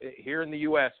here in the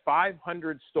U.S.,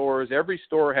 500 stores. Every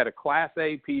store had a Class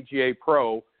A PGA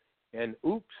Pro, and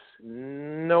oops,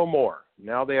 no more.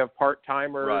 Now they have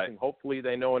part-timers, and hopefully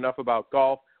they know enough about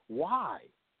golf. Why?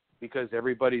 Because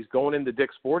everybody's going into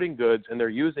Dick's Sporting Goods, and they're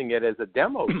using it as a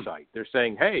demo site. They're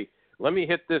saying, hey, let me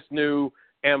hit this new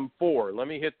M4. Let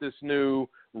me hit this new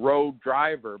Rogue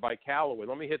driver by Callaway.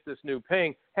 Let me hit this new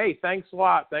Ping. Hey, thanks a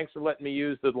lot. Thanks for letting me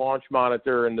use the launch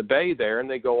monitor in the bay there. And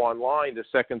they go online to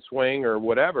Second Swing or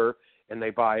whatever, and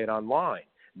they buy it online.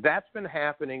 That's been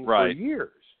happening for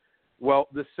years. Well,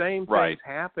 the same thing's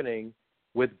happening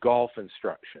with golf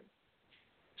instruction.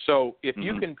 So if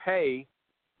you can pay,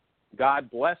 God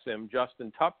bless him,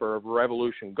 Justin Tupper of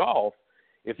Revolution Golf,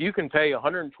 if you can pay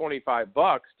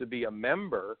 $125 to be a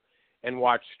member and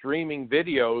watch streaming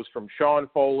videos from Sean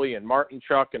Foley and Martin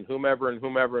Chuck and whomever and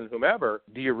whomever and whomever,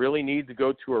 do you really need to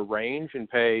go to a range and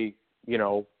pay,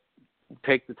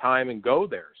 take the time and go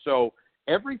there? So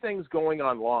everything's going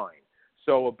online.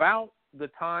 So about the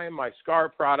time my Scar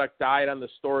product died on the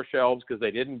store shelves because they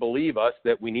didn't believe us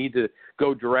that we need to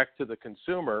go direct to the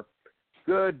consumer,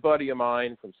 good buddy of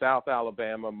mine from South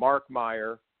Alabama, Mark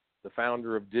Meyer, the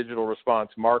founder of Digital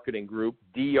Response Marketing Group,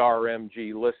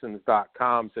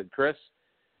 drmglistens.com, said, Chris,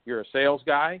 you're a sales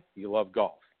guy, you love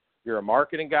golf. You're a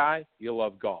marketing guy, you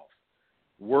love golf.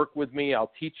 Work with me,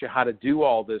 I'll teach you how to do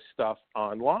all this stuff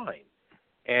online.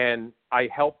 And I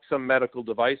helped some medical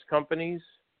device companies.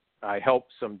 I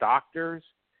helped some doctors.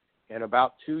 And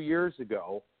about 2 years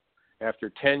ago,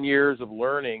 after 10 years of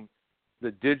learning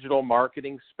the digital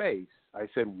marketing space, I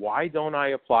said, why don't I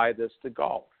apply this to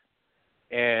golf?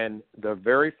 And the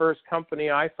very first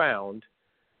company I found,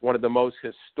 one of the most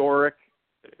historic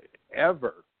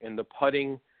ever in the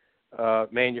putting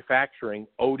manufacturing,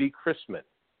 Odie Chrisman,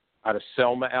 out of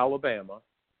Selma, Alabama.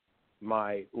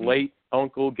 My late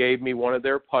uncle gave me one of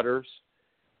their putters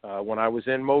when I was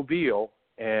in Mobile,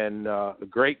 and a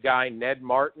great guy, Ned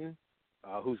Martin,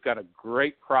 who's got a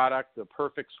great product, the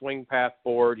Perfect Swing Path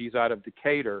board. He's out of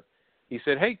Decatur. He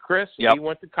said, hey, Chris, Yep. He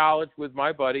went to college with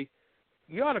my buddy.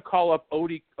 You ought to call up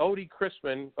Odie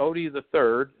Chrisman, Odie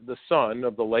III, the son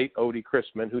of the late Odie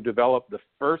Chrisman, who developed the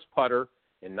first putter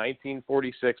in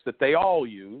 1946 that they all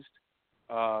used.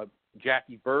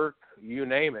 Jackie Burke, you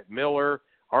name it, Miller,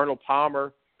 Arnold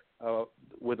Palmer,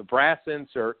 with a brass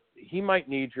insert. He might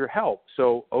need your help.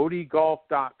 So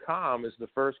OdieGolf.com is the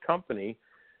first company.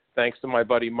 Thanks to my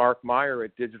buddy Mark Meyer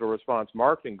at Digital Response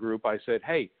Marketing Group, I said,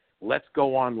 hey, let's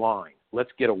go online.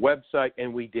 Let's get a website,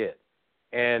 and we did.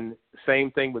 And same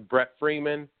thing with Brett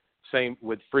Freeman, same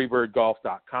with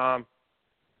FreebirdGolf.com,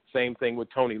 same thing with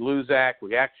Tony Luzak,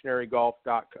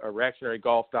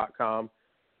 ReactionaryGolf.com,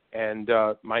 and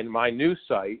my new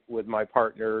site with my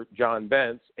partner John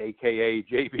Bentz, a.k.a.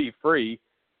 JB Free,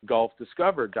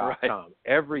 GolfDiscover.com. Right.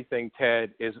 Everything,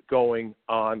 Ted, is going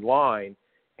online.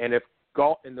 And the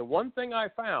one thing I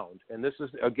found, and this is,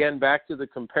 again, back to the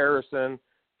comparison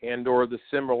and or the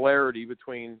similarity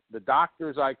between the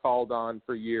doctors I called on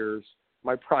for years,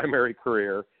 my primary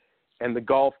career, and the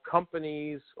golf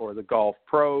companies or the golf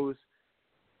pros,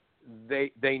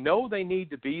 they know they need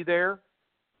to be there.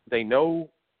 They know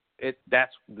it.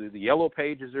 That's the yellow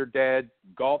pages are dead,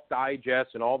 Golf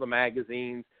Digest and all the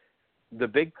magazines. The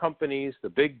big companies, the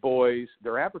big boys,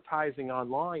 they're advertising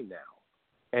online now.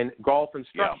 And golf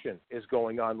instruction is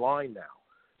going online now.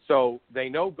 So they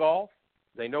know golf,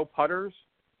 they know putters,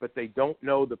 but they don't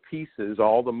know the pieces,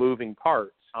 all the moving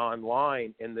parts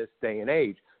online in this day and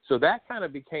age. So that kind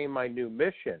of became my new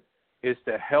mission, is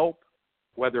to help,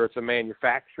 whether it's a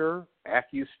manufacturer,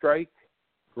 AccuStrike,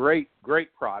 great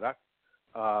product,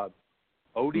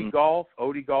 Odie Golf,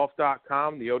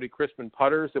 OdieGolf.com, the Odie Chrisman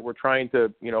putters that we're trying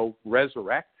to,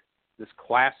 resurrect, this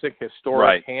classic,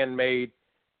 historic, handmade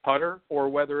putter, or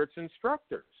whether it's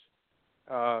instructors.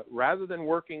 Rather than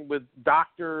working with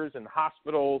doctors and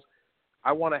hospitals,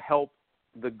 I want to help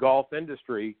the golf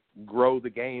industry grow the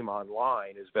game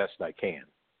online as best I can.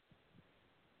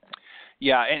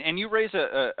 Yeah, and you raise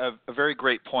a very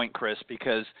great point, Chris,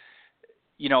 because,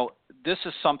 this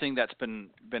is something that's been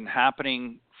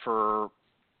happening for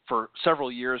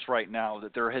several years right now,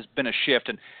 that there has been a shift.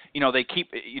 And, they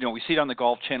keep, we see it on the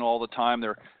Golf Channel all the time.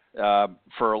 They're,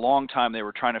 for a long time, they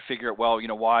were trying to figure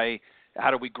out, how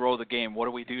do we grow the game? What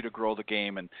do we do to grow the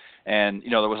game? And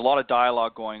there was a lot of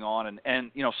dialogue going on,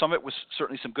 and some of it was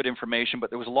certainly some good information,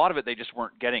 but there was a lot of it they just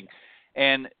weren't getting.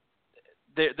 And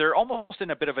they're almost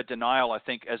in a bit of a denial, I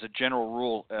think, as a general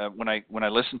rule, when I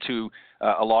listen to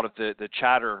a lot of the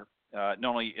chatter, not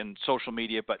only in social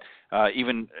media, but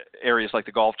even areas like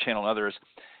the Golf Channel and others,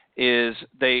 is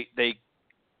they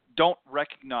don't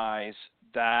recognize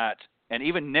that. And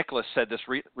even Nicholas said this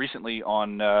recently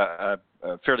on a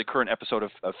fairly current episode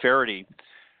of Faraday,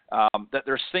 that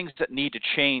there's things that need to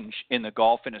change in the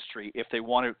golf industry if they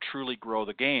want to truly grow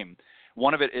the game.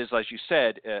 One of it is, as you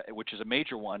said, which is a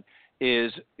major one,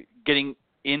 is getting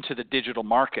into the digital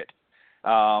market,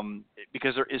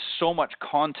 because there is so much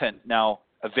content now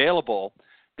available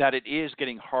that it is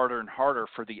getting harder and harder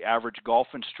for the average golf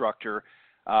instructor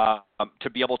to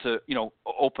be able to,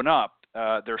 open up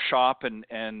their shop, and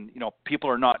people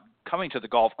are not coming to the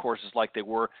golf courses like they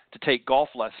were to take golf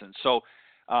lessons. So,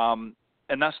 and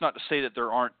that's not to say that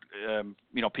there aren't,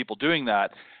 people doing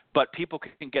that, but people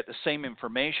can get the same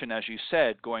information, as you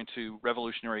said, going to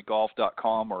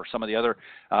revolutionarygolf.com or some of the other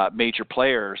major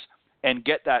players, and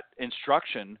get that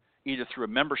instruction either through a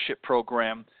membership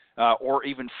program or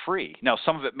even free. Now,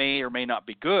 some of it may or may not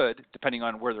be good, depending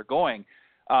on where they're going,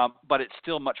 but it's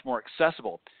still much more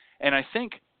accessible. And I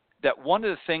think that one of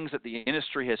the things that the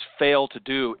industry has failed to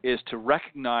do is to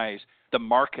recognize the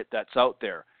market that's out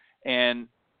there. And,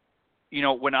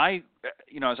 when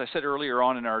as I said earlier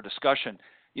on in our discussion,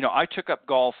 I took up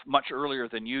golf much earlier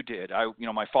than you did.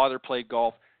 My father played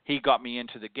golf. He got me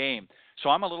into the game. So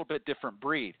I'm a little bit different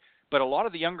breed. But a lot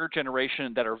of the younger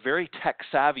generation that are very tech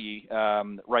savvy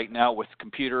right now with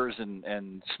computers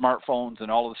and smartphones and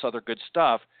all of this other good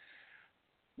stuff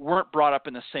weren't brought up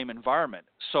in the same environment.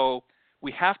 So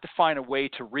we have to find a way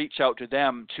to reach out to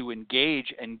them, to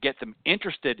engage and get them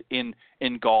interested in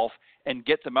golf and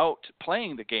get them out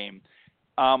playing the game.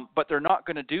 But they're not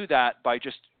going to do that by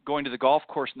just going to the golf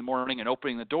course in the morning and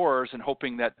opening the doors and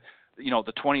hoping that,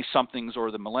 the 20-somethings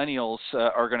or the millennials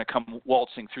are going to come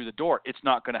waltzing through the door. It's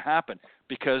not going to happen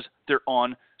because they're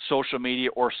on social media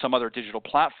or some other digital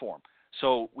platform.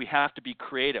 So we have to be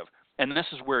creative. And this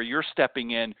is where you're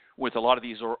stepping in with a lot of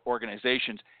these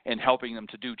organizations and helping them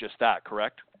to do just that,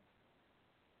 correct?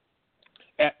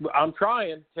 I'm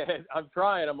trying, Ted. I'm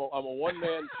trying. I'm a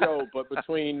one-man show, but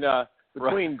between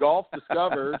Golf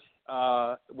Discovered,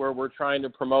 where we're trying to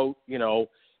promote,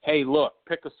 hey, look,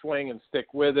 pick a swing and stick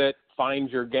with it,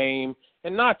 find your game,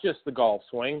 and not just the golf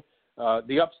swing.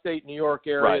 The upstate New York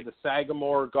area, right. The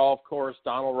Sagamore Golf Course,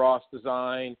 Donald Ross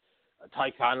Design,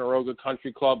 Ticonderoga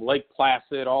Country Club, Lake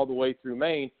Placid, all the way through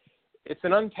Maine. It's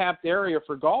an untapped area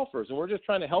for golfers, and we're just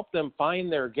trying to help them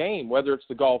find their game, whether it's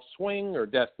the golf swing or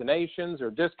destinations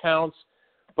or discounts.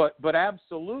 But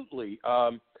absolutely,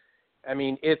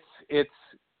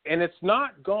 it's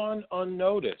not gone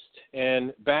unnoticed.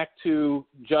 And back to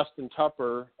Justin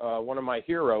Tupper, one of my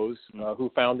heroes,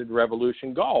 who founded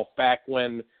Revolution Golf back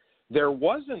when there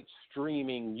wasn't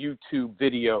streaming YouTube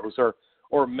videos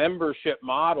or membership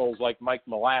models like Mike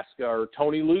Malaska or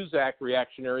Tony Luzak,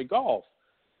 Reactionary Golf,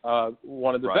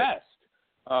 one of the best,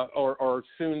 or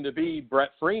soon to be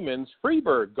Brett Freeman's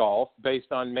Freebird Golf,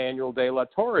 based on Manuel de la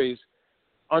Torre's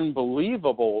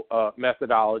unbelievable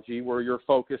methodology where you're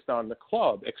focused on the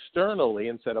club externally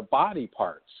instead of body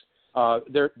parts.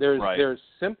 There's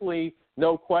simply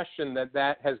no question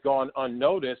that has gone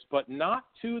unnoticed, but not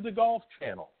to the Golf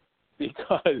Channel,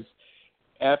 because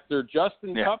after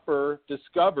Justin Tupper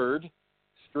discovered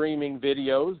streaming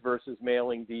videos versus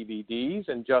mailing DVDs,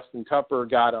 and Justin Tupper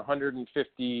got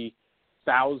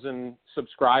 150,000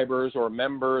 subscribers or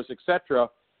members, etc.,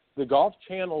 the Golf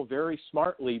Channel very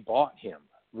smartly bought him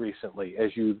recently,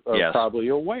 as you are probably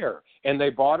aware. And they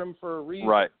bought him for a reason.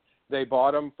 Right. They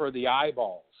bought him for the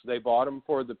eyeballs. They bought him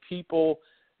for the people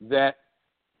that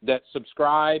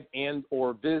subscribe and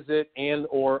or visit and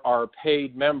or are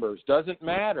paid members. Doesn't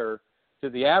matter to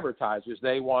the advertisers.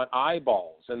 They want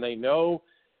eyeballs, and they know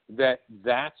that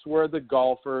that's where the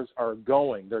golfers are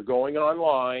going. They're going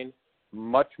online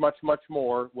much, much, much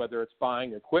more, whether it's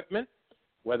buying equipment,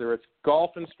 whether it's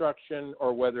golf instruction,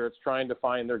 or whether it's trying to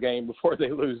find their game before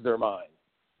they lose their mind.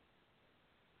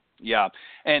 Yeah,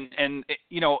 and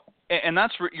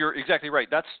that's you're exactly right.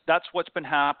 That's what's been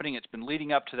happening. It's been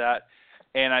leading up to that,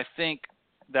 and I think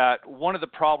that one of the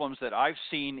problems that I've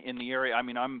seen in the area. I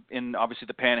mean, I'm in obviously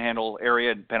the Panhandle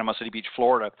area in Panama City Beach,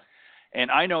 Florida, and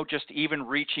I know just even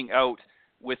reaching out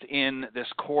within this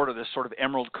corridor, this sort of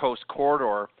Emerald Coast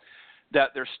corridor,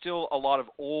 that there's still a lot of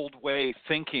old way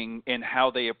thinking in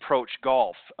how they approach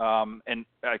golf. And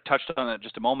I touched on that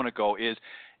just a moment ago,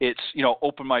 it's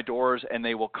open my doors and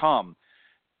they will come.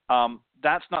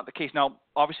 That's not the case. Now,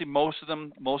 obviously, most of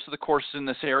the courses in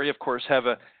this area, of course, have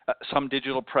some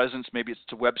digital presence. Maybe it's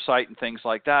a website and things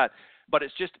like that. But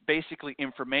it's just basically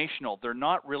informational. They're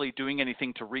not really doing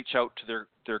anything to reach out to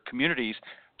their communities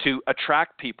to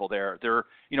attract people there. They're,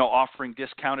 offering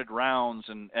discounted rounds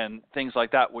and things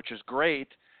like that, which is great,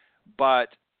 but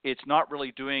it's not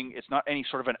any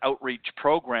sort of an outreach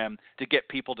program to get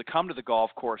people to come to the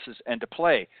golf courses and to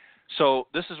play. So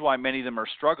this is why many of them are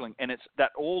struggling, and it's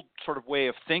that old sort of way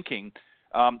of thinking.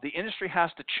 The industry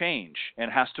has to change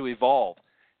and has to evolve,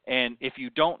 and if you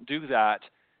don't do that,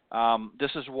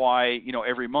 this is why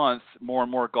every month more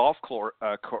and more golf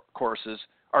courses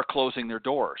are closing their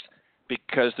doors,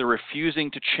 because they're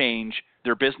refusing to change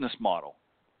their business model,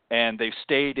 and they've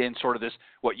stayed in sort of this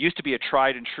what used to be a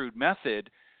tried and true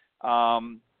method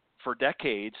for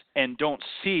decades, and don't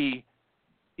see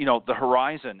the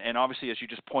horizon. And obviously, as you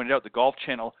just pointed out, the Golf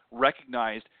Channel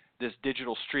recognized this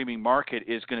digital streaming market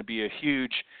is going to be a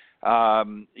huge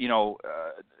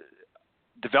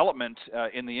development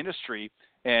in the industry,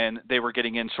 and they were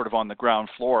getting in sort of on the ground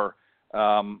floor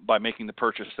by making the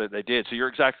purchase that they did. So you're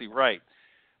exactly right.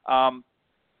 Now,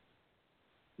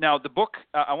 the book,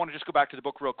 I want to just go back to the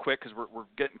book real quick because we're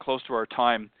getting close to our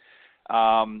time.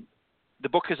 The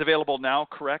book is available now,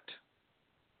 correct?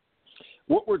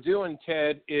 What we're doing,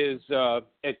 Ted, is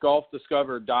at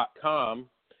golfdiscovered.com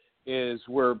is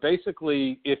we're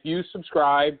basically, if you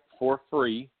subscribe for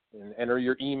free and enter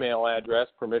your email address,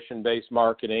 permission-based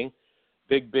marketing,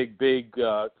 big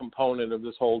component of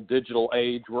this whole digital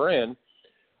age we're in,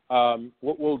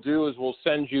 what we'll do is we'll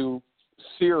send you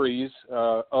series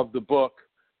of the book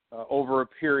over a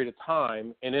period of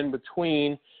time, and in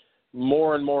between,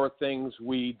 more and more things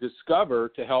we discover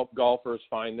to help golfers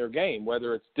find their game,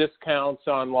 whether it's discounts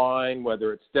online,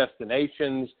 whether it's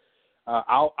destinations.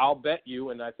 I'll bet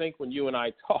you, and I think when you and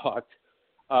I talked,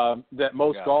 that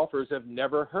most golfers have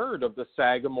never heard of the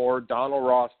Sagamore Donald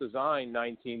Ross design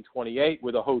 1928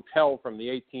 with a hotel from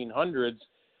the 1800s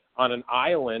on an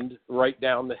island right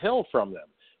down the hill from them.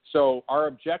 So our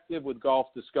objective with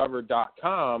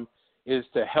golfdiscover.com is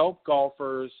to help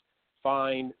golfers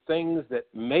find things that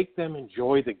make them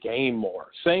enjoy the game more.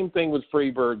 Same thing with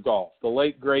Freebird Golf, the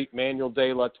late, great Manuel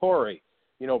de la Torre.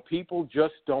 You know, people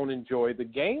just don't enjoy the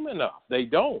game enough. They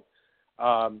don't.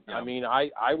 I mean,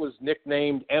 I was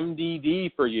nicknamed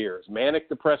MDD for years, Manic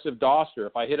Depressive Doster.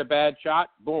 If I hit a bad shot,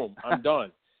 boom, I'm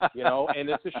done. You know, and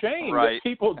it's a shame that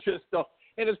people just don't.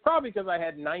 And it's probably because I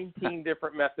had 19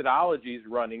 different methodologies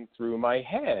running through my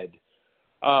head.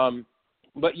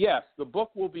 But yes, the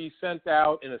book will be sent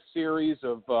out in a series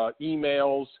of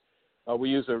emails. We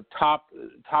use a top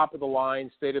of the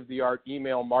line, state of the art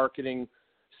email marketing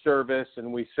service,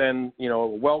 and we send, you know, a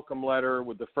welcome letter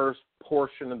with the first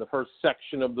portion and the first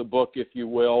section of the book, if you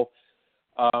will.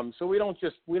 So we don't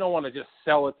want to just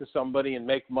sell it to somebody and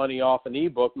make money off an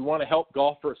ebook. We want to help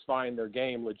golfers find their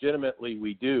game. Legitimately,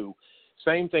 we do.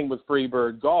 Same thing with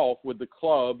Freebird Golf with the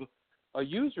club, a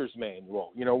user's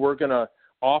manual. You know, we're going to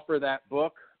offer that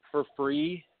book for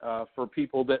free for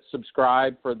people that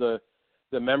subscribe for the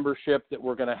membership that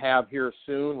we're going to have here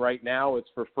soon. Right now it's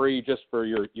for free just for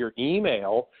your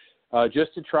email,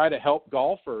 just to try to help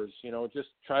golfers, you know, just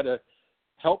try to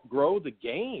help grow the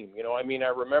game. You know, I mean, I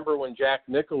remember when Jack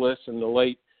Nicklaus and the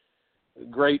late,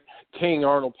 great King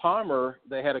Arnold Palmer,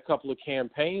 they had a couple of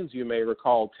campaigns, you may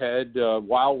recall, Ted,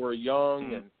 While We're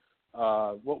Young,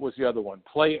 and what was the other one?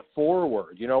 Play It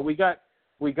Forward. You know, we got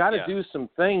to do some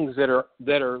things that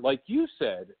are, like you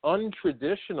said,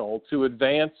 untraditional to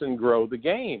advance and grow the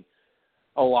game.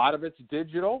 A lot of it's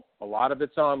digital. A lot of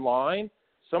it's online.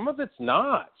 Some of it's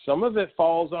not. Some of it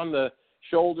falls on the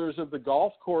shoulders of the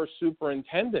golf course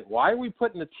superintendent. Why are we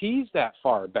putting the tees that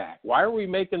far back? Why are we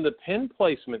making the pin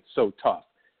placement so tough?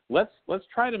 Let's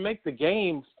try to make the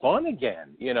game fun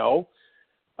again, you know.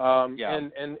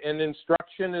 And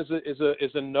instruction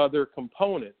is another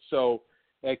component. So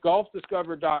at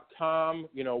golfdiscover.com,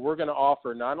 you know, we're going to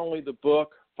offer not only the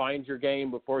book, Find Your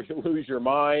Game Before You Lose Your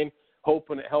Mind,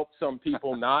 hoping it helps some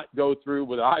people not go through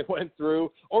what I went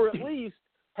through, or at least,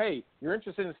 hey, you're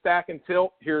interested in stack and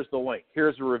tilt, here's the link.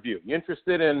 Here's a review. You're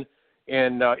interested in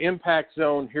Impact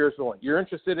Zone, here's the link. You're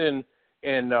interested in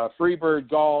Freebird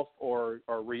Golf or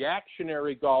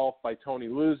Reactionary Golf by Tony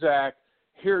Luzak,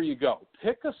 here you go.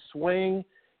 Pick a swing.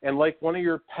 And like one of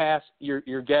your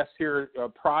guests here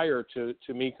prior to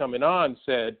me coming on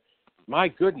said, my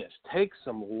goodness, take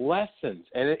some lessons.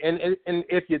 And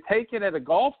if you take it at a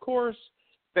golf course,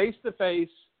 face-to-face,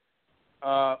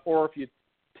 or if you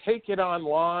take it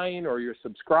online or you're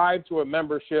subscribed to a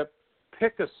membership,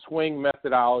 pick a swing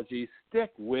methodology,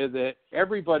 stick with it.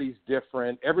 Everybody's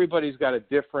different. Everybody's got a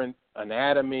different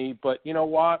anatomy. But you know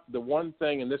what? The one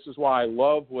thing, and this is why I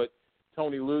love what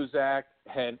Tony Luzak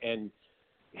and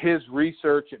his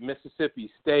research at Mississippi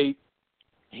State,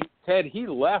 he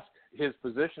left his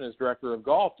position as director of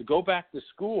golf to go back to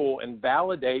school and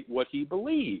validate what he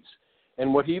believes.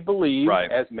 And what he believes,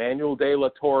 as Manuel de la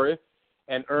Torre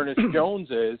and Ernest Jones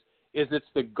is it's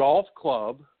the golf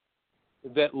club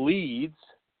that leads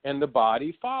and the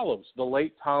body follows. The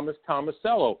late Thomas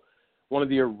Tomasello, one of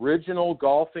the original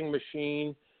golfing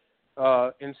machine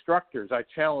instructors. I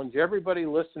challenge everybody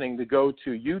listening to go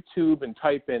to YouTube and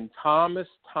type in Tom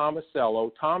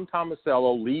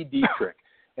Tomasello, Lee Dietrich,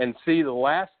 and see the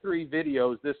last 3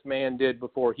 videos this man did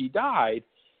before he died.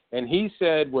 And he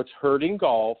said what's hurting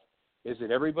golf is that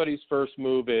everybody's first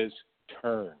move is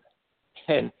turn.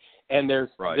 And there's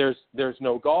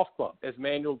no golf club. As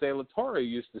Manuel de la Torre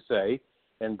used to say,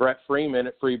 and Brett Freeman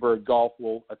at Freebird Golf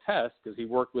will attest because he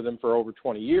worked with him for over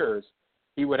 20 years,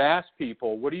 he would ask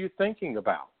people, what are you thinking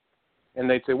about? And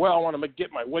they'd say, well, I want to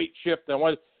get my weight shift.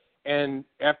 And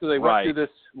after they went through this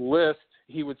list,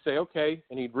 he would say, okay.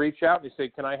 And he'd reach out and he'd say,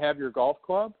 can I have your golf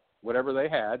club? Whatever they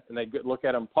had. And they'd look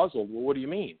at him puzzled. Well, what do you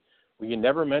mean? Well, you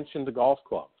never mentioned the golf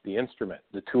club, the instrument,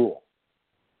 the tool.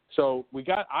 So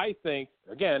I think,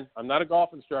 again, I'm not a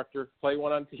golf instructor, play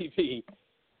one on TV.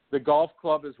 The golf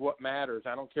club is what matters.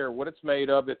 I don't care what it's made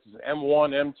of. It's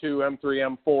M1, M2, M3,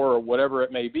 M4, or whatever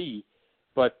it may be.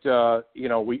 But, you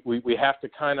know, we have to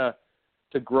kind of,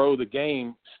 to grow the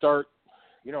game, start,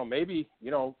 you know, maybe,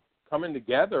 you know, coming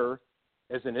together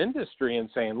as an industry and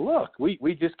saying, look,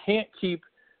 we just can't keep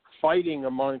fighting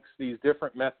amongst these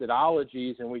different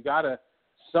methodologies, and we got to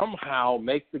somehow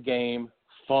make the game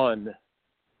fun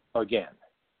again.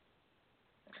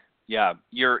 Yeah,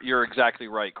 you're exactly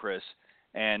right, Chris.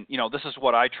 And, you know, this is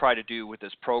what I try to do with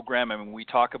this program. I mean, we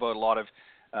talk about a lot of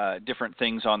different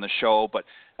things on the show. But,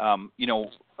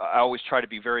 I always try to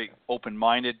be very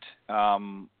open-minded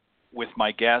with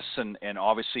my guests and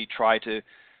obviously try to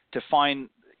find,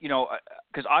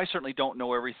 because I certainly don't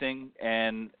know everything,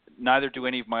 and neither do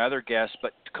any of my other guests,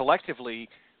 but collectively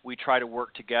we try to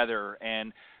work together.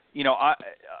 And,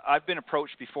 I've been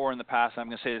approached before in the past. I'm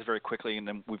going to say this very quickly, and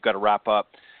then we've got to wrap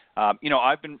up.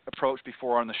 I've been approached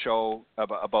before on the show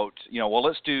about well,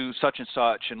 let's do such and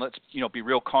such, and let's, be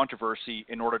real controversy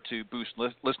in order to boost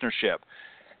listenership.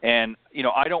 And,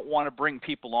 I don't want to bring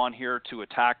people on here to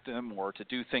attack them or to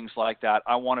do things like that.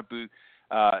 I want to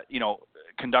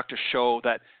conduct a show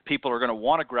that people are going to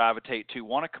want to gravitate to,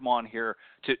 want to come on here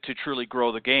to truly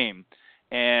grow the game.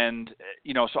 And,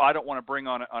 so I don't want to bring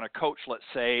on a coach, let's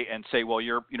say, and say, well,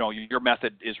 your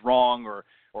method is wrong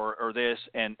or this,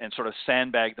 and sort of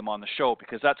sandbag them on the show,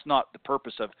 because that's not the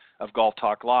purpose of Golf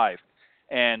Talk Live.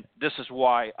 And this is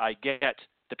why I get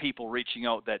the people reaching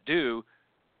out that do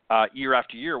year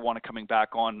after year, want to coming back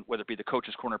on, whether it be the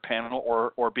Coach's Corner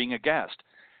panel or being a guest.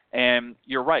 And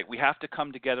you're right, we have to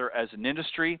come together as an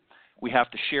industry. We have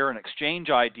to share and exchange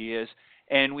ideas,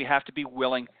 and we have to be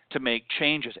willing to make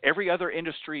changes. Every other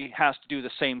industry has to do the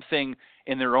same thing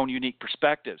in their own unique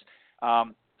perspectives.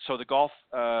 So the golf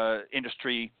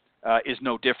industry is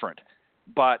no different.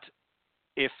 But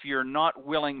if you're not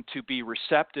willing to be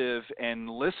receptive and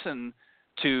listen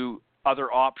to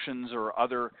other options or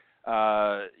other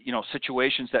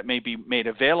situations that may be made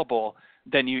available,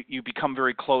 then you become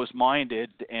very closed-minded,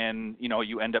 and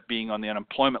you end up being on the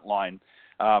unemployment line,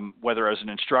 whether as an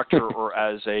instructor or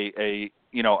as a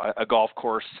golf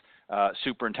course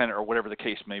superintendent or whatever the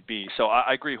case may be. So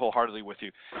I agree wholeheartedly with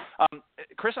you,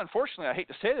 Chris. Unfortunately, I hate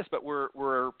to say this, but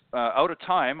we're out of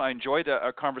time. I enjoyed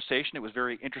our conversation. It was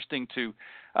very interesting to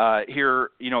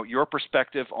hear your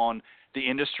perspective on the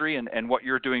industry and what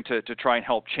you're doing to try and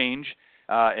help change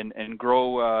and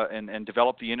grow and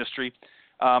develop the industry.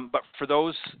 But for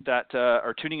those that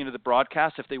are tuning into the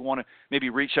broadcast, if they want to maybe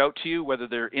reach out to you, whether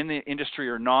they're in the industry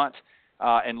or not,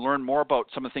 and learn more about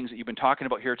some of the things that you've been talking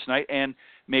about here tonight, and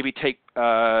maybe take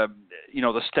the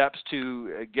steps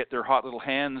to get their hot little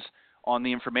hands on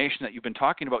the information that you've been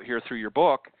talking about here through your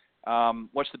book,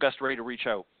 what's the best way to reach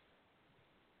out?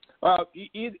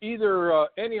 Either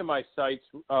any of my sites,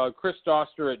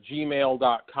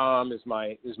 chrisdoster@gmail.com is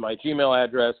my Gmail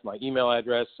address. My email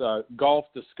address,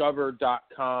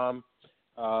 golfdiscover.com.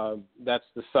 That's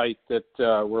the site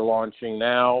that we're launching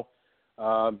now.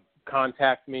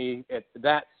 Contact me at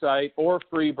that site, or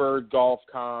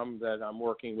FreebirdGolf.com, that I'm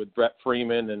working with Brett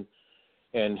Freeman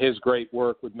and his great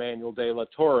work with Manuel De La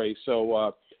Torre.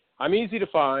 So I'm easy to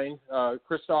find.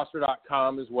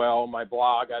 chrisdoster.com as well, my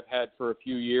blog I've had for a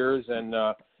few years. And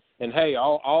hey,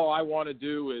 all I want to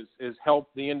do is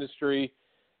help the industry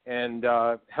and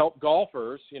help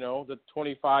golfers, the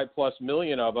 25+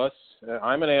 million of us.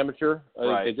 I'm an amateur,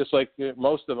 right, just like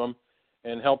most of them,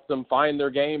 and help them find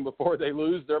their game before they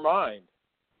lose their mind.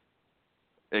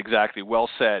 Exactly. Well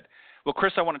said. Well,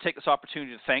 Chris, I want to take this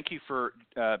opportunity to thank you for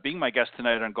being my guest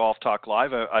tonight on Golf Talk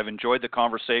Live. I've enjoyed the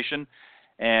conversation,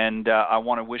 and I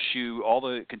want to wish you all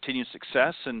the continued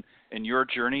success in your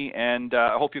journey, and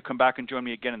I hope you'll come back and join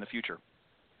me again in the future.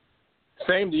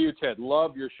 Same to you, Ted.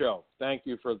 Love your show. Thank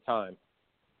you for the time.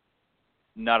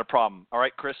 Not a problem. All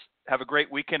right, Chris, have a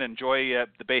great weekend. Enjoy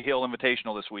the Bay Hill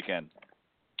Invitational this weekend.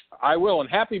 I will, and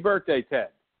happy birthday, Ted.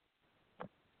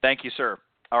 Thank you, sir.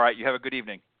 All right, you have a good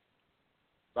evening.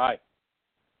 Bye.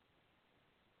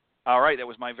 All right, that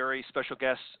was my very special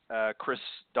guest, Chris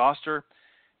Doster.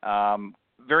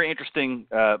 Very interesting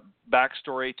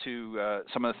backstory to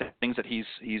some of the things that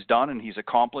he's done and he's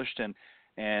accomplished,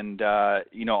 and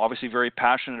obviously very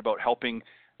passionate about helping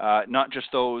not just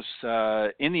those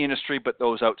in the industry, but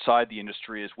those outside the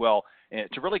industry as well,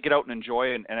 to really get out and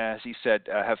enjoy and as he said,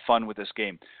 have fun with this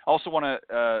game. I also want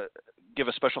to give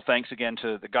a special thanks again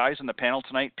to the guys on the panel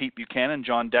tonight, Pete Buchanan,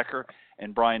 John Decker,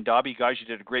 and Brian Dobby. Guys, you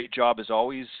did a great job as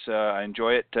always. I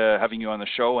enjoy it having you on the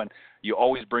show, and you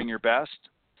always bring your best.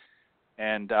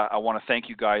 And I want to thank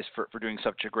you guys for doing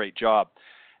such a great job.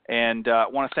 And I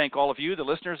want to thank all of you, the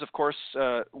listeners, of course,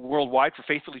 worldwide, for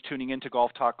faithfully tuning into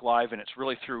Golf Talk Live. And it's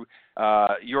really through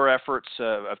your efforts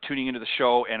of tuning into the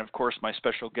show, and, of course, my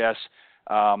special guests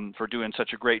for doing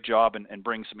such a great job and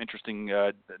bring some interesting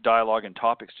dialogue and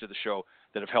topics to the show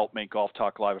that have helped make Golf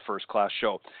Talk Live a first-class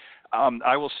show.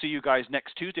 I will see you guys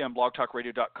next Tuesday on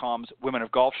blogtalkradio.com's Women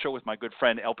of Golf show with my good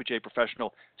friend, LPGA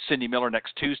professional Cindy Miller,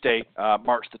 next Tuesday,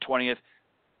 March the 20th.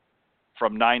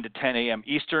 from 9 to 10 a.m.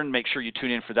 Eastern. Make sure you tune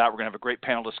in for that. We're going to have a great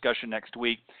panel discussion next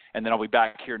week, and then I'll be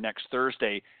back here next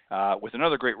Thursday with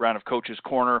another great round of Coach's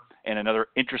Corner and another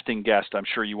interesting guest I'm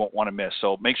sure you won't want to miss.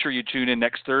 So make sure you tune in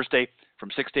next Thursday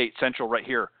from 6 to 8 Central right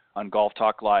here on Golf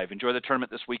Talk Live. Enjoy the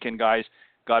tournament this weekend, guys.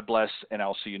 God bless, and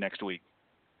I'll see you next week.